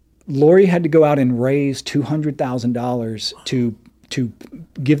 Lori had to go out and raise $200,000 to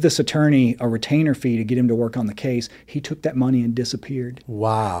give this attorney a retainer fee to get him to work on the case. He took that money and disappeared.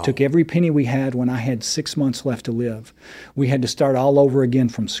 Wow. Took every penny we had when I had 6 months left to live. We had to start all over again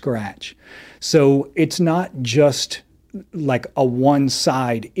from scratch. So it's not just like a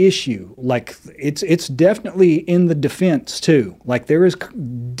one-side issue. Like it's definitely in the defense too. Like there is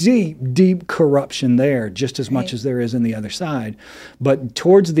deep corruption there just as much as there is in the other side. But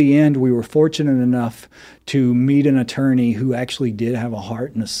towards the end, we were fortunate enough to meet an attorney who actually did have a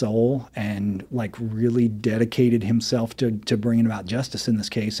heart and a soul and like really dedicated himself to bringing about justice in this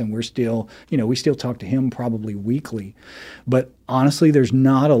case. And we're still, we still talk to him probably weekly. But honestly, there's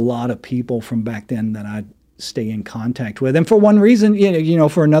not a lot of people from back then that I stay in contact with. And for one reason,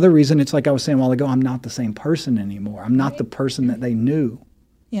 for another reason, it's like I was saying a while ago, I'm not the same person anymore. I'm not the person that they knew.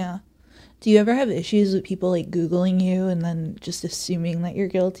 Yeah. Do you ever have issues with people like Googling you and then just assuming that you're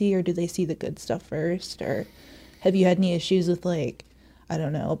guilty, or do they see the good stuff first? Or have you had any issues with I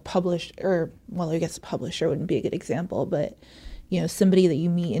guess a publisher wouldn't be a good example, but somebody that you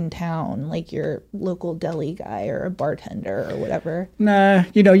meet in town, like your local deli guy or a bartender or whatever? Nah,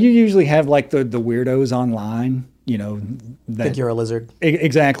 you usually have like the weirdos online, that think you're a lizard.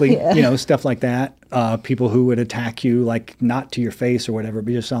 Exactly. Yeah. Stuff like that. People who would attack you, like not to your face or whatever,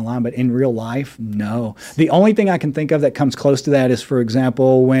 but just online. But in real life, no. The only thing I can think of that comes close to that is, for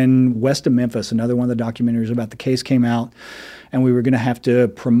example, when West of Memphis, another one of the documentaries about the case, came out and we were going to have to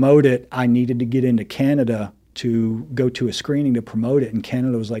promote it, I needed to get into Canada to go to a screening to promote it. And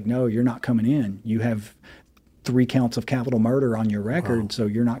Canada was like, no, you're not coming in. You have 3 counts of capital murder on your record, so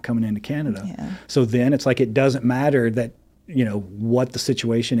you're not coming into Canada. Yeah. So then it's like it doesn't matter that, what the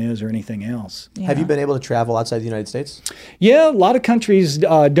situation is or anything else. Yeah. Have you been able to travel outside the United States? Yeah, a lot of countries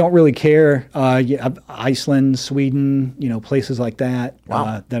don't really care. Iceland, Sweden, places like that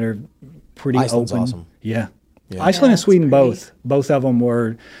that are pretty Iceland's open. Awesome. Yeah. Yeah. Iceland and Sweden, both of them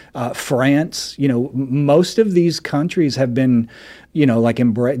were. France, most of these countries have been,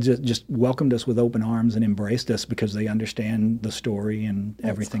 just welcomed us with open arms and embraced us because they understand the story and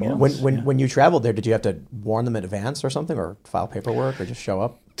everything else. When you traveled there, did you have to warn them in advance or something, or file paperwork, or just show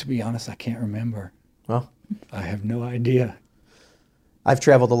up? To be honest, I can't remember. Well, I have no idea. I've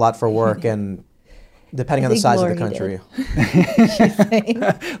traveled a lot for work, and depending on the size Lori of the country.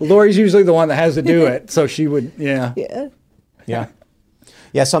 Lori's usually the one that has to do it, so she would, yeah.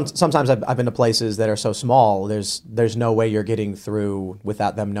 Yeah, sometimes I've been to places that are so small, there's no way you're getting through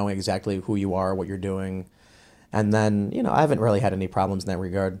without them knowing exactly who you are, what you're doing. And then, I haven't really had any problems in that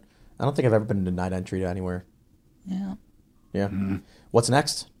regard. I don't think I've ever been denied entry to anywhere. Yeah. Yeah. Mm-hmm. What's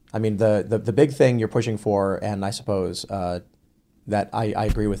next? I mean, the big thing you're pushing for, and I suppose that I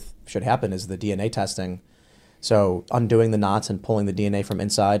agree with should happen, is the DNA testing. So undoing the knots and pulling the DNA from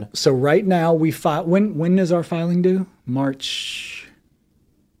inside. So right now we file. When is our filing due? March.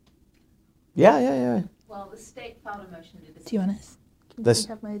 Yeah. Well, the state filed a motion to dismiss. Do you want to? Can This- you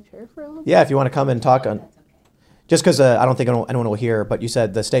have my chair for a little bit? Yeah, if you want to come and talk on, That's okay. just because I don't think anyone will hear, but you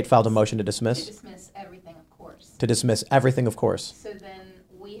said the state filed a motion to To dismiss. dismiss everything, of course. To dismiss everything, of course. So then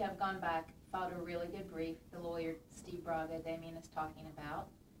we have gone back, filed a really good brief. The lawyer, Steve Braga, Damien is talking about,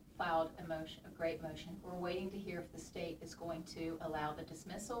 filed a great motion. We're waiting to hear if the state is going to allow the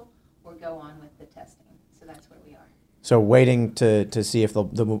dismissal or go on with the testing. So that's where we are. So waiting to see if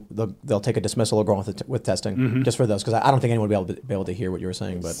they'll take a dismissal or go on with testing, just for those, because I don't think anyone would be able to hear what you were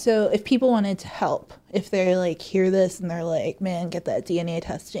saying. But So if people wanted to help, if they like hear this and they're like, man, get that DNA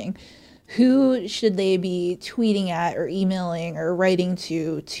testing, who should they be tweeting at or emailing or writing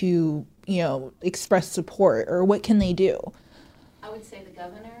to, express support, or what can they do? I would say the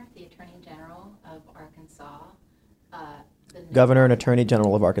governor, the attorney general of Arkansas, Governor and Attorney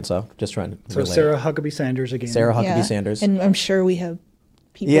General of Arkansas, just trying to So relate. Sarah Huckabee Sanders again. Sarah Huckabee Sanders. And I'm sure we have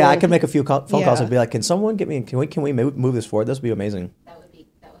people. Yeah, I could make a few phone calls Yeah. and be like, "Can someone get me? Can we move this forward? This would be amazing." that would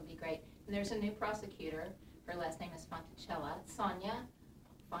be great. And there's a new prosecutor. Her last name is Fonticella, Sonia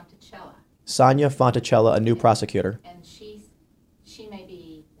Fonticella, Sonia Fonticella, a new prosecutor. and she may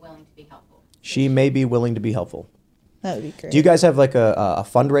be willing to be helpful. She may be willing to be helpful. That would be great. Do you guys have like a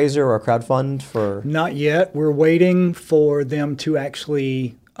fundraiser or a crowdfund for? Not yet. We're waiting for them to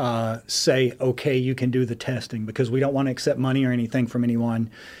actually say, okay, you can do the testing, because we don't want to accept money or anything from anyone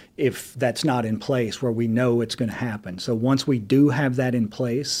if that's not in place where we know it's going to happen. So once we do have that in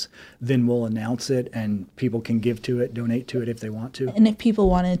place, then we'll announce it and people can give to it, donate to it if they want to. And if people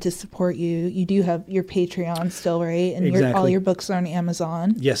wanted to support you, you do have your Patreon still, right? And all Exactly. your books are on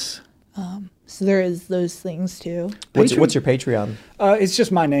Amazon. Yes. So there is those things too. What's your Patreon? It's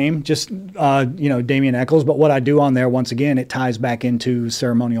just my name, just Damien Echols. But what I do on there, once again, it ties back into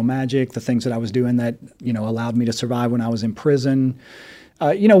ceremonial magic, the things that I was doing that allowed me to survive when I was in prison.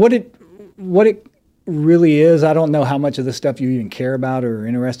 What it really is. I don't know how much of this stuff you even care about or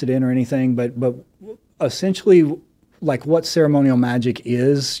interested in or anything, but essentially, like what ceremonial magic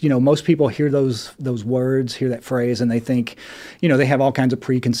is, most people hear those words, hear that phrase, and they think, they have all kinds of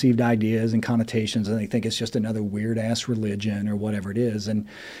preconceived ideas and connotations, and they think it's just another weird ass religion or whatever it is. And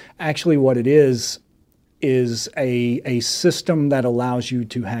actually, what it is a system that allows you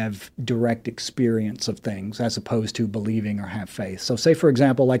to have direct experience of things as opposed to believing or have faith. So say, for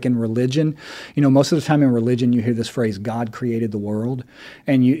example, like in religion, most of the time in religion, you hear this phrase, God created the world.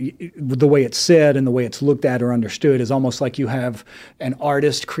 And the way it's said and the way it's looked at or understood is almost like you have an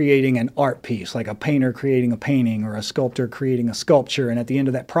artist creating an art piece, like a painter creating a painting or a sculptor creating a sculpture. And at the end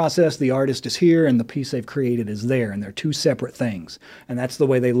of that process, the artist is here and the piece they've created is there. And they're two separate things. And that's the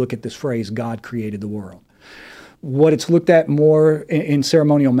way they look at this phrase, God created the world. What it's looked at more in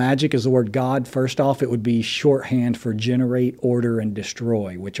ceremonial magic is the word God. First off, it would be shorthand for generate, order, and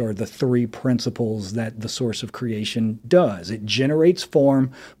destroy, which are the three principles that the source of creation does. It generates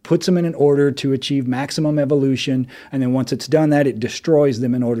form, puts them in an order to achieve maximum evolution, and then once it's done that, it destroys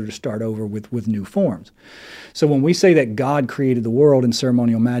them in order to start over with new forms. So when we say that God created the world in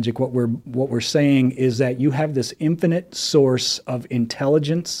ceremonial magic, what we're saying is that you have this infinite source of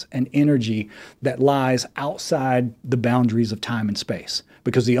intelligence and energy that lies outside the boundaries of time and space.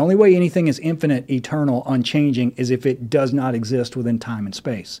 Because the only way anything is infinite, eternal, unchanging is if it does not exist within time and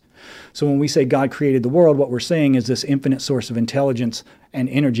space. So when we say God created the world, what we're saying is this infinite source of intelligence and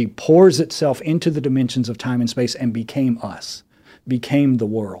energy pours itself into the dimensions of time and space and became us, became the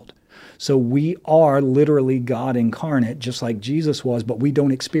world. So we are literally God incarnate, just like Jesus was, but we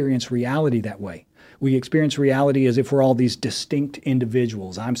don't experience reality that way. We experience reality as if we're all these distinct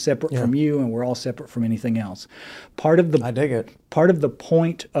individuals. I'm separate from you, and we're all separate from anything else. I dig it. Part of the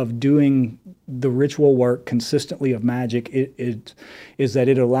point of doing the ritual work consistently of magic is that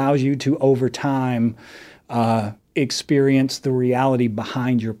it allows you to, over time, experience the reality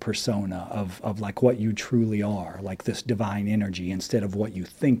behind your persona of like what you truly are, like this divine energy, instead of what you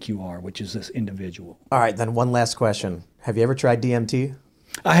think you are, which is this individual. All right, then one last question. Have you ever tried DMT?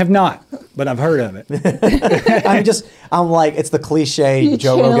 I have not, but I've heard of it. I'm like, it's the cliche You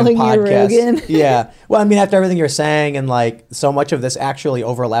Joe Rogan channeling your podcast. Rogan. Yeah. Well, I mean, after everything you're saying, and like so much of this actually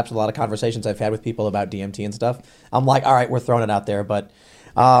overlaps with a lot of conversations I've had with people about DMT and stuff. I'm like, all right, we're throwing it out there. But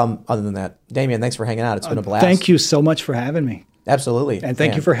other than that, Damien, thanks for hanging out. It's been a blast. Thank you so much for having me. Absolutely. And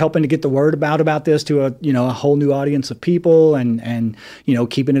thank you for helping to get the word about this to a whole new audience of people and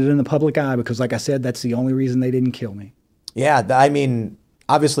keeping it in the public eye, because like I said, that's the only reason they didn't kill me. Yeah, I mean,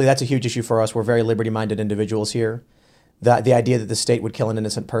 obviously that's a huge issue for us. We're very liberty-minded individuals here. The idea that the state would kill an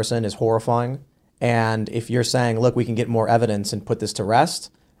innocent person is horrifying. And if you're saying, look, we can get more evidence and put this to rest,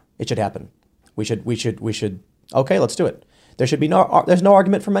 it should happen. We should. Okay, let's do it. There's no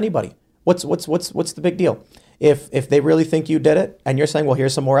argument from anybody. What's the big deal? If they really think you did it, and you're saying, well,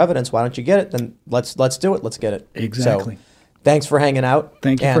 here's some more evidence, why don't you get it? Then let's do it. Let's get it. Exactly. So, thanks for hanging out.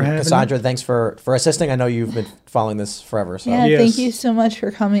 Thank you and for having Cassandra, me. thanks for assisting. I know you've been following this forever. So. Yeah, Yes. thank you so much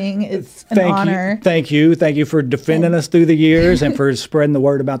for coming. It's an honor. Thank you for defending us through the years and for spreading the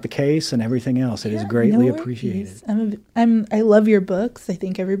word about the case and everything else. It is greatly No worries. appreciated. I love your books. I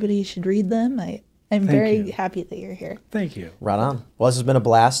think everybody should read them. I'm very you. happy that you're here. Thank you. Right on. Well, this has been a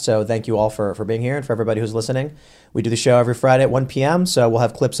blast. So thank you all for being here and for everybody who's listening. We do the show every Friday at 1 p.m. So we'll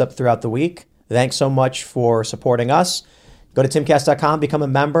have clips up throughout the week. Thanks so much for supporting us. Go to timcast.com, become a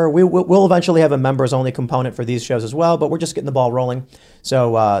member. We'll eventually have a members only component for these shows as well, but we're just getting the ball rolling.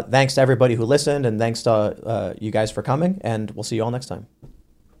 So thanks to everybody who listened, and thanks to you guys for coming, and we'll see you all next time.